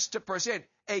has to present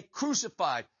a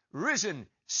crucified, risen,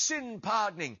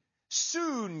 sin-pardoning,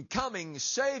 soon-coming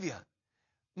Savior.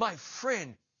 My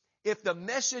friend, if the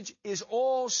message is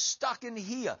all stuck in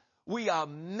here, we are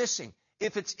missing.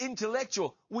 If it's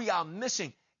intellectual, we are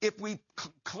missing. If we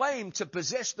claim to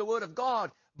possess the Word of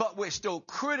God, but we're still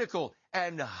critical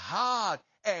and hard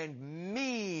and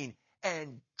mean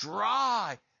and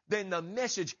dry, then the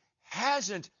message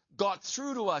hasn't got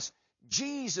through to us.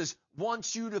 Jesus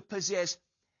wants you to possess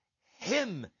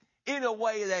Him in a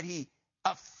way that He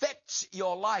affects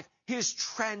your life. His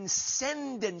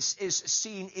transcendence is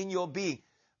seen in your being.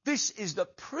 This is the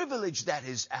privilege that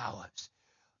is ours.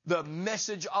 The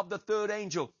message of the third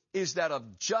angel is that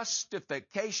of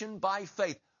justification by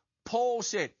faith. Paul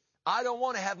said, I don't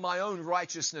want to have my own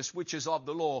righteousness, which is of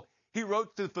the law. He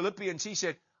wrote to the Philippians, he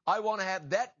said, I want to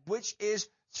have that which is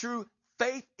through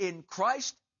faith in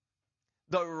Christ,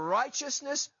 the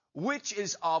righteousness which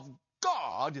is of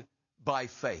God by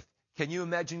faith. Can you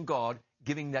imagine God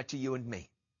giving that to you and me?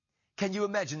 Can you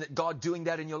imagine that God doing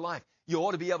that in your life? You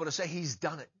ought to be able to say He's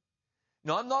done it.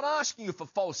 Now, I'm not asking you for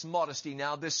false modesty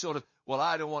now, this sort of, well,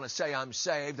 I don't want to say I'm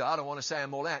saved, or I don't want to say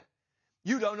I'm all that.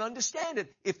 You don't understand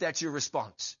it if that's your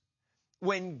response.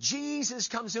 When Jesus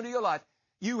comes into your life,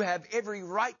 you have every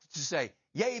right to say,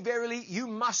 yea, verily, you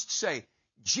must say,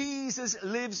 Jesus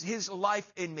lives His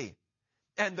life in me.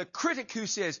 And the critic who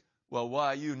says, well, why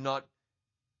are you not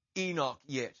Enoch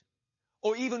yet?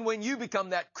 Or even when you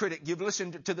become that critic, you've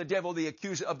listened to the devil, the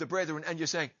accuser of the brethren, and you're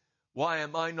saying, why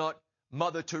am I not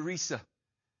Mother Teresa,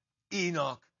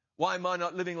 Enoch? Why am I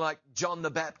not living like John the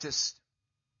Baptist?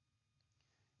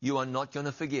 You are not going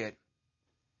to forget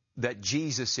that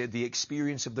Jesus said the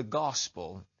experience of the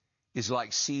gospel is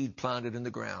like seed planted in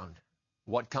the ground.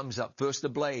 What comes up? First the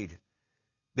blade,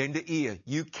 then the ear.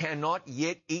 You cannot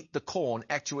yet eat the corn.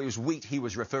 Actually, it was wheat he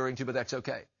was referring to, but that's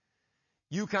okay.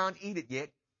 You can't eat it yet.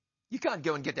 You can't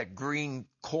go and get that green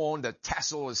corn. The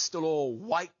tassel is still all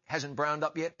white, hasn't browned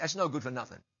up yet. That's no good for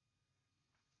nothing.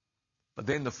 But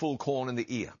then the full corn in the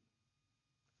ear.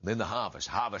 Then the harvest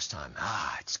time.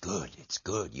 It's good. It's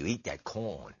good. You eat that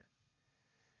corn.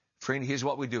 Friend, here's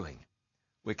what we're doing.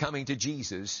 We're coming to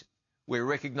Jesus. We're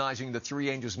recognizing the three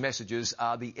angels' messages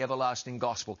are the everlasting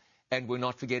gospel. And we're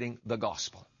not forgetting the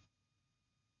gospel.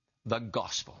 The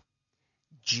gospel.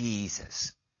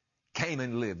 Jesus came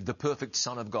and lived. The perfect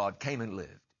Son of God came and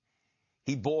lived.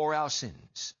 He bore our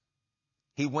sins.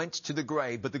 He went to the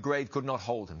grave, but the grave could not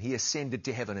hold Him. He ascended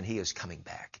to heaven and He is coming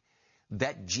back.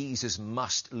 That Jesus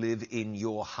must live in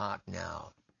your heart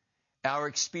now. Our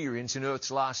experience in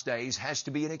earth's last days has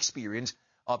to be an experience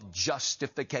of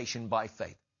justification by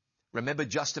faith. Remember,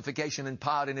 justification and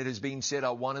pardon, it has been said,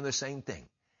 are one and the same thing.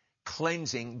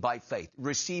 Cleansing by faith,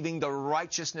 receiving the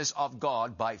righteousness of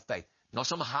God by faith. Not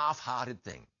some half-hearted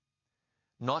thing,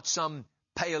 not some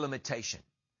pale imitation,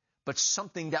 but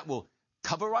something that will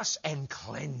cover us and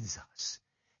cleanse us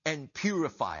and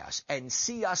purify us and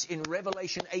see us in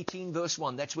Revelation 18 verse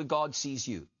 1. That's where God sees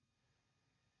you.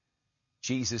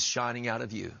 Jesus shining out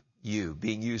of you, you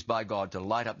being used by God to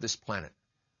light up this planet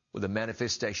with a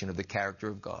manifestation of the character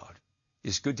of God.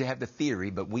 It's good to have the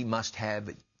theory, but we must have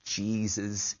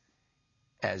Jesus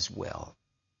as well.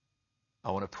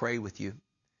 I want to pray with you.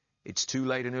 It's too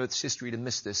late in Earth's history to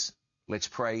miss this. Let's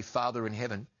pray. Father in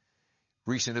heaven,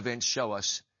 recent events show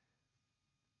us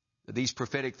that these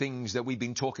prophetic things that we've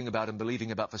been talking about and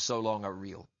believing about for so long are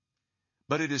real.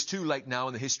 But it is too late now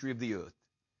in the history of the earth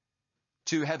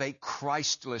to have a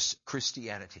Christless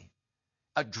Christianity,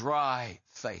 a dry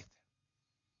faith,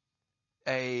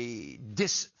 a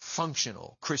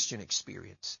dysfunctional Christian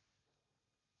experience.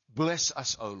 Bless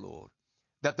us, O Lord,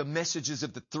 that the messages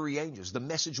of the three angels, the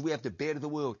message we have to bear to the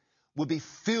world, will be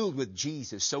filled with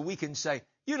Jesus so we can say,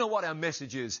 you know what our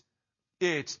message is?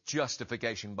 It's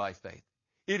justification by faith.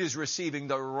 It is receiving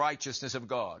the righteousness of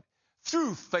God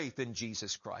through faith in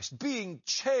Jesus Christ, being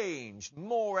changed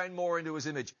more and more into His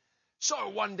image. So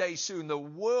one day soon the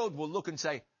world will look and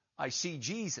say, I see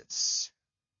Jesus.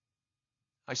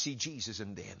 I see Jesus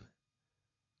in them.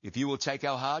 If you will take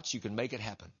our hearts, you can make it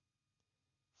happen.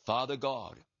 Father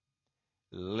God,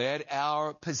 let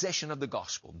our possession of the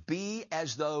gospel be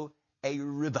as though a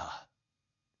river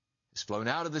has flown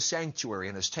out of the sanctuary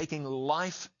and is taking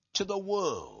life to the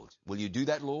world. Will you do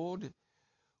that, Lord?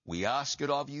 We ask it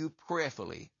of you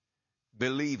prayerfully,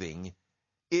 believing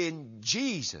in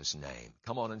Jesus' name.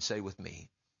 Come on and say with me,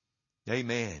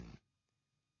 Amen.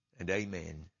 and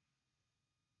amen.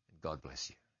 And God bless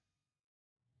you.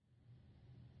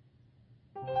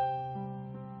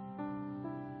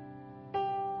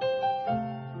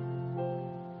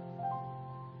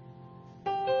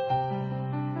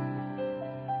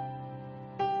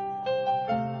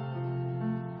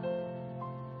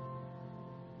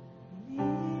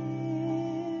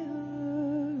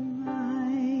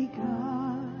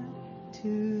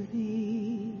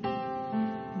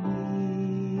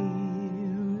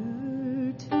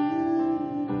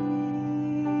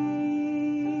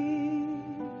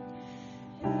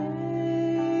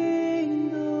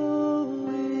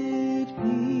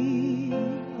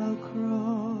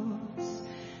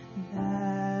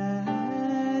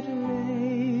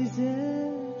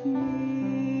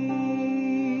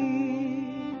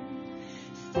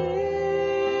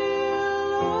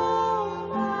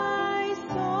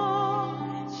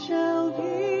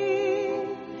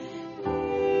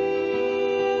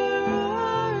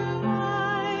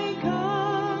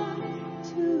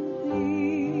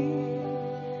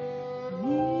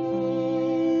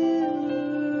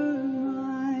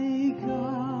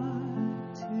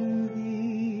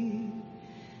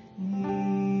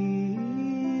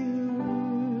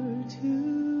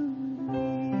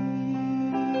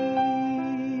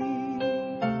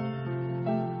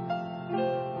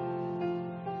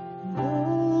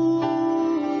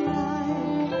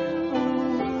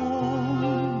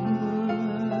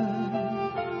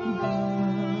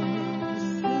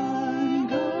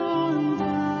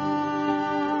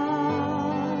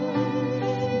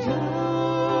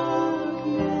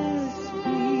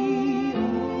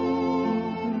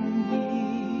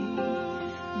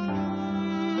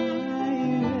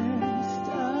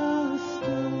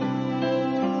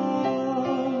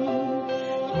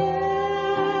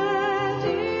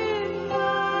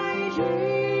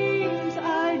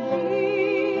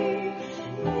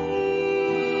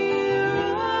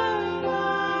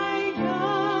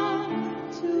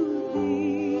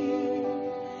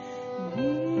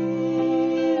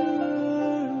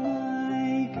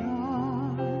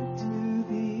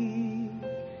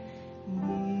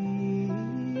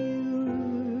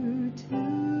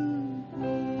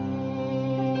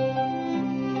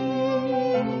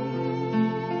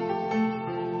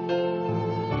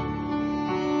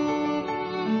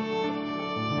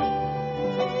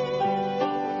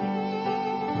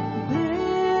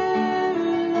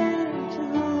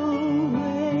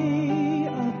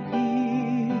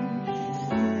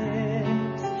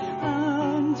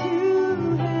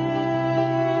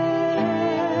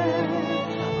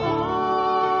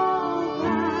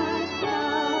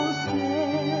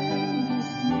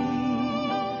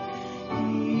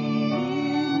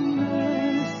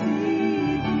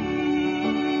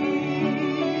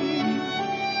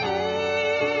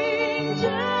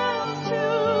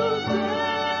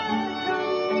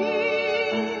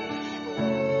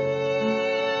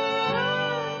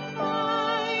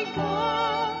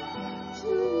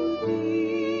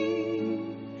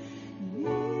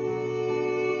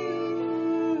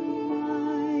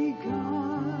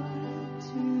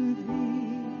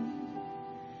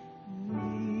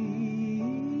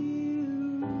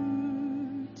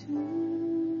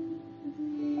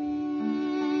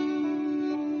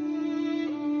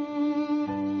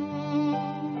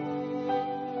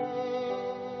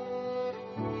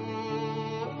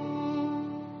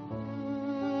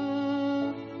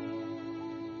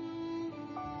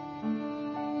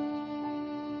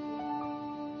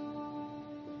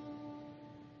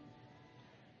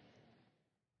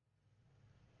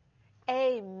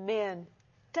 Amen.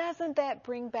 Doesn't that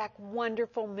bring back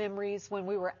wonderful memories when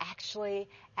we were actually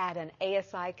at an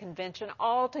ASI convention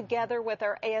all together with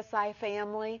our ASI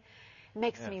family? It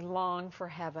makes me long for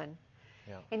heaven.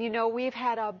 Yeah. And you know, we've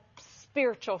had a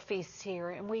spiritual feast here,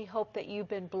 and we hope that you've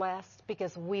been blessed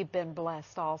because we've been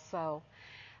blessed also.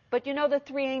 But you know, the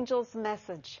three angels'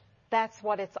 message, that's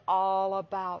what it's all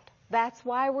about. That's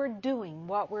why we're doing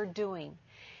what we're doing.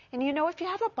 And you know, if you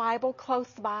have a Bible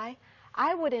close by,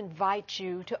 I would invite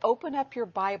you to open up your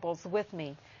Bibles with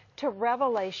me to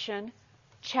Revelation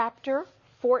chapter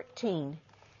 14.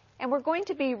 And we're going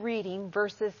to be reading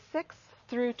verses 6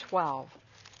 through 12,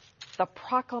 the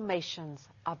proclamations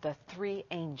of the three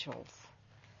angels.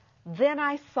 Then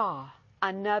I saw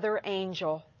another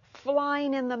angel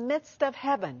flying in the midst of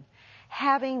heaven,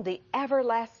 having the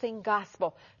everlasting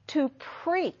gospel to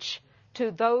preach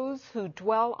to those who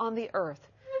dwell on the earth,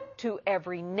 to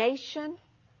every nation,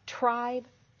 tribe,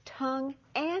 tongue,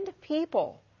 and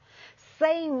people,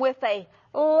 saying with a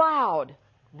loud,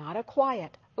 not a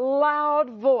quiet, loud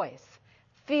voice,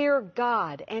 fear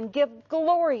God and give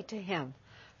glory to Him,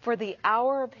 for the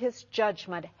hour of his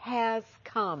judgment has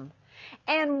come,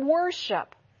 and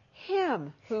worship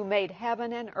him who made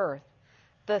heaven and earth,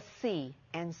 the sea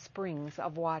and springs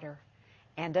of water.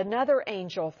 And another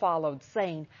angel followed,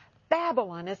 saying,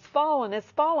 Babylon is fallen,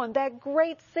 that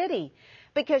great city,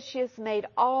 because she has made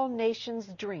all nations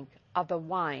drink of the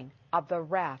wine of the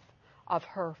wrath of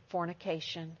her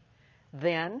fornication.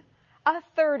 Then a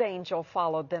third angel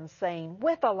followed them, saying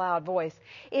with a loud voice,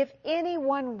 If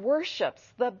anyone worships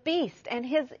the beast and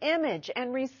his image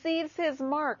and receives his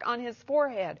mark on his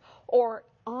forehead or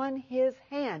on his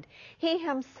hand, he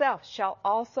himself shall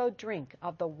also drink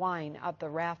of the wine of the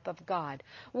wrath of God,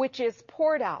 which is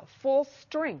poured out full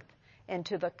strength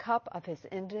into the cup of his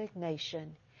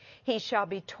indignation. He shall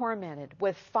be tormented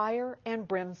with fire and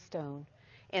brimstone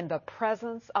in the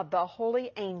presence of the holy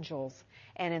angels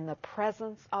and in the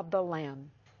presence of the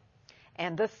Lamb.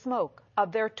 And the smoke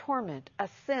of their torment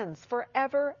ascends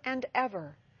forever and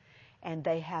ever. And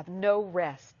they have no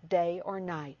rest day or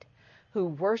night, who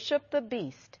worship the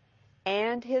beast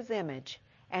and his image,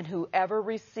 and whoever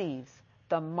receives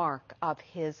the mark of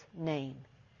his name.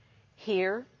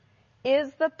 Here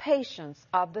is the patience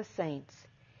of the saints.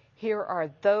 Here are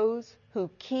those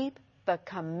who keep the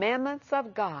commandments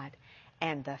of God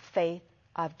and the faith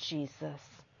of Jesus.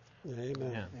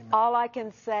 Amen. All I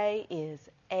can say is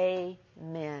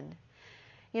amen.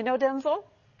 You know, Denzil,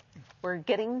 we're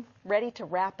getting ready to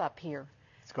wrap up here.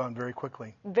 It's gone very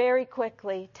quickly. Very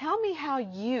quickly. Tell me how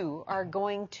you are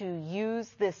going to use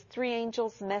this three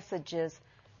angels' messages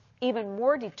even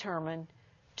more determined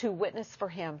to witness for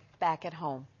him back at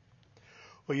home.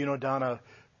 Well, you know, Donna,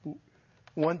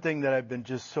 one thing that I've been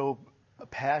just so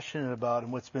passionate about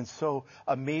and what's been so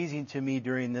amazing to me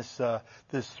during this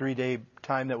 3-day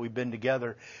time that we've been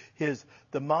together is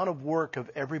the amount of work of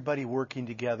everybody working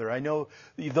together. I know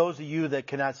those of you that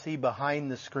cannot see behind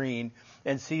the screen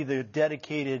and see the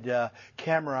dedicated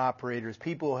camera operators,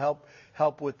 people who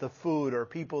help with the food, or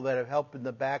people that have helped in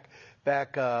the back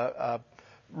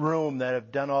room that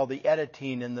have done all the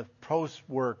editing and the post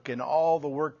work and all the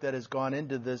work that has gone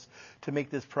into this to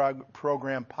make this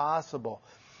program possible.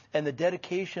 And the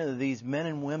dedication of these men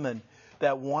and women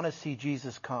that want to see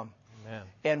Jesus come. Amen.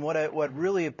 And what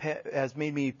really has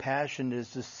made me passionate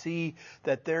is to see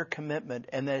that their commitment,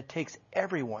 and that it takes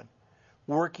everyone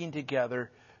working together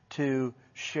to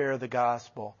share the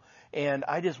gospel. And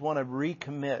I just want to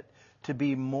recommit to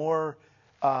be more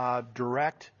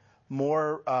direct,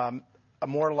 a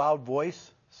more loud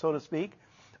voice, so to speak,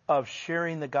 of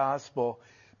sharing the gospel.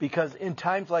 Because in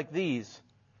times like these,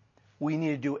 we need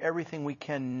to do everything we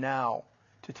can now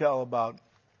to tell about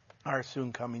our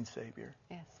soon coming Savior.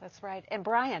 Yes, that's right. And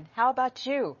Brian, how about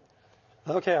you?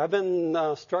 Okay, I've been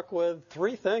struck with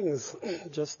three things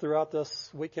just throughout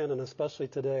this weekend, and especially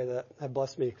today, that have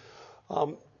blessed me.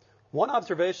 One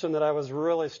observation that I was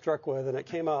really struck with, and it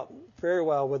came out very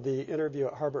well with the interview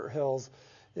at Harbor Hills,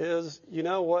 is, you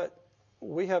know what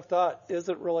we have thought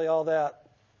isn't really all that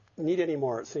neat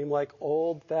anymore. It seemed like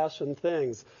old-fashioned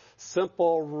things,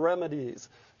 simple remedies,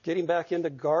 getting back into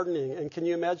gardening. And can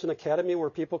you imagine an academy where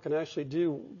people can actually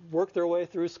work their way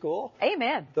through school?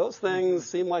 Amen. Those things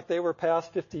seem like they were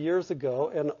past 50 years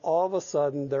ago, and all of a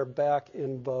sudden they're back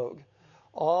in vogue.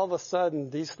 All of a sudden,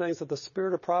 these things that the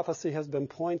spirit of prophecy has been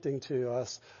pointing to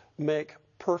us make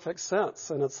perfect sense.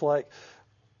 And it's like,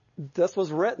 this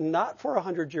was written not for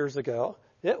 100 years ago.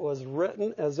 It was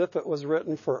written as if it was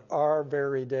written for our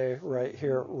very day, right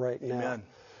here, right now. Amen.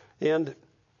 And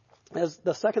as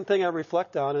the second thing I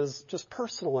reflect on is just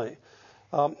personally,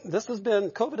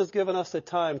 COVID has given us a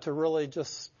time to really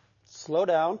just slow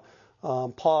down,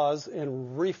 pause,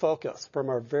 and refocus from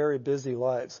our very busy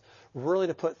lives, really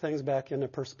to put things back into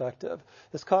perspective.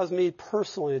 It's caused me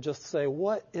personally to just say,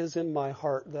 what is in my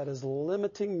heart that is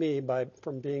limiting me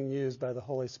from being used by the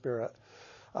Holy Spirit?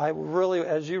 I really,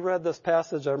 as you read this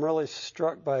passage, I'm really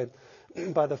struck by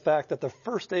the fact that the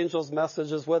first angel's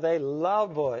message is with a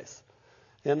loud voice,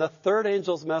 and the third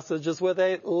angel's message is with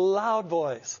a loud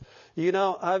voice. You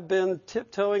know, I've been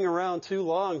tiptoeing around too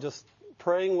long, just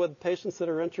praying with patients that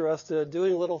are interested,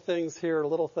 doing little things here,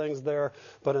 little things there.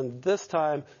 But in this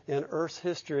time in Earth's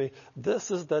history, this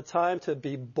is the time to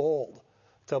be bold,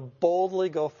 to boldly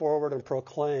go forward and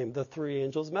proclaim the three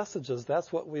angels' messages.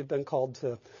 That's what we've been called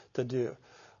to do.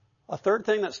 A third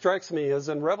thing that strikes me is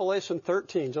in Revelation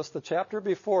 13, just the chapter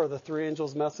before the three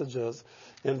angels' messages,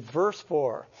 in verse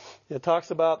 4, it talks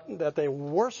about that they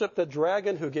worship the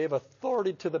dragon who gave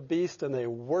authority to the beast, and they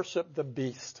worship the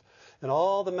beast. And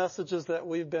all the messages that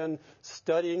we've been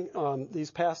studying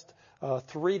these past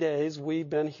 3 days, we've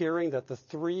been hearing that the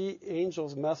three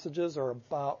angels' messages are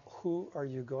about who are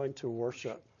you going to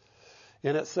worship.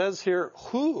 And it says here,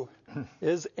 who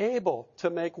is able to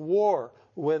make war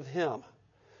with him?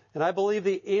 And I believe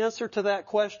the answer to that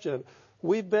question,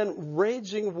 we've been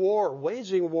waging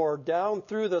war down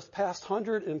through this past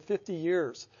 150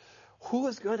 years. Who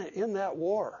is going to end that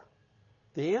war?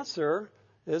 The answer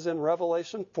is in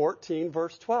Revelation 14,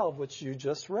 verse 12, which you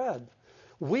just read.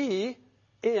 We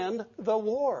end the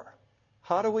war.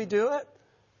 How do we do it?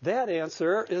 That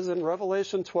answer is in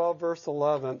Revelation 12, verse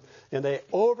 11. And they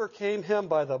overcame him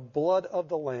by the blood of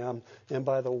the Lamb and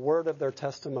by the word of their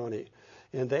testimony.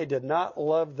 And they did not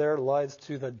love their lives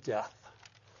to the death.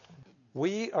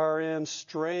 We are in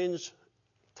strange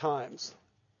times,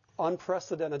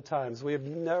 unprecedented times. We have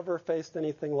never faced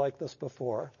anything like this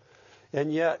before.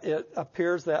 And yet it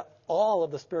appears that all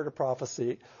of the spirit of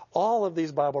prophecy, all of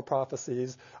these Bible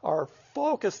prophecies are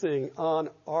focusing on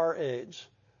our age.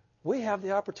 We have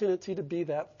the opportunity to be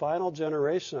that final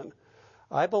generation.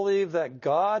 I believe that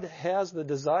God has the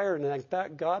desire, and in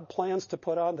fact, God plans to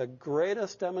put on the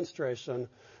greatest demonstration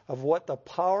of what the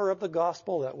power of the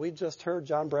gospel that we just heard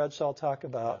John Bradshaw talk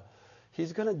about.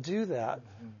 He's going to do that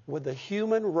with the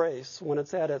human race when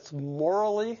it's at its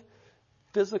morally,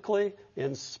 physically,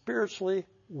 and spiritually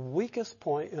weakest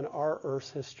point in our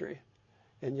Earth's history.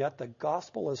 And yet the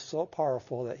gospel is so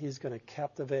powerful that he's going to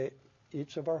captivate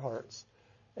each of our hearts.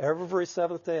 Every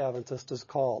Seventh-day Adventist is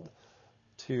called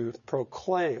to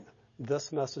proclaim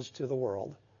this message to the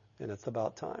world, and it's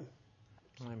about time.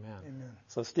 Amen. Amen.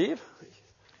 So, Steve,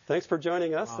 thanks for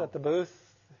joining us at the booth.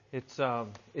 It's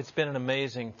been an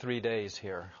amazing 3 days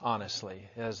here, honestly,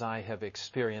 as I have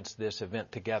experienced this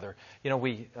event together. You know,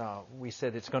 we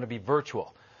said it's going to be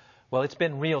virtual. Well, it's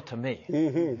been real to me,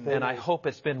 and I hope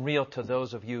it's been real to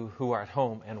those of you who are at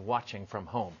home and watching from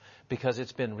home, because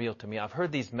it's been real to me. I've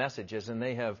heard these messages, and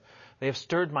they have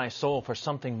stirred my soul for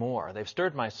something more. They've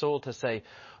stirred my soul to say,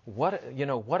 what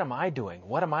am I doing?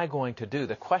 What am I going to do?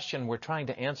 The question we're trying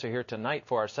to answer here tonight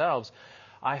for ourselves,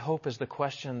 I hope, is the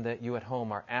question that you at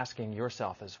home are asking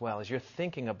yourself as well. As you're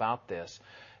thinking about this,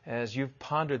 as you've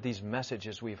pondered these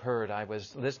messages we've heard. I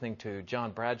was listening to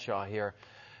John Bradshaw here,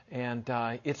 and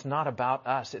it's not about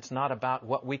us. It's not about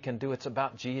what we can do. It's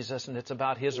about Jesus, and it's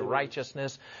about his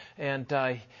righteousness. And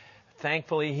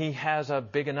thankfully, he has a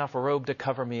big enough robe to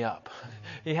cover me up.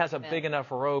 He has a big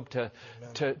enough robe to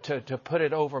put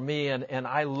it over me, and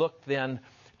I look then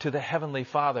to the Heavenly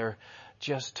Father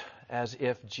just as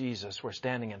if Jesus were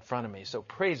standing in front of me. So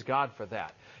praise God for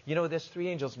that. You know, this three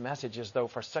angels' messages, though,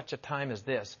 for such a time as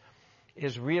this,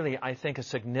 is really, I think, a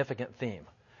significant theme.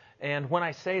 And when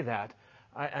I say that,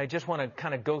 I just want to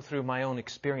kind of go through my own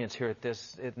experience here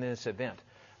in this event.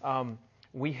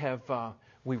 We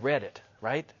read it,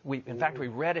 right? In fact, we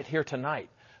read it here tonight.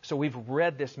 So we've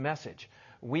read this message.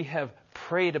 We have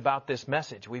prayed about this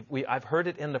message. I've heard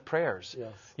it in the prayers.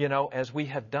 Yes. You know, as we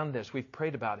have done this, we've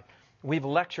prayed about it. We've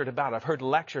lectured about it. I've heard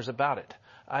lectures about it.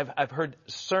 I've heard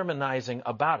sermonizing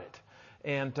about it.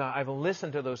 And I've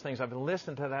listened to those things. I've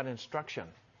listened to that instruction.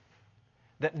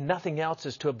 That nothing else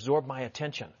is to absorb my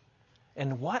attention.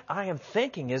 And what I am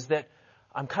thinking is that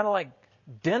I'm kind of like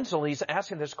Denzil. He's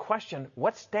asking this question,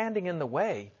 what's standing in the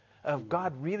way of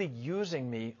God really using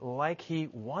me like he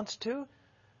wants to?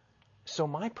 So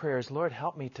my prayer is, Lord,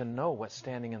 help me to know what's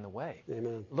standing in the way.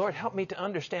 Amen. Lord, help me to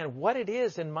understand what it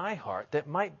is in my heart that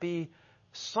might be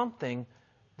something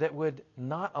that would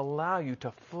not allow you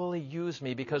to fully use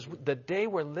me, because the day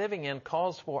we're living in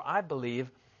calls for, I believe,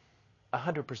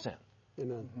 100%.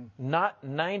 Amen. Not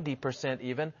 90%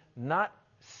 even, not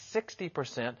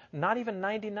 60%, not even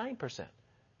 99%.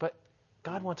 But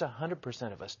God wants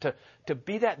 100% of us to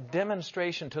be that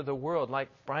demonstration to the world, like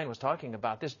Brian was talking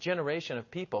about, this generation of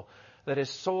people that is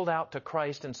sold out to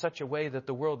Christ in such a way that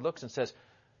the world looks and says,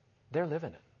 they're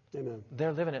living it. Amen.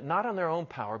 They're living it, not on their own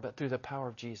power, but through the power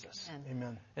of Jesus.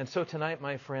 Amen. And so tonight,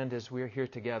 my friend, as we're here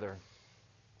together,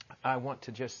 I want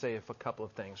to just say a couple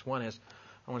of things. One is,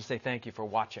 I want to say thank you for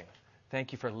watching.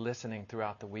 Thank you for listening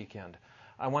throughout the weekend.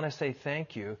 I want to say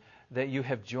thank you that you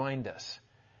have joined us.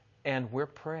 And we're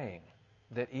praying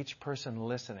that each person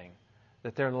listening,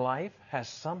 that their life has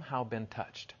somehow been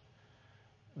touched,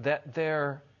 that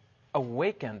they're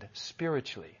awakened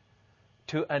spiritually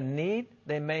to a need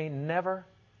they may never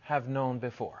have known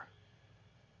before.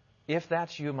 If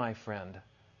that's you, my friend,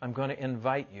 I'm going to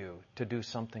invite you to do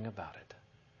something about it.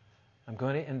 I'm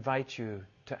going to invite you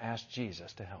to ask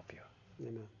Jesus to help you.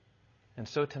 Amen. And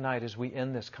so tonight, as we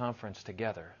end this conference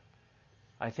together,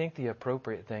 I think the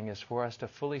appropriate thing is for us to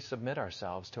fully submit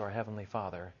ourselves to our Heavenly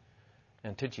Father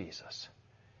and to Jesus.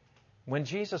 When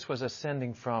Jesus was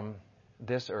ascending from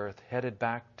this earth, headed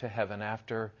back to heaven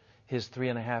after his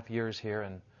 3.5 years here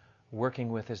and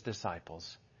working with his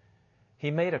disciples, He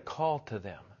made a call to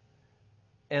them.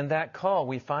 And that call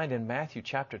we find in Matthew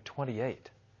chapter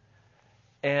 28.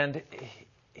 And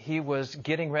he was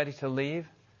getting ready to leave.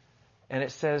 And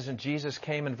it says, and Jesus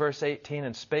came in verse 18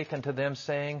 and spake unto them,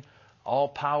 saying, all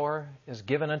power is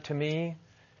given unto me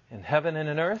in heaven and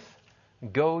in earth.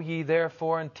 Go ye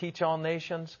therefore and teach all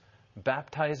nations,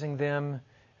 baptizing them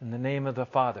in the name of the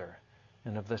Father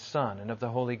and of the Son and of the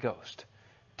Holy Ghost,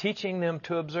 teaching them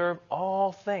to observe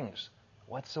all things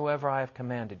whatsoever I have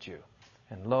commanded you.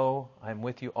 And lo, I am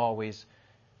with you always,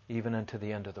 even unto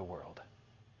the end of the world.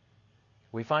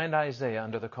 We find Isaiah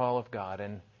under the call of God,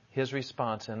 and his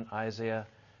response in Isaiah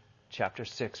chapter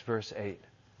 6, verse 8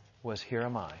 was, here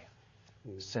am I,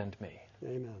 send me.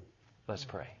 Amen. Let's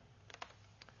pray.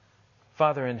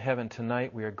 Father in heaven,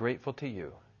 tonight we are grateful to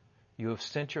you. You have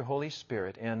sent your Holy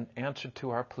Spirit and answered to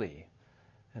our plea.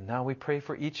 And now we pray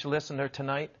for each listener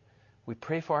tonight. We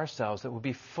pray for ourselves that we'll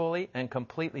be fully and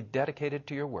completely dedicated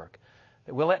to your work,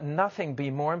 that we'll let nothing be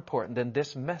more important than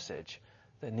this message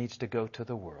that needs to go to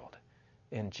the world.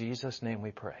 In Jesus' name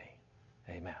we pray.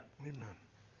 Amen. Amen.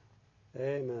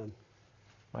 Amen.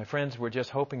 My friends, we're just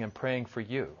hoping and praying for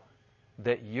you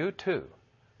that you too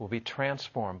will be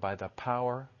transformed by the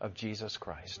power of Jesus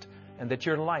Christ and that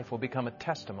your life will become a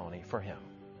testimony for him.